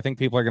this because I think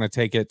people are going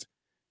to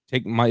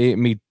take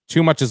me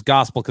too much as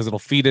gospel because it'll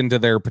feed into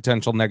their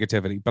potential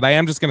negativity. But I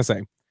am just going to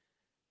say,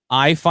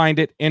 I find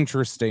it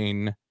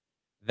interesting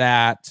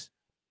that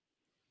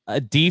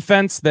a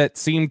defense that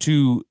seemed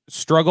to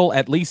struggle,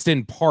 at least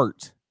in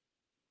part,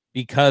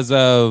 because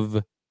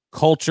of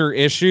culture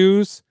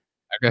issues.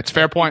 That's a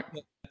fair point.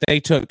 They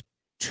took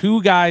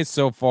 2 guys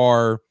so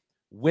far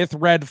with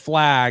red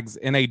flags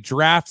in a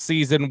draft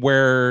season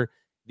where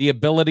the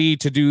ability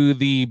to do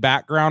the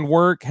background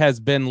work has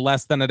been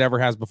less than it ever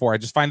has before. I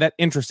just find that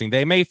interesting.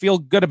 They may feel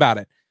good about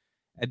it.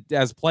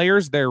 As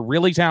players, they're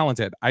really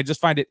talented. I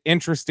just find it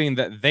interesting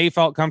that they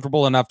felt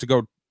comfortable enough to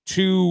go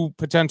 2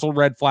 potential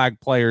red flag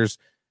players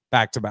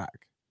back to back.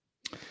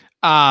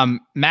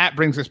 Matt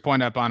brings this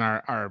point up on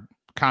our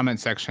comment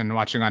section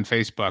watching on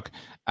Facebook.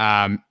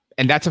 And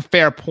that's a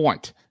fair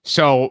point.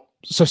 So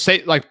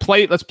say let's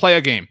play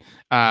a game.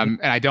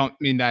 And I don't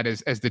mean that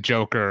as the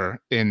Joker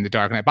in The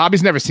Dark Knight.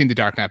 Bobby's never seen The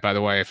Dark Knight, by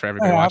the way, for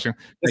everybody watching.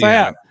 Yes, I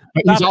have.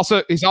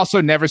 But he's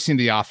also never seen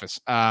The Office.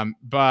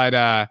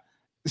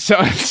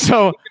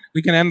 So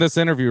we can end this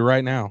interview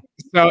right now.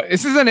 So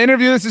this is an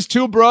interview. This is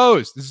 2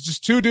 bros. This is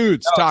just 2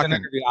 dudes talking.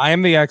 I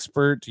am the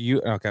expert.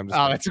 Okay, I'm just.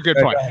 Oh, that's a good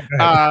point.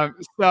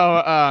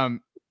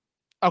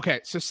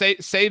 Okay. So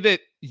say that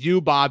you,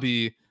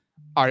 Bobby,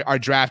 are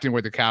drafting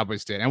where the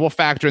Cowboys did, and we'll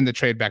factor in the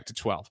trade back to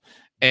 12.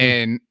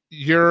 And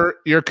you're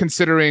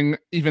considering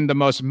even the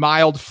most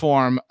mild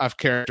form of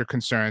character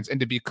concerns. And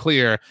to be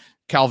clear,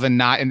 Kelvin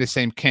not in the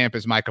same camp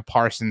as Micah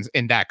Parsons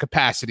in that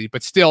capacity,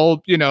 but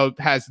still,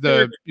 has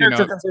the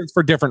character concerns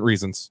for different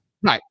reasons.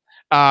 Right.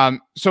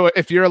 So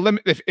if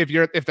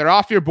they're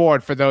off your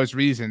board for those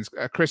reasons,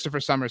 Christopher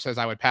Summers says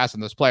I would pass on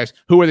those players.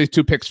 Who are these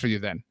 2 picks for you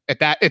then?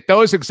 At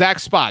those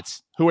exact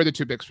spots, who are the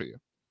 2 picks for you?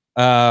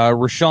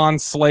 Rashawn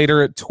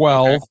Slater at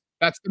 12. Okay.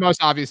 That's the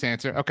most obvious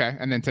answer. Okay.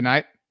 And then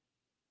tonight?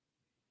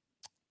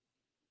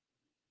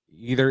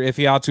 Either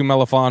Ifeatu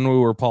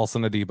Melifonwu or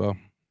Paulson Adebo.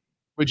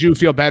 Would you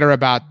feel better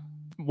about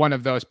one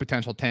of those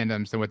potential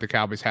tandems than what the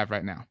Cowboys have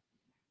right now?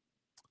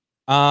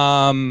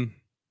 I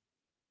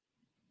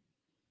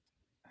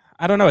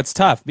don't know. It's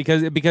tough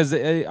because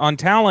on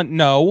talent,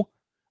 no.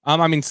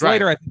 I mean,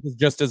 Slater, right. I think is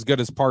just as good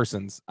as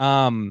Parsons.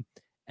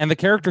 And the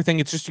character thing,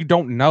 it's just you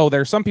don't know.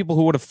 There are some people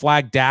who would have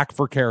flagged Dak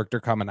for character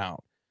coming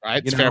out.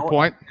 Right, it's fair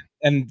point.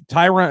 And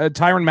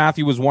Tyrann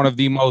Mathieu was one of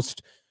the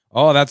most,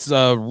 that's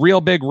a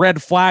real big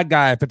red flag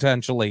guy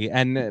potentially.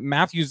 And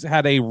Matthews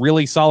had a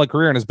really solid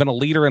career and has been a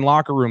leader in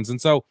locker rooms.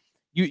 And so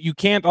you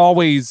can't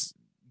always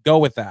go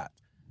with that.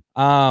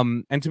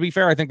 And to be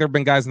fair, I think there have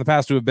been guys in the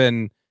past who have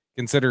been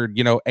considered,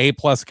 A+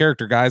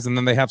 character guys, and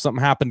then they have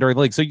something happen during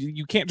the league. So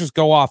you can't just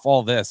go off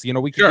all this.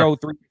 We could go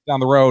 3 years down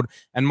the road,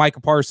 and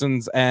Micah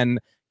Parsons and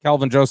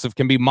Kelvin Joseph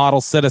can be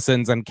model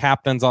citizens and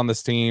captains on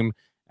this team,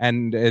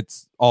 and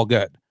it's all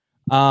good.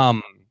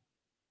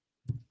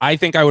 I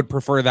think I would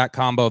prefer that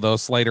combo, though,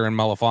 Slater and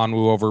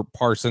Melifonwu over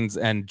Parsons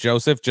and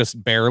Joseph,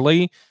 just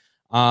barely.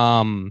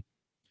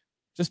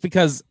 Just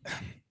because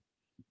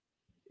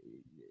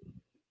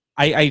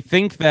I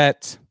think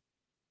that,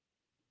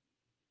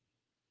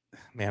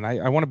 man,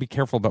 I want to be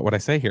careful about what I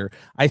say here.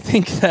 I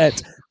think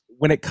that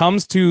when it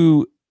comes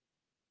to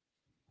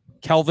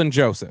Kelvin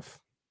Joseph,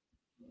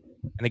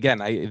 and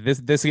again,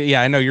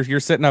 I know you're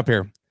sitting up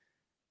here.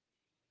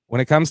 When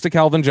it comes to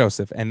Kelvin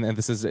Joseph, and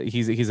this is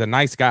he's a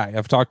nice guy.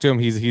 I've talked to him.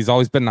 He's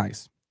always been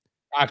nice.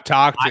 I've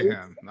talked to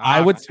him. I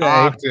would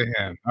talk to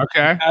him.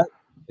 Okay.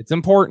 It's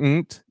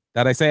important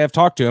that I say I've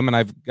talked to him and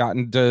I've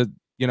gotten to,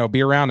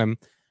 be around him.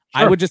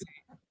 Sure. I would just,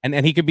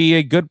 and he could be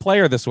a good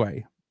player this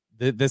way.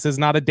 This is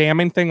not a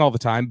damning thing all the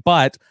time,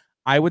 but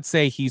I would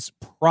say he's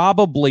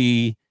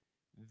probably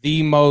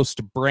the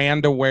most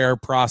brand aware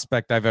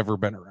prospect I've ever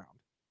been around.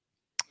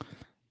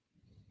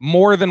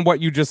 More than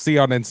what you just see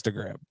on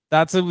Instagram.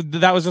 That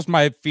was just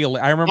my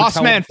feeling. I remember Boss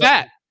man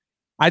fat.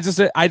 I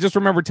just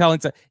remember telling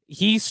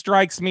he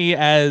strikes me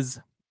as,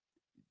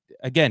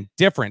 again,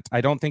 different.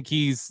 I don't think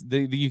you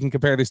can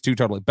compare these two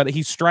totally, but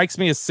he strikes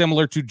me as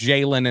similar to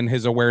Jalen in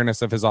his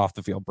awareness of his off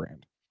the field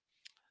brand.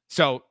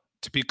 So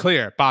to be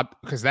clear, Bob,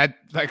 because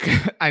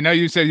I know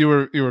you said you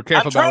were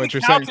careful about what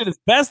you're saying. It as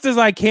best as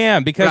I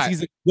can because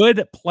he's a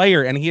good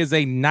player and he is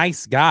a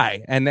nice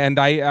guy. And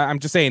I'm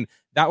just saying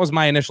that was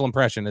my initial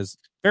impression, is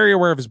very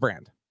aware of his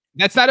brand.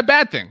 That's not a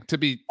bad thing, to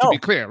be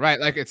clear, right?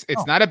 Like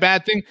it's not a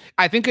bad thing.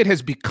 I think it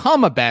has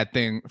become a bad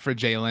thing for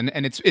Jalen,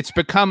 and it's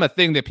become a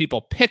thing that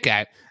people pick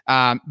at.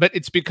 But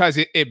it's because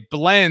it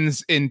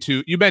blends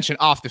into, you mentioned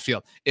off the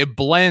field, it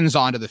blends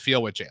onto the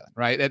field with Jalen,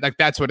 right? Like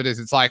that's what it is.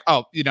 It's like,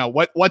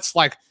 what's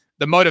like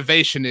the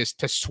motivation is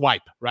to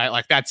swipe, right?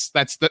 Like that's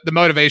the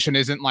motivation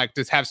isn't like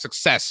to have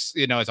success,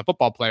 as a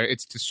football player.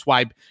 It's to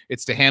swipe,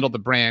 it's to handle the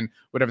brand,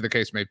 whatever the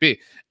case may be.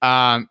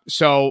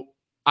 So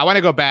I want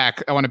to go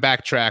back. I want to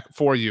backtrack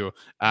for you,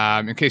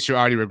 in case you're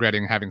already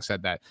regretting having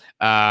said that.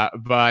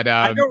 But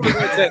I don't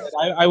regret it.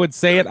 I would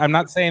say it. I'm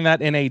not saying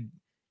that in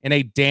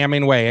a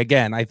damning way.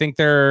 Again, I think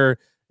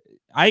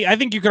I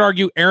think you could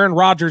argue Aaron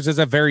Rodgers is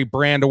a very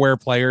brand aware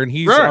player, and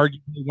he's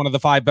arguably one of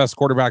the 5 best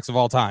quarterbacks of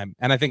all time.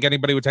 And I think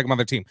anybody would take him on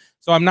their team.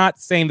 So I'm not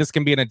saying this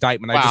can be an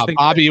indictment. Wow, I just think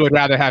Bobby would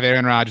rather have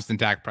Aaron Rodgers than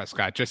Dak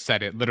Prescott. Just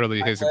said it,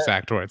 literally his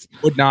exact words.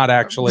 Would not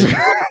actually.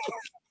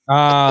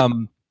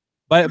 But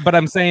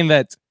I'm saying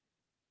that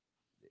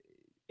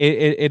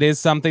it is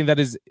something that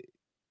is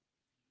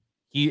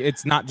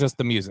it's not just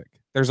the music.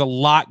 There's a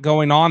lot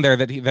going on there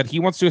that he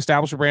wants to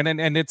establish a brand,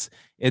 and it's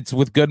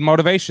with good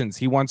motivations.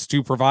 He wants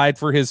to provide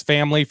for his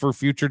family, for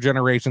future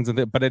generations,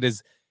 but it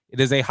is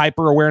a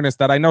hyper awareness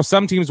that I know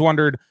some teams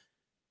wondered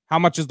how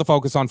much is the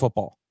focus on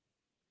football,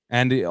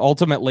 and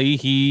ultimately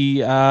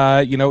he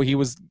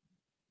was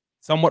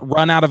somewhat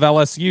run out of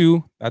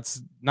LSU.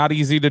 That's not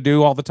easy to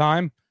do all the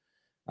time,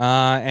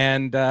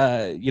 and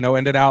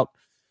ended out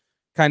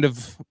kind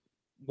of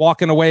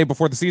walking away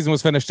before the season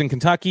was finished in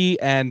Kentucky.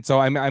 And so,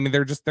 I mean,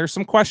 there's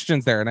some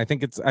questions there. And I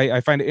think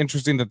I find it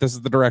interesting that this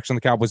is the direction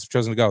the Cowboys have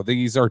chosen to go.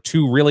 These are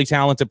 2 really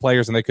talented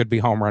players and they could be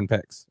home run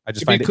picks. I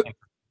just find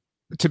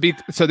it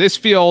so this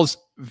feels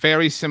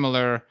very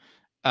similar,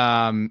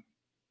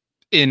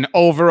 in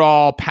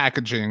overall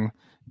packaging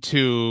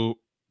to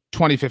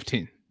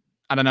 2015.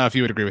 I don't know if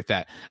you would agree with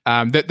that.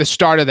 The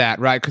start of that,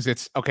 right? Because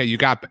it's okay. You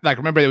got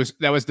remember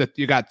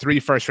you got 3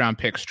 first-round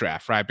picks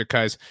draft, right?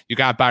 Because you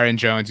got Byron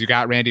Jones, you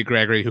got Randy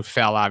Gregory, who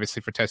fell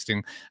obviously for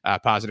testing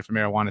positive for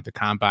marijuana at the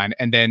combine,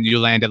 and then you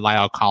landed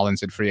Lyle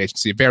Collins in free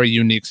agency. A very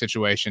unique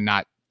situation,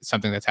 not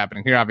something that's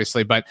happening here,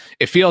 obviously, but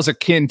it feels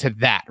akin to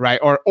that, right?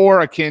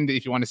 Or akin to,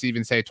 if you want to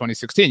even say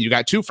 2016, you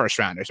got 2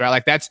 first-rounders, right?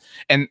 Like that's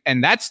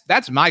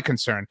my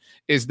concern,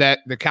 is that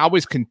the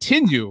Cowboys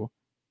continue.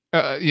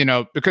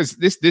 Because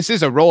this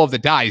is a roll of the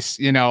dice,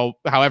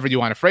 however you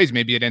want to phrase,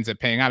 maybe it ends up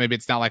paying out. Maybe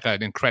it's not like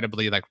an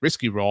incredibly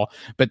risky roll,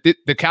 but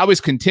the Cowboys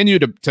continue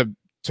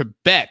to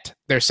bet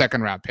their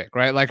second round pick,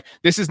 right? Like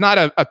this is not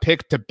a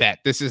pick to bet.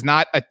 This is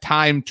not a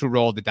time to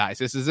roll the dice.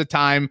 This is a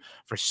time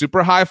for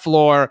super high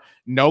floor,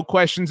 no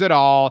questions at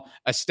all,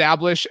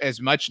 establish as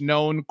much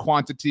known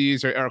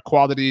quantities or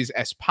qualities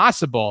as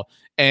possible.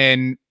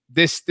 And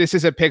this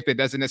is a pick that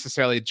doesn't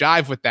necessarily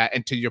jive with that.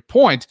 And to your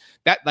point,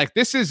 that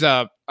this is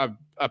a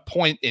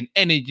point in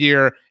any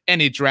year,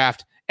 any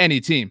draft, any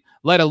team,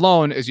 let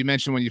alone, as you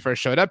mentioned when you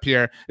first showed up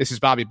here, this is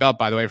Bobby Belt,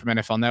 by the way, from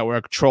NFL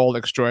Network, troll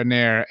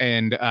extraordinaire.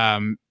 And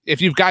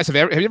if you guys have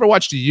you ever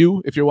watched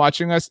You? If you're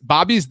watching us,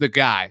 Bobby's the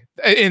guy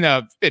in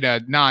a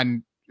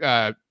non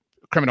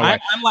criminal way.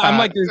 I'm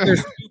like,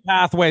 there's two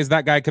pathways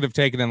that guy could have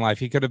taken in life.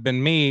 He could have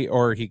been me,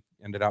 or he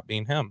ended up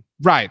being him.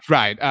 Right.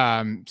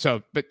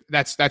 So, but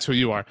that's who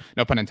you are.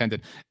 No pun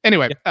intended.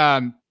 Anyway,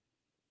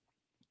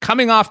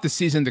 coming off the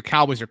season the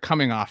Cowboys are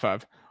coming off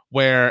of,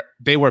 where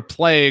they were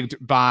plagued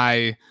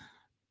by,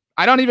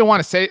 I don't even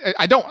want to say,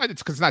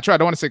 it's because it's not true. I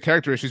don't want to say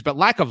character issues, but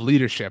lack of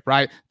leadership,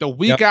 right? The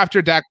week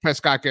after Dak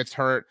Prescott gets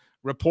hurt,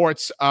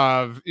 reports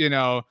of,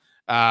 internal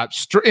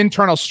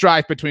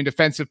strife between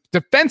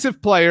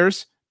defensive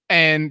players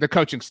and the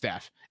coaching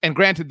staff. And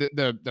granted,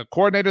 the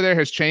coordinator there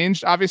has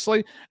changed,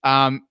 obviously.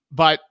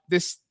 But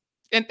this,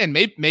 and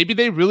maybe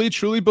they really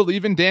truly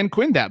believe in Dan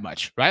Quinn that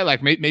much, right?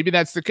 Like maybe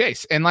that's the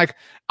case. And like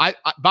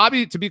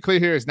Bobby, to be clear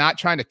here, is not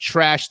trying to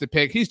trash the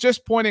pick. He's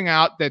just pointing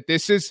out that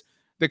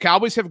the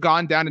Cowboys have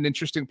gone down an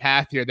interesting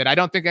path here that I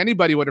don't think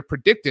anybody would have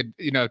predicted,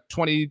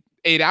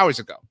 28 hours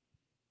ago.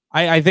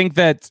 I think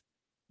that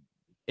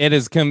it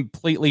is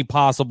completely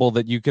possible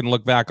that you can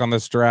look back on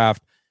this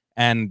draft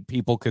and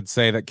people could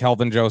say that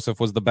Kelvin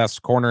Joseph was the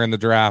best corner in the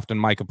draft and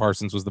Micah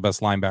Parsons was the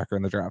best linebacker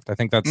in the draft. I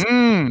think that's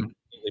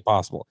completely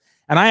possible.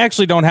 And I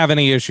actually don't have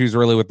any issues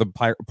really with the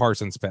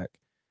Parsons pick.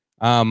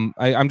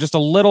 I'm just a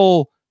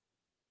little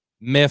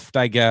miffed,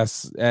 I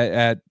guess,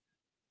 at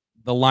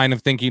the line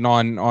of thinking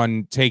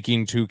on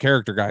taking two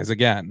character guys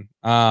again,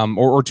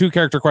 or two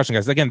character question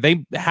guys. Again,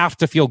 they have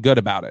to feel good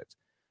about it.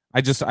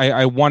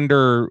 I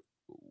wonder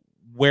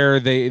where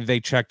they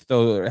checked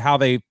how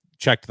they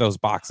checked those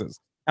boxes.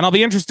 And I'll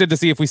be interested to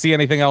see if we see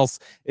anything else.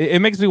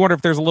 It makes me wonder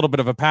if there's a little bit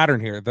of a pattern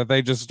here that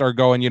they just are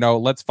going,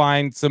 let's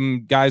find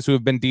some guys who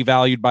have been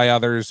devalued by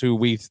others who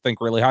we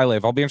think really highly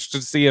of. I'll be interested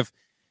to see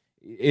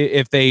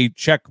if they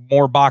check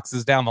more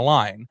boxes down the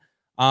line.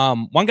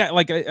 One guy,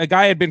 like a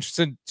guy I'd be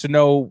interested to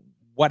know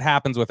what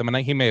happens with him, and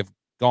he may have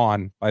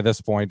gone by this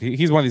point.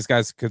 He's one of these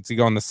guys, could he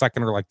go in the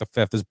second or like the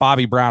fifth, is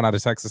Bobby Brown out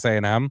of Texas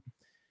A&M.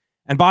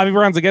 And Bobby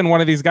Brown's, again, one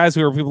of these guys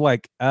who are people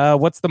like,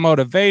 what's the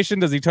motivation?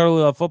 Does he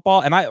totally love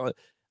football? And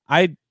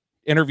I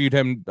interviewed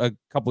him a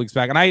couple weeks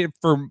back, and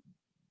for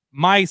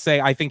my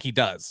say, I think he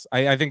does.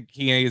 I think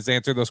he has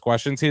answered those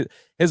questions.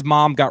 His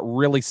mom got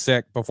really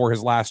sick before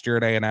his last year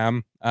at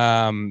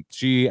A&M.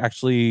 She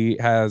actually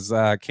has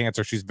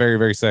cancer. She's very,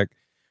 very sick.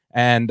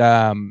 And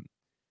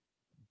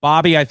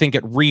Bobby, I think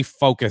it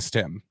refocused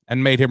him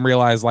and made him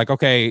realize, like,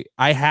 okay,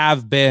 I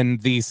have been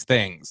these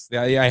things.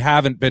 I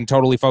haven't been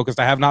totally focused.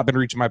 I have not been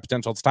reaching my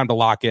potential. It's time to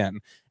lock in.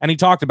 And he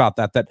talked about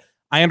that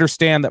I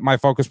understand that my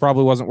focus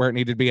probably wasn't where it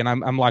needed to be, and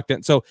I'm locked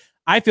in. So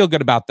I feel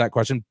good about that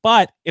question.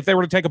 But if they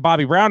were to take a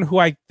Bobby Brown, who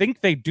I think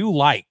they do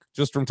like,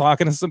 just from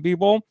talking to some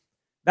people,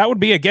 that would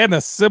be, again,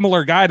 a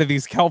similar guy to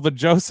these Kelvin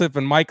Joseph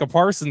and Micah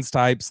Parsons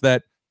types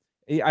that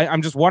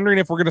I'm just wondering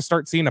if we're going to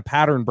start seeing a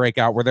pattern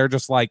breakout where they're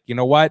just like, you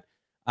know what?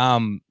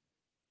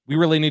 We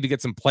really need to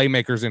get some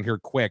playmakers in here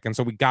quick. And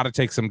so we got to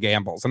take some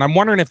gambles. And I'm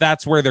wondering if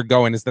that's where they're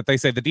going, is that they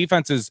say the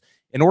defense is,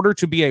 in order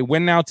to be a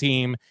win now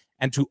team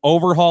and to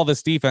overhaul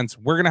this defense,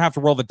 we're going to have to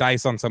roll the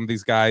dice on some of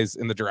these guys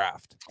in the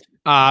draft.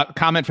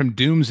 Comment from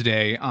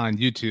Doomsday on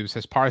YouTube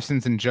says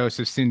Parsons and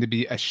Joseph seem to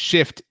be a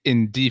shift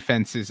in the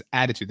defense's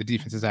attitude.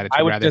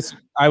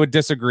 I would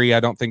disagree. I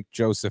don't think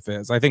Joseph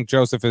is. I think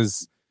Joseph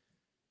is.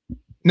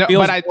 No,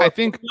 but I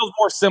think feels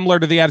more similar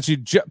to the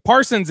attitude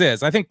Parsons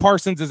is. I think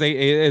Parsons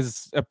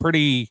is a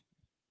pretty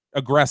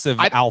aggressive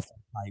alpha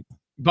type.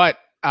 But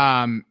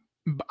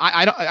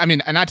I don't. I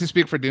mean, and not to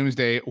speak for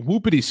Doomsday,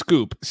 Whoopity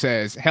Scoop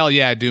says, "Hell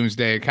yeah,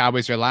 Doomsday!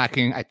 Cowboys are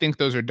lacking." I think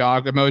those are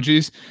dog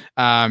emojis.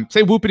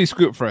 Say Whoopity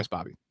Scoop for us,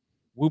 Bobby.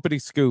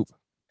 Whoopity Scoop.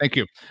 Thank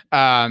you.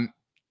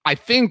 I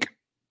think,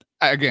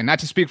 again, not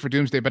to speak for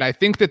Doomsday, but I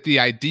think that the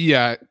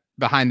idea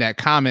behind that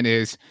comment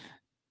is,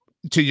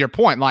 to your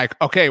point, like,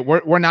 okay,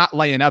 we're not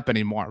laying up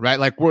anymore, right?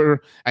 Like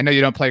I know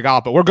you don't play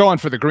golf, but we're going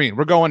for the green.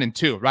 We're going in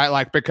two, right?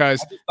 Like,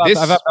 because I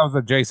thought that was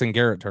a Jason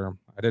Garrett term.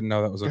 I didn't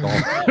know that was a goal.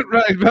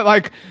 Right, but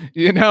like,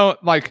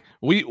 like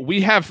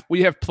we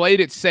have played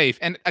it safe,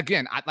 and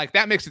again, like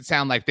that makes it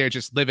sound like they're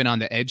just living on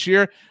the edge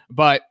here.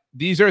 But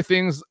these are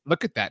things.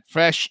 Look at that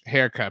fresh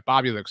haircut.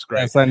 Bobby looks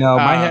great. Yes, I know.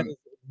 My head.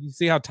 You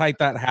see how tight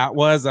that hat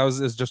was?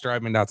 It's just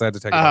driving me nuts. I had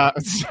to take it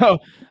off. So,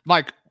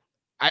 like,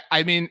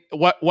 I mean,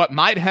 what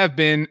might have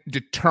been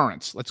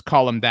deterrence, let's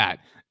call them that,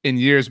 in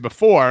years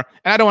before,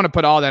 and I don't want to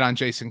put all that on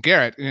Jason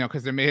Garrett,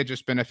 because there may have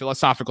just been a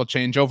philosophical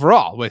change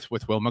overall with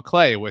Will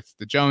McClay, with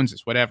the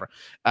Joneses, whatever.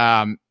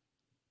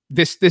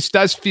 This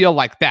does feel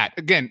like that.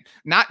 Again,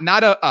 not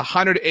a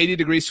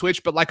 180-degree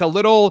switch, but like a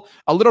little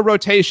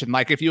rotation.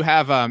 Like if you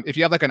have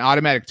like an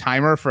automatic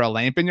timer for a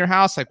lamp in your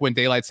house, like when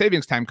daylight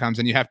savings time comes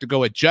and you have to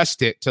go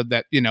adjust it so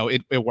that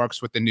it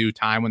works with the new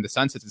time when the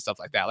sun sets and stuff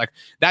like that. Like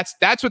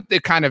that's what they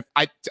kind of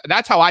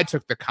that's how I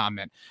took the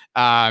comment.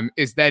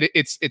 Is that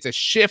it's a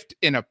shift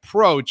in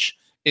approach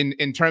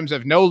in terms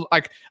of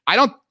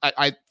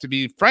I to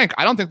be frank,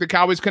 I don't think the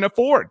Cowboys can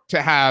afford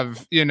to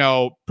have,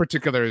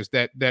 particulars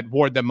that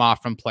ward them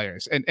off from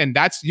players. And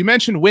that's, you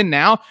mentioned win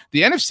now.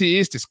 The NFC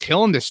East is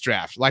killing this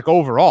draft, like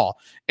overall.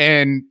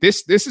 And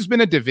this has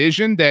been a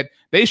division that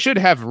they should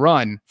have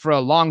run for a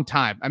long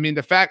time. I mean,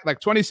 the fact, like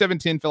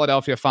 2017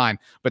 Philadelphia, fine,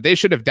 but they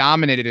should have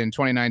dominated it in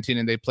 2019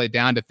 and they played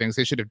down to things.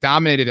 They should have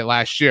dominated it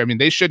last year. I mean,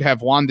 they should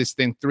have won this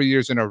thing 3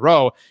 years in a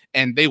row,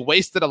 and they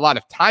wasted a lot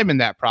of time in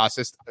that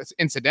process.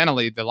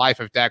 Incidentally, the life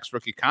of Dak's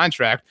rookie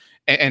contract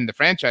and the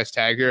franchise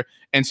tag here.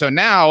 And so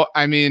now,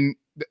 I mean,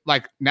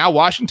 like now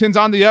Washington's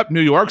on the up,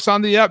 New York's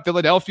on the up,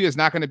 Philadelphia is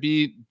not going to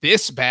be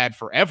this bad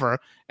forever.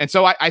 And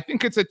so I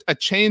think it's a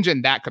change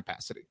in that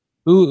capacity.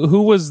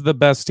 Who was the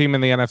best team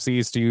in the NFC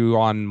East to you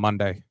on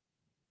Monday?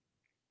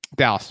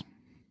 Dallas.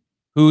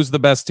 Who's the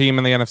best team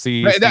in the NFC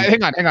East?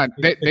 Hang on.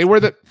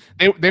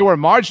 They were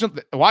marginal.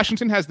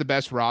 Washington has the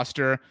best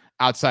roster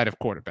outside of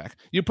quarterback.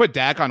 You put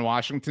Dak on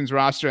Washington's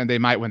roster and they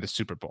might win the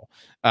Super Bowl.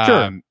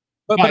 Sure.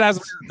 But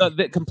as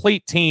the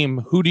complete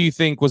team, who do you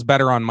think was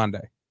better on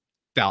Monday?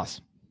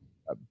 Dallas.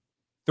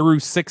 Through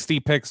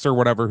 60 picks or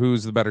whatever,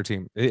 who's the better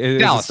team?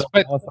 Dallas.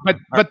 But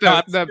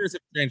the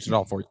changed it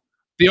all for you.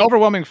 The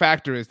overwhelming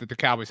factor is that the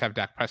Cowboys have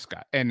Dak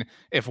Prescott. And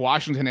if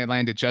Washington had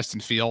landed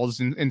Justin Fields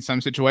in some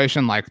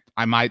situation, like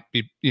I might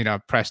be,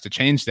 pressed to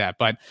change that.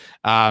 But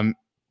I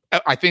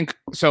think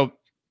so.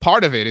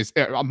 Part of it is,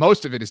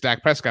 most of it is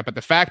Dak Prescott. But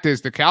the fact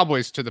is, the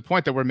Cowboys, to the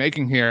point that we're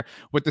making here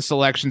with the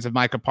selections of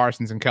Micah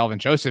Parsons and Kelvin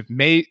Joseph,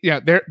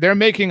 they're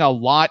making a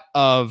lot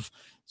of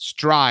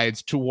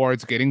strides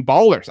towards getting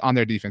ballers on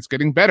their defense,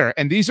 getting better.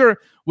 And these are,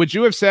 would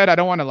you have said, I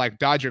don't want to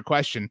dodge your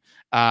question,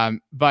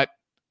 but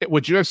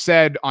would you have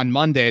said on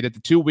Monday that the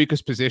two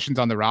weakest positions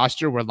on the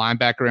roster were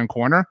linebacker and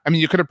corner? I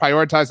mean, you could have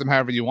prioritized them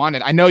however you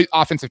wanted. I know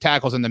offensive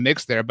tackles in the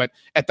mix there, but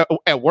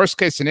at worst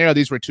case scenario,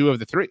 these were two of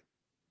the three.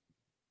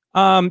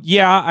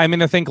 Yeah, I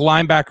mean, I think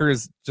linebacker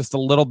is just a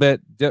little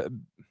bit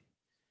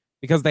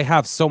because they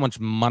have so much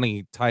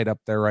money tied up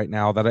there right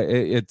now that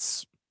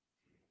it's,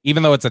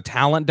 even though it's a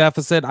talent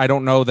deficit, I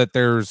don't know that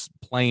there's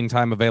playing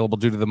time available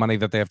due to the money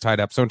that they have tied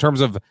up. So in terms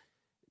of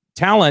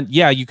talent,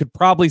 yeah, you could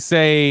probably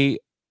say,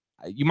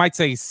 you might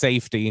say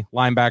safety,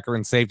 linebacker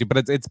and safety,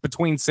 but it's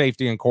between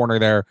safety and corner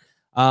there.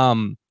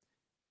 I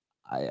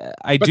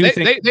do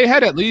think they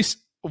had at least,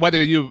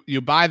 whether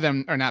you buy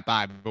them or not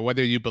buy, but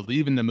whether you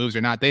believe in the moves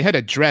or not, they had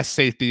addressed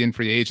safety in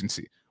free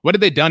agency. What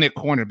had they done at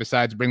corner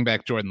besides bring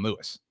back Jordan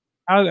Lewis?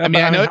 I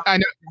know. How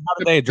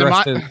did they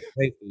address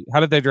safety? How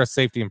did they address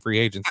safety in free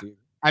agency?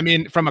 I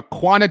mean, from a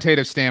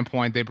quantitative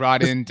standpoint, they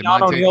brought in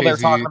John O'Neill. They're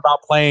talking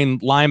about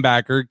playing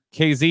linebacker.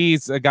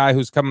 KZ's a guy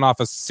who's coming off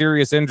a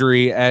serious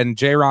injury, and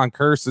Jaron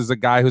Kearse is a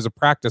guy who's a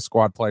practice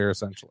squad player,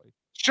 essentially.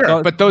 Sure,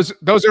 so, but those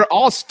are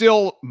all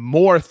still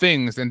more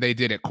things than they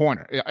did at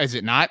corner, is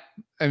it not?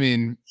 I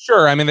mean,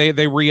 sure. I mean,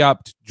 they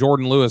re-upped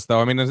Jordan Lewis, though.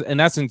 I mean, in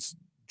essence,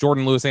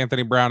 Jordan Lewis,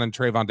 Anthony Brown, and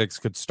Trayvon Diggs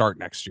could start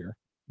next year.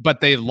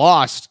 But they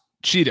lost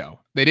Cheeto.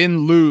 They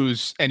didn't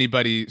lose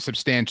anybody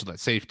substantial at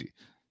safety.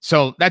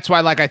 So that's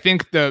why, I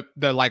think the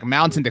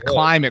mountain to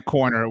climb at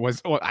corner was,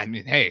 but I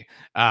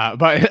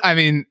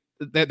mean,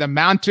 the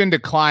mountain to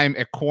climb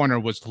at corner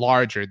was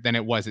larger than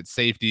it was at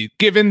safety,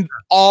 given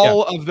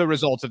all of the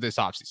results of this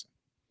offseason.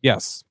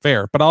 Yes,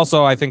 fair. But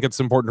also, I think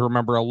it's important to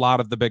remember a lot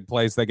of the big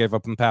plays they gave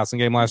up in the passing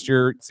game last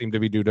year seemed to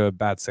be due to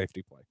bad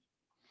safety play.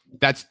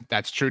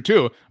 That's true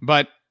too.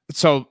 But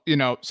so,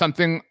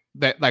 something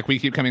that we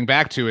keep coming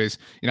back to is,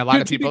 a lot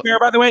of people. Fair,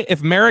 by the way,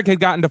 if Merrick had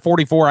gotten to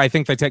 44, I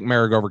think they take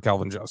Merrick over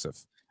Kelvin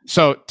Joseph.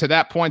 So to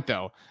that point,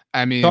 though,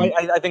 I mean,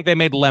 I think they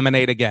made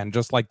lemonade again,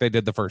 just like they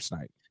did the first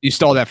night. You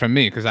stole that from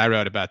me because I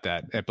wrote about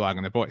that at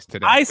Blogging the Boys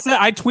today. I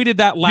tweeted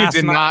that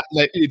last night.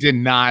 You did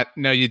not.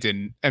 No, you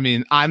didn't. I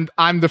mean,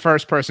 I'm the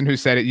first person who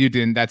said it. You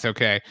didn't. That's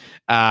okay.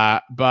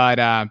 But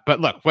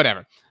look,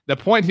 whatever. The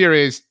point here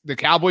is the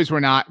Cowboys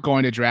were not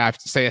going to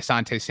draft, say,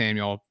 Asante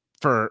Samuel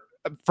for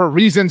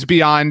reasons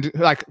beyond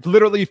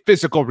literally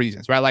physical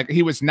reasons, right?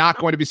 He was not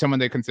going to be someone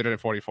they considered at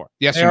 44.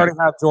 Yes, they already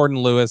have Jordan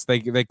Lewis. They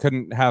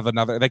couldn't have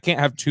another. They can't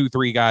have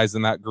 2-3 guys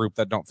in that group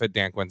that don't fit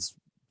Dan Quinn's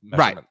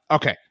measurement. Right.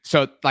 Okay.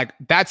 So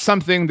that's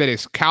something that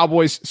is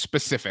Cowboys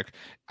specific.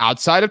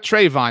 Outside of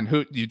Trayvon,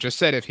 who you just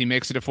said if he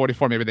makes it at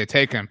 44, maybe they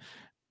take him.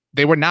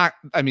 They were not,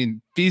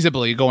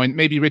 feasibly going,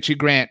 maybe Richie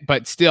Grant,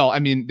 but still,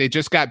 they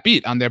just got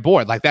beat on their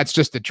board. That's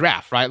just the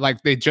draft, right?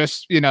 They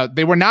just,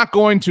 they were not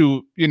going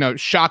to,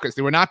 shock us.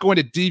 They were not going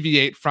to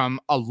deviate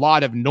from a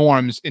lot of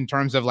norms in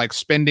terms of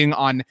spending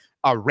on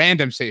a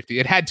random safety.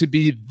 It had to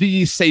be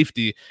the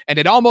safety, and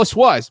it almost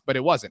was, but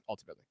it wasn't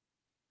ultimately.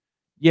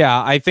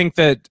 Yeah, I think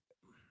that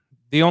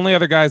the only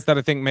other guys that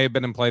I think may have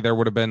been in play there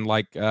would have been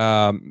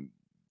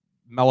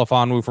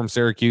Melifonwu from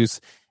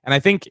Syracuse. And I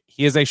think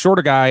he is a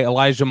shorter guy,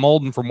 Elijah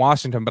Molden from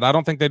Washington, but I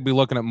don't think they'd be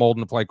looking at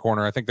Molden to play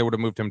corner. I think they would have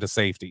moved him to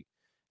safety.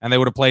 And they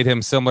would have played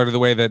him similar to the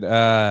way that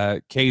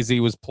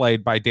KZ was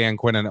played by Dan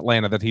Quinn in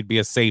Atlanta, that he'd be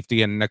a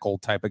safety and nickel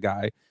type of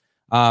guy.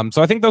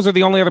 So I think those are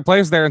the only other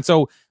players there. And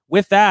so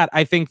with that,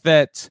 I think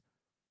that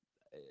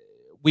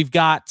we've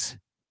got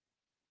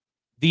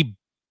the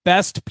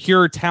best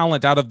pure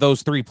talent out of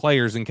those three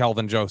players in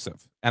Kelvin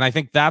Joseph. And I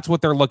think that's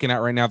what they're looking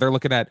at right now. They're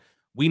looking at,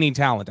 we need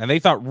talent. And they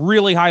thought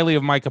really highly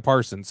of Micah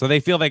Parsons. So they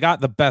feel they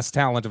got the best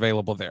talent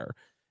available there.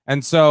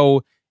 And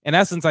so in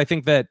essence, I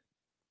think that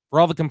for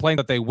all the complaint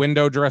that they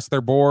window dress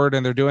their board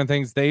and they're doing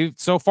things, they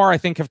so far, I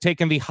think, have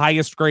taken the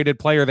highest graded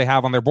player they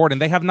have on their board.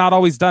 And they have not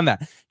always done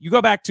that. You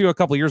go back to a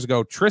couple of years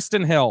ago,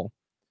 Tristan Hill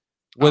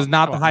was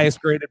not the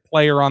highest graded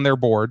player on their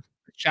board.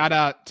 Shout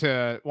out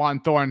to Juan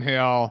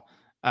Thornhill.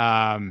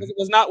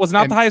 Was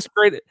not the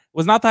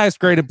highest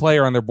graded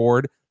player on their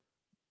board.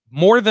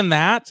 More than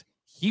that,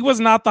 he was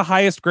not the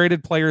highest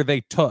graded player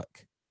they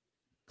took.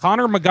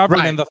 Connor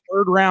McGovern in the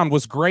third round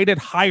was graded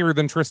higher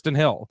than Tristan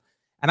Hill.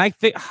 And I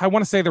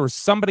want to say there was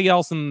somebody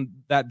else in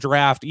that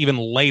draft even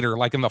later,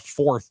 like in the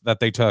fourth that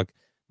they took,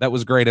 that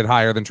was graded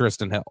higher than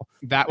Tristan Hill.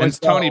 That was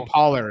Tony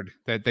Pollard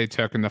that they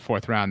took in the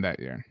fourth round that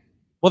year.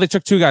 Well, they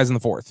took two guys in the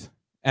fourth,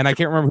 and I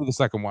can't remember who the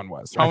second one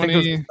was.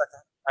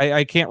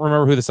 I can't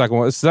remember who the second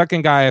one was. The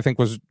second guy, I think,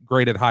 was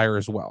graded higher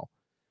as well.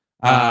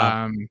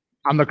 I'm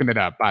looking it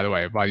up, by the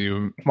way, while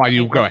you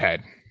go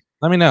ahead.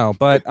 Let me know.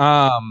 But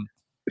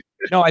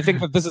no, I think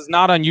that this is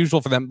not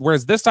unusual for them.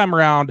 Whereas this time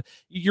around,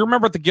 you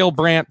remember at the Gil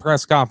Brandt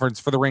press conference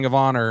for the Ring of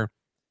Honor,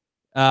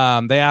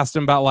 they asked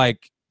him about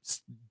like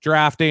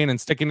drafting and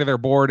sticking to their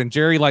board, and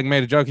Jerry like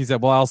made a joke. He said,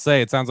 "Well, I'll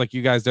say it sounds like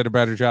you guys did a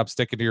better job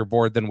sticking to your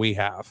board than we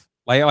have."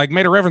 Like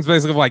made a reference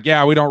basically of like,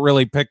 yeah, we don't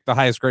really pick the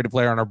highest graded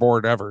player on our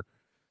board ever.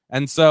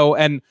 And so,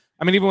 and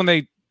I mean, even when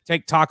they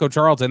take Taco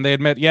Charlton, they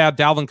admit, yeah,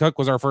 Dalvin Cook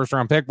was our first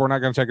round pick. We're not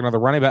going to take another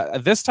running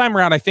back. This time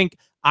around,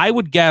 I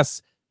would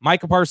guess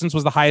Micah Parsons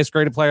was the highest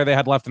graded player they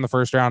had left in the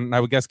first round. And I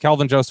would guess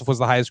Kelvin Joseph was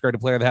the highest graded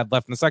player they had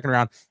left in the second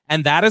round.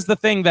 And that is the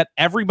thing that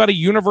everybody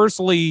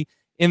universally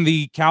in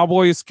the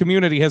Cowboys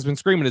community has been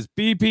screaming is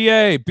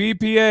BPA,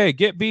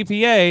 get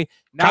BPA.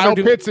 Now Kyle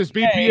Pitts is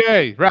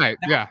BPA. Right.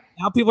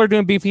 Now people are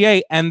doing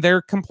BPA and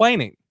they're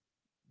complaining.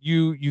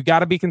 You got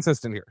to be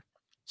consistent here.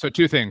 So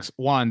two things.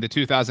 One, the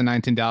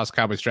 2019 Dallas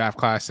Cowboys draft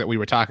class that we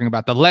were talking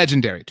about, the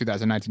legendary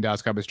 2019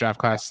 Dallas Cowboys draft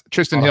class,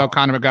 Tristan Hill,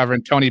 Connor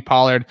McGovern, Tony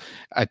Pollard,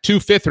 2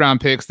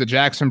 5th-round picks, the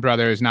Jackson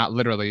brothers, not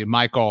literally,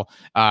 Michael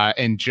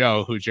and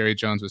Joe, who Jerry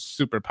Jones was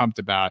super pumped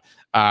about.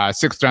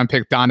 6th-round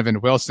pick, Donovan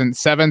Wilson.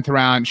 7th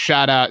round,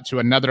 shout out to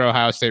another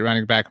Ohio State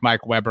running back,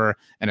 Mike Weber,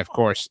 and of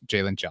course,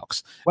 Jalen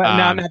Jelks. Well,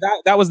 now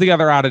that was the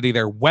other oddity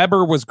there.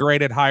 Weber was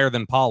graded higher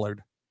than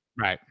Pollard.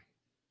 Right.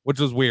 Which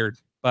was weird.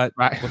 But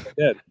right. What they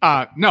did.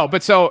 No,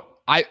 but so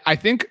I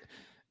think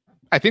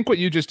what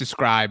you just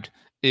described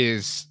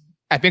is,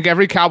 I think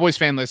every Cowboys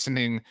fan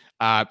listening,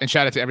 and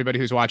shout out to everybody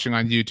who's watching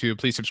on YouTube.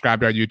 Please subscribe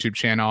to our YouTube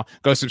channel.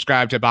 Go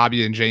subscribe to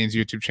Bobby and Jane's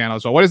YouTube channel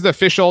as well. What is the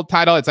official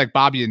title? It's like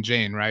Bobby and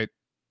Jane, right?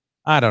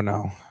 I don't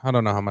know how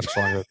much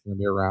longer it's going to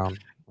be around.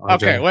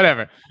 Okay,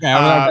 whatever.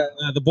 Yeah,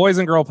 the Boys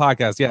and Girl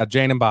podcast. Yeah,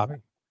 Jane and Bobby.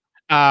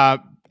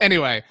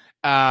 Anyway.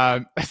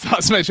 Shout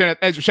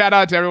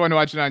out to everyone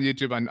watching on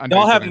YouTube.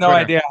 Y'all have no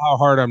idea how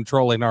hard I'm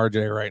trolling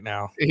RJ right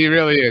now. He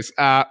really is.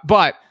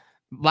 But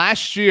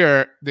last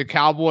year, the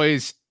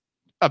Cowboys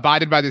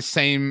abided by the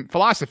same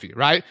philosophy,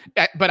 right?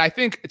 But I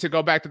think to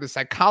go back to the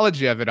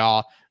psychology of it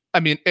all, I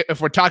mean,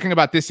 if we're talking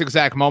about this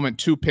exact moment,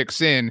 2 picks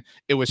in,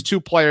 it was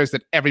 2 players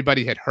that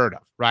everybody had heard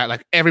of, right?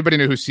 Like everybody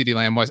knew who CeeDee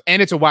Lamb was,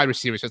 and it's a wide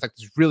receiver, so it's like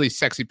this really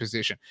sexy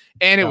position.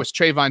 And it was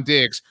Trayvon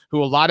Diggs,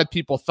 who a lot of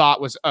people thought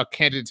was a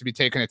candidate to be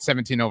taken at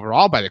 17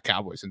 overall by the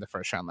Cowboys in the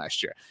first round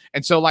last year.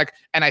 And so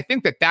and I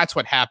think that that's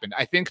what happened.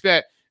 I think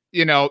that,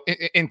 you know,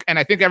 and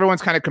I think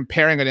everyone's kind of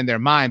comparing it in their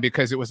mind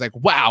because it was like,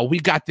 wow, we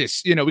got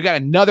this, you know, we got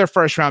another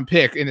first round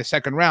pick in the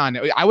second round.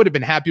 I would have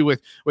been happy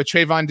with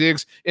Trayvon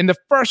Diggs in the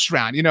first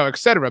round, you know, et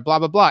cetera, blah,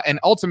 blah, blah. And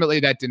ultimately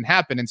that didn't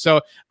happen. And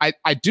so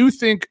I do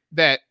think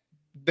that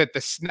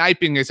the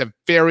sniping is a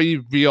very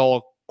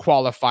real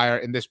qualifier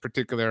in this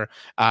particular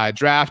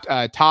draft.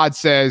 Todd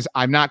says,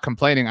 I'm not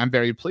complaining. I'm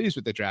very pleased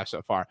with the draft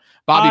so far.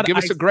 Bobby, Todd, give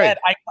us a grade.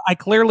 I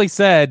clearly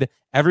said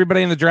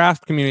everybody in the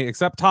draft community,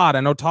 except Todd.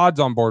 I know Todd's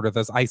on board with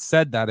us. I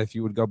said that if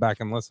you would go back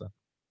and listen.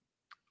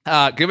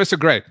 Give us a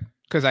grade,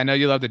 because I know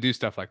you love to do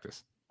stuff like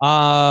this.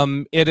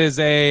 It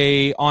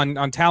is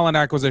on talent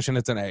acquisition,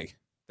 it's an A.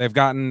 They've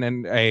gotten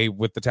an A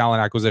with the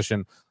talent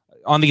acquisition.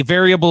 On the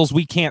variables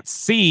we can't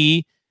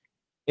see,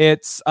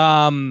 it's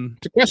a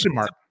question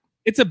mark.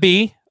 It's a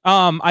B.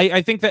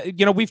 I think that,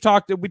 you know, we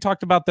talked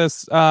about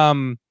this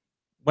when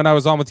I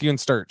was on with you and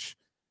Sturch,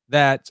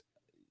 that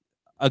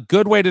a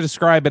good way to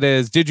describe it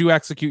is, did you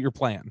execute your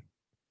plan?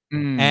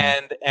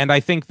 And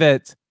I think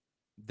that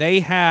they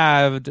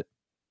had,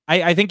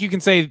 I think you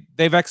can say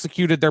they've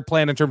executed their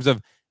plan in terms of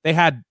they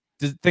had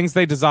things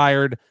they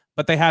desired,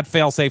 but they had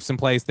fail safes in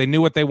place. They knew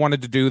what they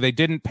wanted to do. They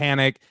didn't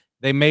panic.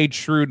 They made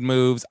shrewd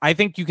moves. I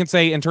think you can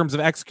say in terms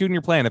of executing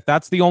your plan, if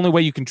that's the only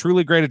way you can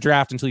truly grade a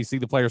draft until you see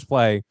the players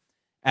play,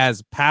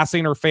 as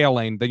passing or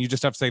failing, then you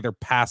just have to say they're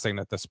passing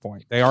at this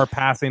point. They are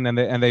passing,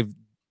 and they've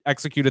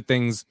executed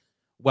things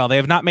well. They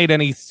have not made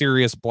any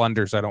serious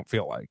blunders, I don't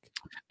feel like.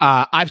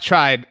 I've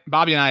tried.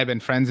 Bobby and I have been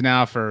friends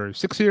now for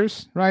 6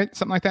 years, right?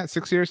 Something like that,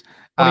 6 years.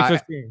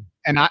 2015.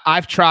 And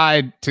I've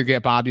tried to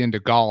get Bobby into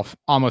golf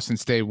almost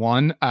since day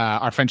one.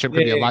 Our friendship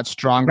could be a lot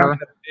stronger. I'm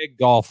a big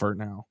golfer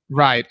now.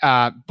 Right.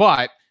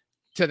 But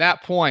to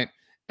that point,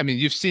 I mean,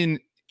 you've seen,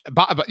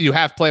 but you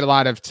have played a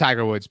lot of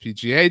Tiger Woods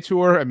PGA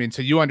Tour. I mean,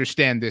 so you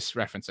understand this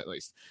reference at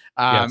least.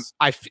 Yes.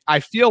 I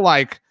feel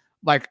like,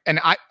 and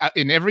I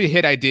in every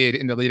hit I did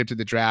in the lead up to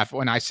the draft,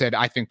 when I said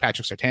I think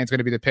Patrick Surtain's going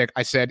to be the pick,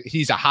 I said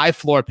he's a high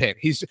floor pick.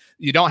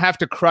 You don't have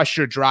to crush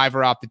your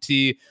driver off the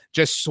tee,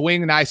 just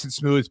swing nice and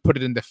smooth, put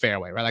it in the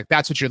fairway, right? Like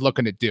that's what you're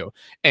looking to do.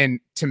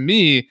 And to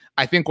me,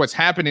 I think what's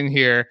happening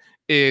here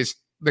is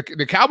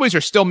the Cowboys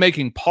are still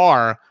making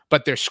par,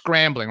 but they're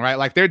scrambling, right?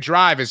 Like their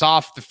drive is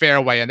off the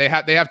fairway and they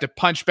have to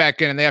punch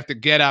back in and they have to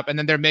get up, and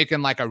then they're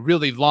making like a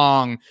really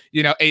long,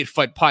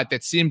 8-foot putt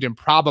that seemed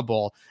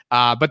improbable,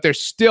 but they're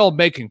still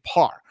making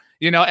par,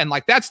 and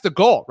like that's the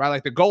goal, right?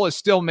 Like the goal is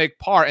still make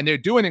par, and they're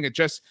doing it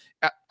just,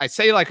 I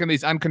say like in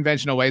these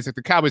unconventional ways. Like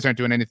the Cowboys aren't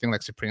doing anything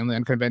like supremely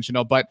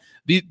unconventional, but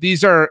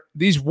these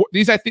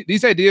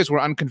ideas were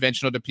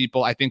unconventional to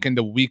people. I think in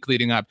the week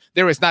leading up,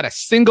 there was not a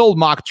single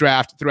mock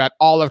draft throughout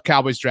all of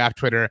Cowboys draft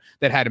Twitter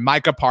that had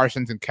Micah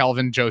Parsons and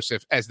Kelvin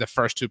Joseph as the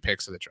first 2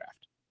 picks of the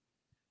draft.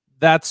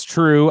 That's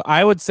true.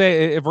 I would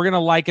say if we're going to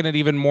liken it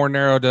even more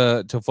narrow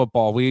to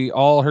football, we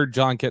all heard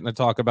John Kitna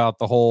talk about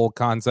the whole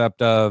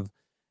concept of,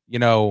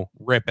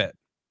 rip it.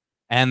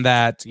 And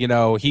that,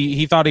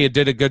 he thought he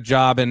did a good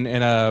job in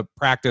a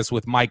practice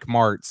with Mike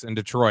Martz in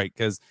Detroit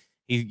because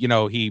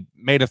he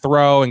made a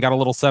throw and got a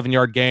little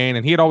 7-yard gain.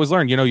 And he had always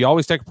learned, you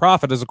always take a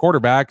profit as a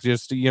quarterback.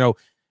 Just,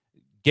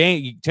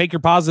 take your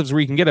positives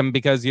where you can get them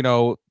because,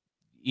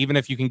 even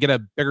if you can get a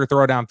bigger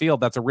throw downfield,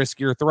 that's a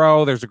riskier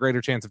throw. There's a greater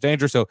chance of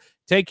danger. So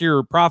take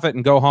your profit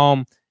and go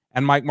home.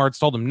 And Mike Martz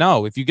told him,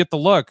 no, if you get the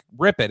look,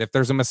 rip it. If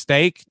there's a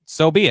mistake,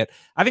 so be it.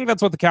 I think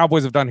that's what the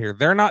Cowboys have done here.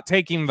 They're not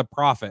taking the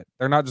profit.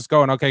 They're not just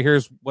going, okay,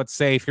 here's what's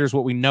safe. Here's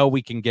what we know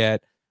we can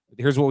get.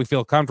 Here's what we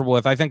feel comfortable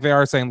with. I think they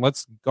are saying,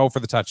 let's go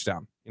for the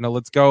touchdown.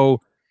 Let's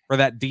go for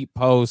that deep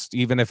post,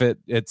 even if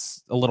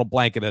it's a little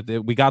blanketed.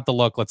 We got the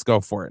look. Let's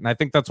go for it. And I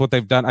think that's what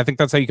they've done. I think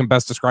that's how you can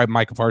best describe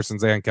Micah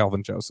Parsons and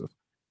Kelvin Joseph.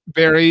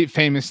 Very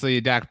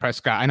famously, Dak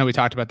Prescott, I know we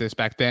talked about this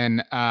back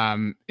then,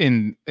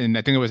 in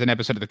I think it was an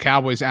episode of the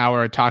Cowboys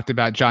Hour, talked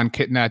about John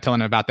Kitna telling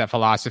him about that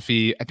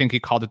philosophy. I think he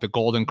called it the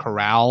Golden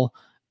Corral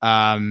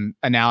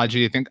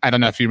analogy. I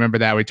don't know if you remember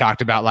that. We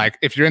talked about like,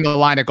 if you're in the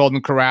line at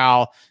Golden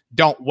Corral,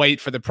 don't wait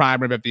for the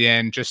prime rib at the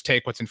end, just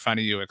take what's in front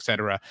of you,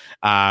 etc.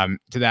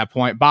 To that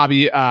point,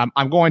 Bobby,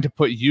 I'm going to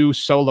put you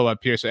solo up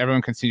here so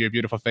everyone can see your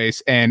beautiful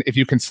face. And if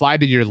you can slide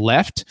to your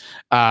left,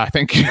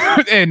 thank you.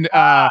 And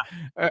how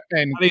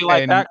do you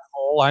like that,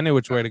 Cole? I knew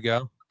which way to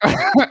go.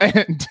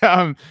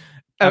 And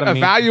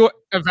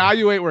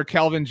evaluate where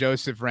Kelvin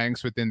Joseph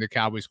ranks within the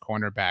Cowboys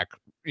cornerback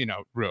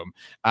room.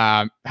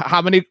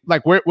 How many,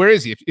 like where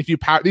is he? If you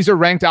these are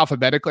ranked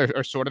alphabetically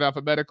or sorted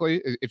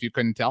alphabetically, if you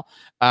couldn't tell.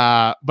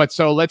 But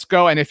so let's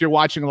go. And if you're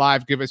watching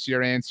live, give us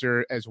your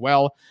answer as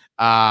well.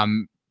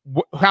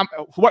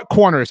 What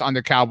corners on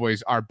the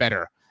Cowboys are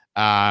better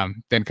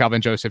than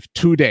Kelvin Joseph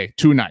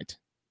tonight?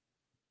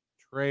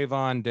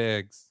 Trayvon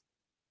Diggs.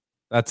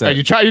 That's it. Are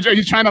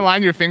you trying to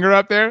line your finger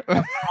up there?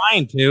 I'm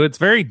trying to. It's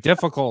very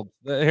difficult.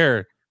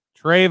 Here,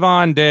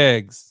 Trayvon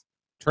Diggs.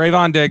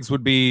 Trayvon Diggs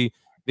would be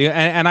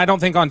and I don't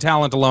think on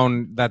talent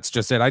alone, that's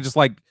just it. I just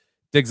like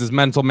Diggs'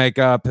 mental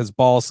makeup, his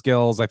ball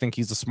skills. I think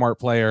he's a smart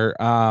player.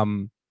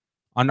 On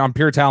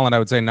pure talent, I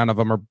would say none of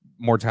them are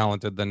more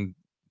talented than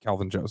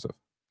Kelvin Joseph.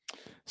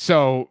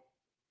 So,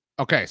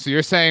 okay. So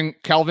you're saying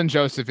Kelvin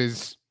Joseph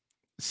is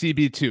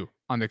CB2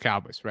 on the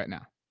Cowboys right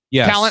now?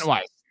 Yes.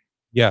 Talent-wise?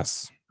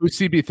 Yes. Who's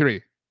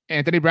CB3?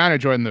 Anthony Brown or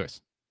Jordan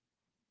Lewis?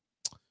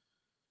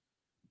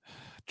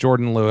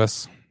 Jordan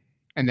Lewis.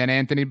 And then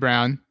Anthony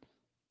Brown.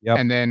 Yep.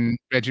 And then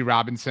Reggie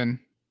Robinson.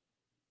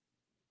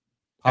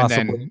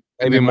 Possibly.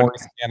 And maybe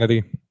Maurice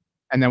Kennedy.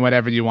 And then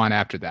whatever you want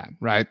after that,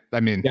 right? I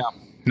mean, yeah.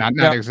 Not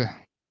exactly.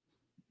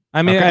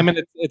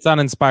 It's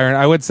uninspiring.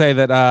 I would say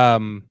that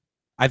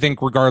I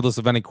think regardless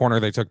of any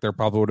corner they took, there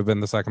probably would have been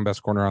the second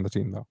best corner on the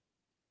team, though.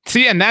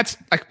 See, and that's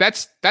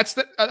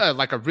the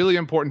like a really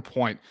important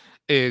point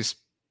is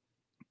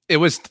it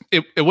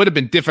would have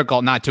been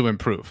difficult not to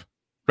improve,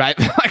 right?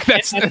 Like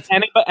that's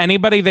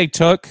anybody they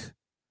took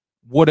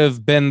would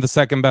have been the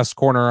second best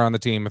corner on the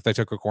team if they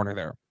took a corner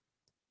there.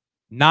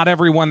 Not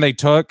everyone they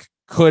took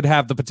could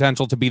have the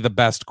potential to be the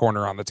best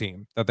corner on the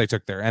team that they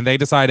took there. And they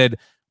decided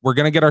we're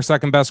going to get our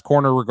second best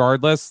corner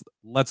regardless.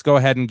 Let's go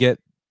ahead and get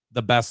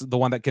the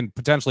one that can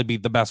potentially be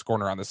the best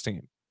corner on this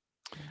team.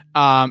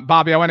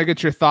 Bobby, I want to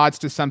get your thoughts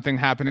to something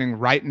happening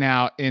right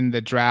now in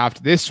the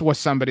draft. This was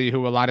somebody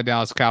who a lot of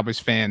Dallas Cowboys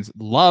fans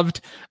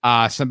loved,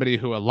 somebody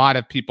who a lot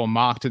of people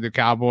mocked to the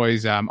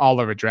Cowboys, all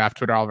over draft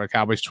Twitter, all over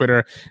Cowboys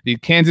Twitter. The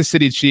Kansas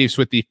City Chiefs,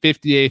 with the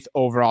 58th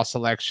overall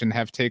selection,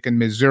 have taken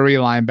Missouri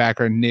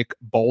linebacker Nick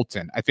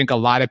Bolton. I think a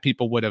lot of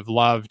people would have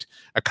loved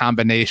a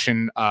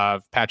combination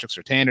of Patrick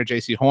Surtain or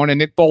J.C. Horn and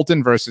Nick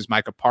Bolton versus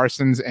Micah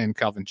Parsons and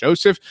Kelvin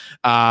Joseph,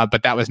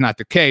 but that was not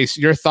the case.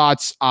 Your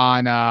thoughts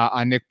on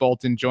Nick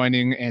Bolton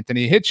joining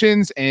Anthony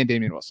Hitchens and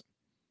Damian Wilson?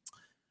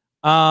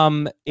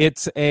 I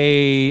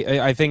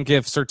think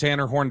if Surtain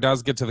or Horn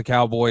does get to the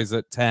Cowboys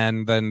at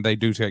 10, then they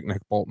do take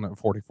Nick Bolton at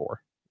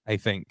 44. I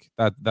think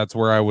that's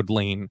where I would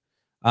lean.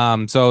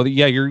 So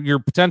yeah, you're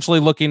potentially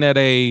looking at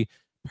a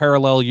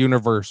parallel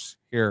universe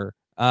here.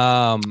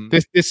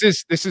 This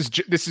is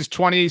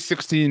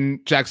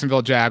 2016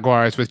 Jacksonville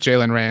Jaguars with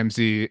Jalen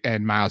Ramsey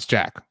and Myles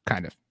Jack,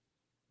 kind of.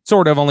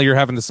 Sort of, only you're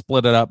having to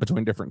split it up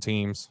between different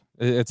teams.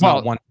 It's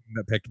not one team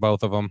that picked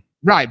both of them.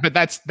 Right, but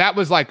that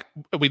was like,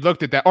 we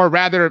looked at that, or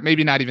rather,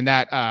 maybe not even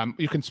that.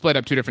 You can split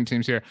up two different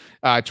teams here.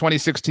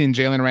 2016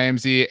 Jalen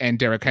Ramsey and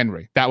Derrick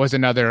Henry. That was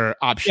another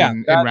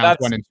option in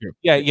rounds 1 and 2.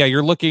 Yeah,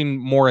 you're looking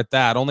more at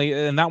that. Only,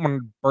 and that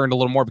one burned a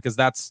little more because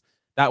that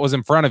was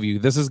in front of you.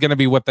 This is going to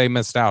be what they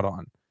missed out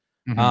on.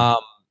 Mm-hmm.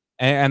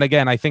 And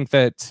again, I think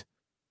that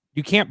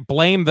you can't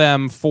blame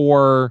them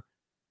for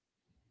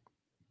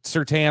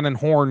Surtain and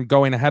Horn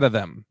going ahead of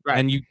them. Right.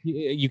 And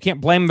you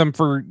can't blame them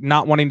for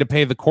not wanting to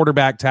pay the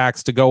quarterback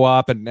tax to go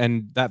up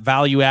and that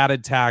value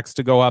added tax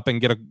to go up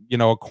and get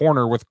a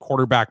corner with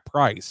quarterback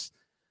price.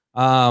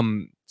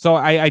 So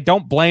I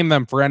don't blame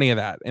them for any of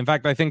that. In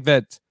fact, I think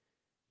that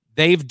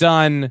they've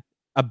done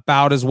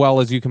about as well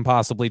as you can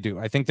possibly do.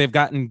 I think they've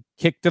gotten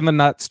kicked in the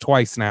nuts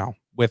twice now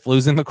with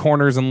losing the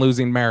corners and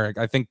losing Merrick.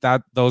 I think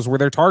that those were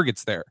their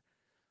targets there.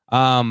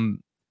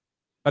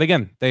 But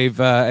again, they've,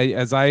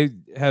 as I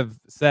have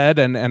said,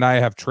 and I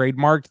have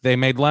trademarked, they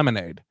made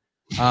lemonade.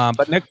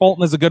 But Nick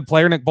Bolton is a good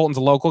player. Nick Bolton's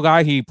a local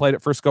guy. He played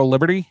at Frisco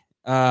Liberty,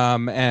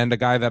 and a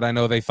guy that I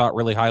know they thought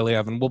really highly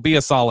of and will be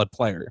a solid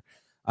player.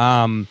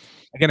 Again,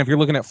 if you're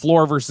looking at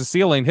floor versus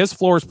ceiling, his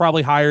floor is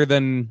probably higher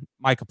than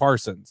Micah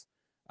Parsons.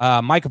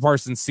 Micah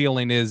Parsons'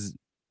 ceiling is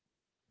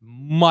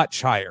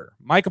much higher.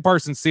 Micah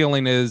Parsons'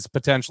 ceiling is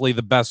potentially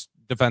the best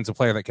defensive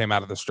player that came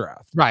out of this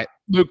draft. Right.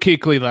 Luke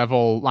Kuechly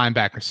level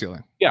linebacker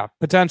ceiling. Yeah,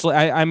 potentially.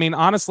 I mean,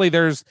 honestly,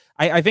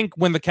 I think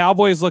when the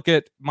Cowboys look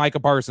at Micah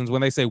Parsons,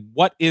 when they say,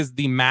 what is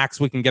the max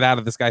we can get out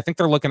of this guy? I think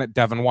they're looking at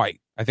Devin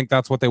White. I think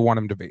that's what they want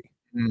him to be.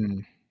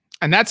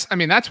 And that's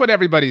what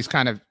everybody's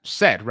kind of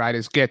said, right?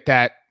 Is get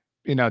that,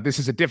 this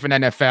is a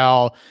different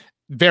NFL,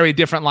 very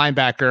different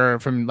linebacker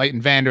from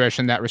Leighton Vander Esch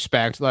in that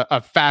respect, a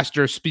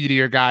faster,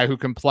 speedier guy who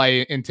can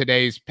play in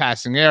today's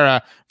passing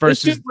era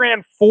versus this dude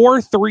ran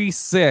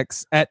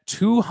 4.36 at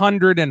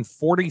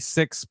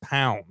 246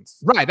 pounds.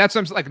 Right. That's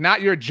what I'm like,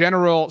 not your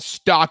general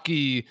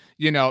stocky,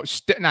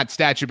 not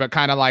statue, but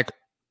kind of like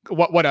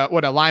what a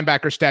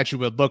linebacker statue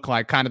would look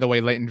like, kind of the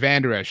way Leighton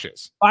Vander Esch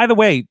is. By the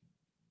way,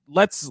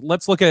 let's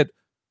look at,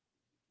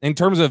 in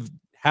terms of,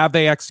 have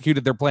they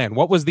executed their plan?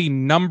 What was the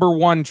number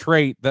one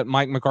trait that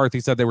Mike McCarthy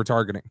said they were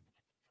targeting?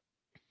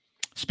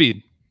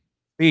 Speed.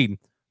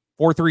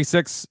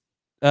 4.36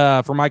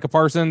 for Micah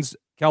Parsons.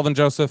 Kelvin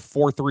Joseph,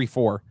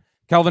 4.34.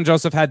 Kelvin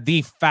Joseph had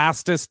the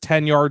fastest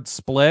 10-yard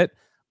split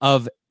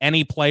of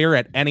any player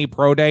at any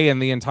pro day in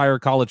the entire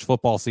college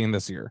football scene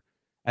this year.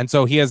 And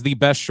so he has the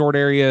best short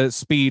area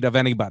speed of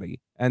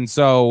anybody. And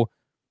so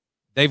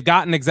they've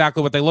gotten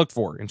exactly what they looked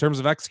for in terms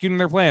of executing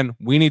their plan.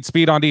 We need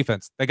speed on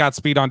defense. They got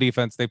speed on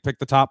defense. They picked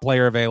the top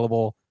player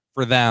available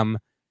for them.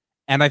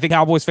 And I think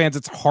Cowboys fans,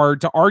 it's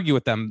hard to argue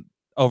with them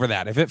over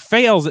that. If it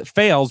fails, it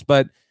fails,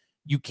 but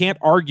you can't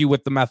argue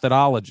with the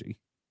methodology.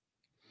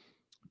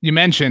 You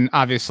mentioned,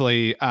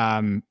 obviously,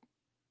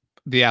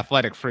 the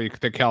athletic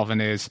freak that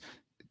Kelvin is.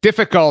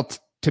 Difficult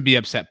to be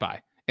upset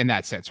by in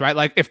that sense, right?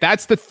 Like, if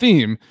that's the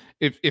theme,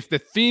 if the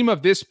theme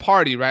of this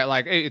party, right?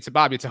 Like, hey, it's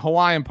a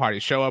Hawaiian party.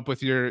 Show up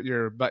with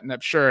your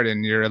button-up shirt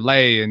and your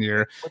lei and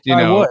your,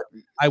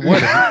 I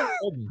would.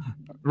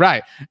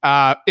 Right.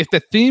 If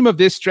the theme of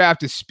this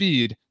draft is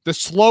speed, the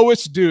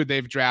slowest dude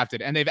they've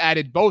drafted, and they've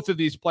added both of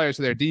these players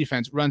to their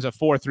defense, runs a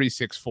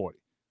 4.36 40.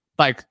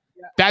 Like,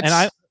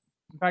 that's.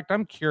 In fact,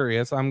 I'm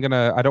curious. I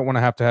don't want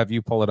to have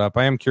you pull it up.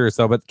 I am curious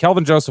though, but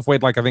Kelvin Joseph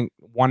weighed like, I think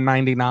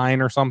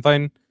 199 or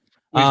something.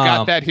 We've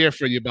got that here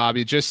for you,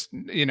 Bobby. Just,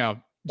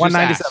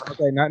 197.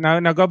 Okay.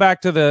 Now go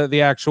back to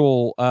the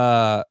actual,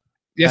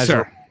 yes,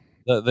 sir.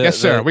 Yes,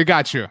 sir. We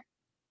got you.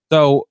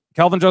 So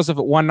Kelvin Joseph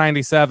at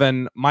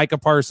 197, Micah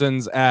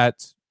Parsons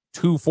at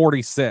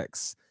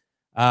 246.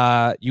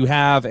 You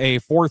have a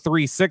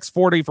 4.36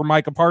 40 for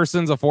Micah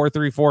Parsons, a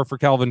 4.34 for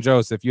Kelvin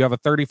Joseph. You have a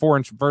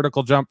 34-inch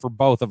vertical jump for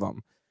both of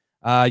them.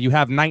 You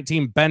have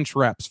 19 bench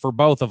reps for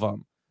both of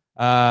them.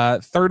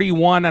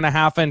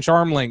 31.5-inch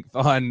arm length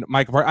on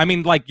Micah Parsons. I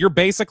mean, like, you're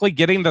basically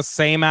getting the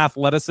same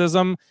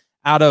athleticism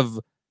out of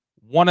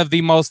one of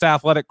the most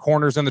athletic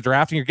corners in the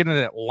draft, and you're getting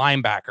it at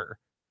linebacker.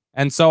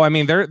 And so, I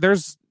mean,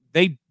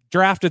 they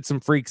drafted some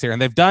freaks here,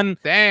 and they've done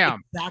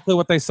exactly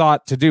what they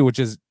sought to do, which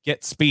is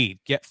get speed,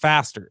 get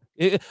faster.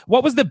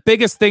 What was the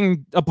biggest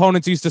thing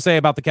opponents used to say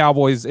about the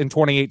Cowboys in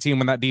 2018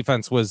 when that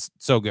defense was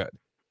so good?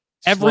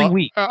 Every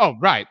week.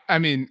 Right. I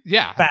mean,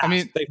 yeah. Fast. I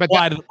mean, they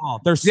fly to the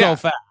ball. They're so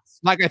fast.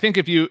 Like, I think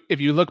if you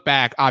look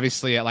back,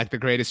 obviously, at like the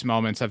greatest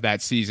moments of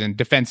that season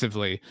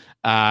defensively,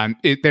 I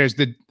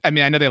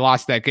know they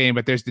lost that game,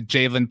 but there's the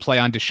Jalen play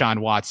on Deshaun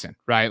Watson,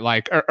 right?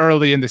 Like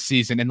early in the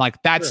season. And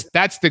like, that's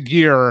the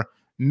gear.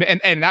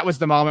 And that was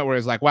the moment where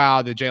it's like,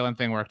 wow, the Jalen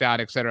thing worked out,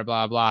 et cetera,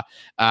 blah, blah.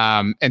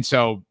 And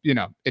so,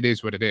 it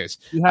is what it is.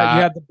 You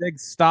had the big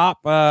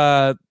stop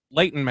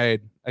Leighton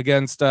made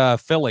against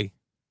Philly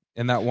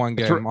in that one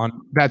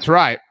game. That's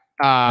right.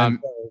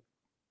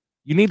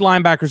 You need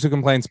linebackers who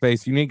can play in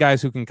space. You need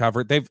guys who can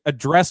cover. They've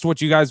addressed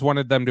what you guys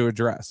wanted them to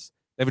address.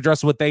 They've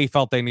addressed what they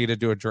felt they needed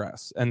to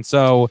address. And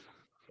so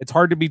it's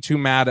hard to be too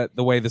mad at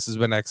the way this has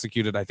been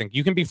executed. I think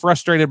you can be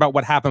frustrated about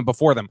what happened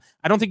before them.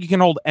 I don't think you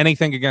can hold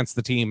anything against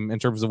the team in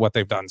terms of what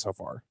they've done so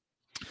far.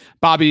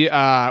 Bobby,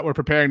 we're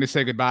preparing to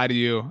say goodbye to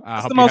you.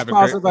 It's the most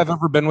positive I've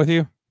ever been with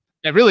you.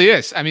 It really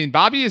is. I mean,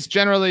 Bobby is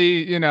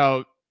generally,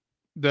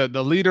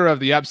 the leader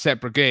of the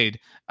upset brigade.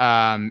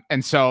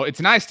 And so it's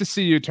nice to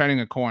see you turning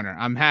a corner.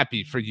 I'm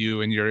happy for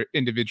you and your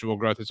individual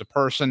growth as a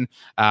person,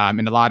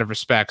 in a lot of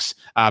respects.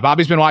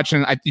 Bobby's been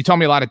watching, you told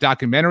me a lot of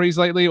documentaries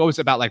lately. What was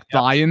it about, like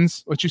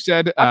lions, what you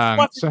said? A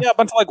bunch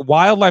of like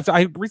wildlife.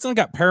 I recently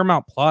got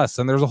Paramount Plus,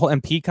 and there's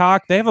and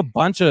Peacock. They have a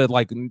bunch of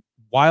like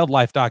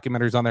wildlife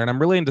documentaries on there. And I'm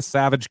really into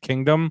Savage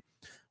Kingdom,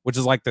 which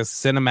is like this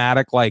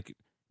cinematic, like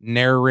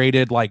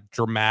narrated, like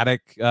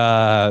dramatic,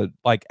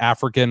 like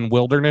African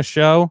wilderness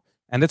show.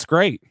 And it's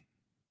great.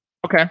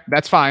 Okay,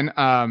 that's fine.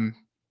 Don't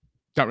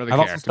really I've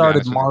care. Also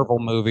started Marvel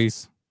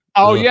movies.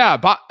 Oh yeah,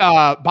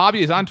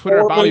 Bobby is on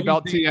Twitter. Bobby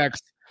Belt TX.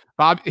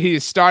 He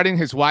is starting.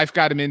 His wife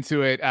got him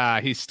into it.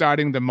 He's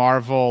starting the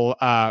Marvel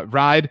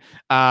ride.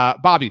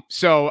 Bobby.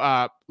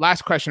 So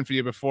last question for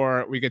you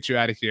before we get you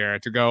out of here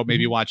to go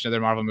maybe watch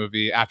another Marvel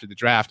movie after the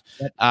draft.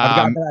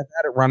 I've had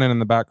it running in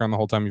the background the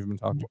whole time you've been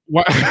talking.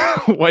 What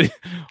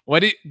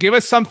give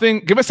us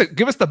something? Give us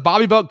the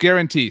Bobby Belt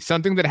guarantee.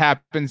 Something that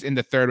happens in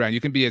the third round. You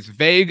can be as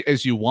vague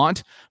as you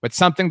want, but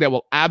something that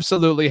will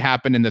absolutely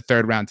happen in the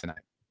third round tonight.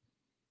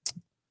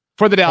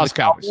 For the Dallas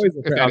Cowboys.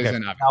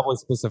 Cowboys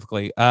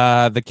specifically.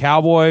 The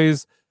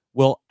Cowboys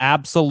will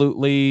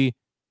absolutely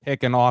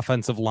pick an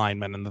offensive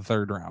lineman in the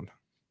third round.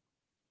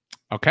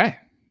 Okay.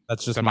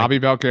 That's just the Bobby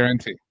Belt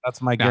guarantee.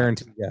 That's my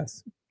guarantee,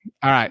 yes.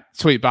 All right.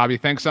 Sweet, Bobby.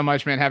 Thanks so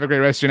much, man. Have a great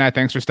rest of your night.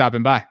 Thanks for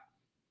stopping by.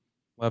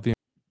 Love you.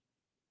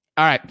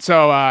 All right.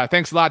 So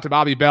thanks a lot to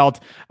Bobby Belt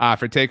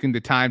for taking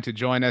the time to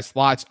join us.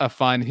 Lots of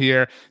fun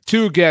here.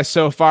 2 guests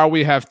so far.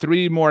 We have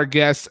 3 more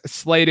guests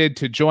slated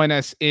to join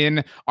us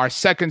in our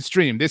second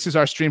stream. This is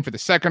our stream for the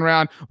second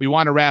round. We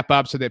want to wrap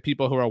up so that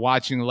people who are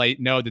watching late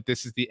know that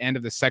this is the end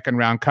of the second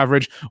round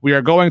coverage. We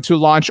are going to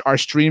launch our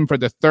stream for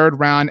the third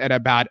round at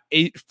about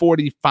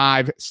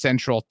 8:45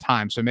 Central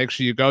Time. So make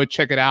sure you go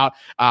check it out.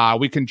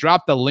 We can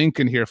drop the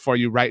link in here for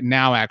you right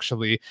now,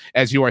 actually,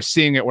 as you are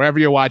seeing it wherever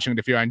you're watching it.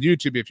 If you're on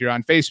YouTube, if you're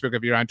on Facebook,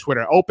 if you're on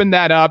Twitter, open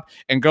that up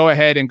and go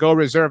ahead and go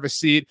reserve a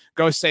seat,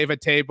 go save a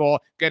table,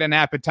 get an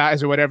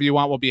appetizer, whatever you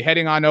want. We'll be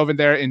heading on over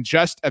there in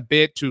just a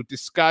bit to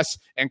discuss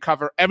and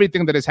cover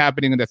everything that is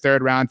happening in the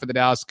third round for the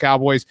Dallas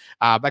Cowboys.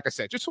 Like I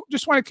said, just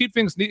want to keep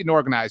things neat and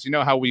organized. You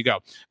know how we go.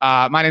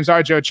 My name's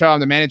RJ Ochoa.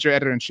 I'm the manager,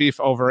 editor-in-chief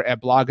over at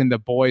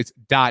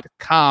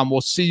bloggingtheboys.com.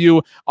 We'll see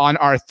you on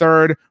our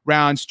third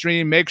round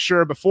stream. Make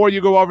sure before you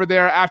go over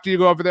there, after you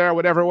go over there,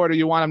 whatever order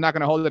you want, I'm not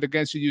going to hold it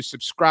against you. You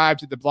subscribe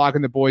to the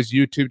Blogging the Boys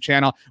YouTube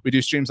channel. We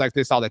do streams like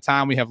this all the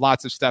time. We have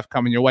lots of stuff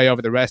coming your way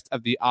over the rest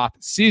of the off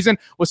season.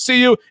 We'll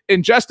see you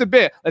in just a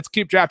bit. Let's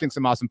keep drafting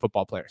some awesome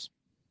football players.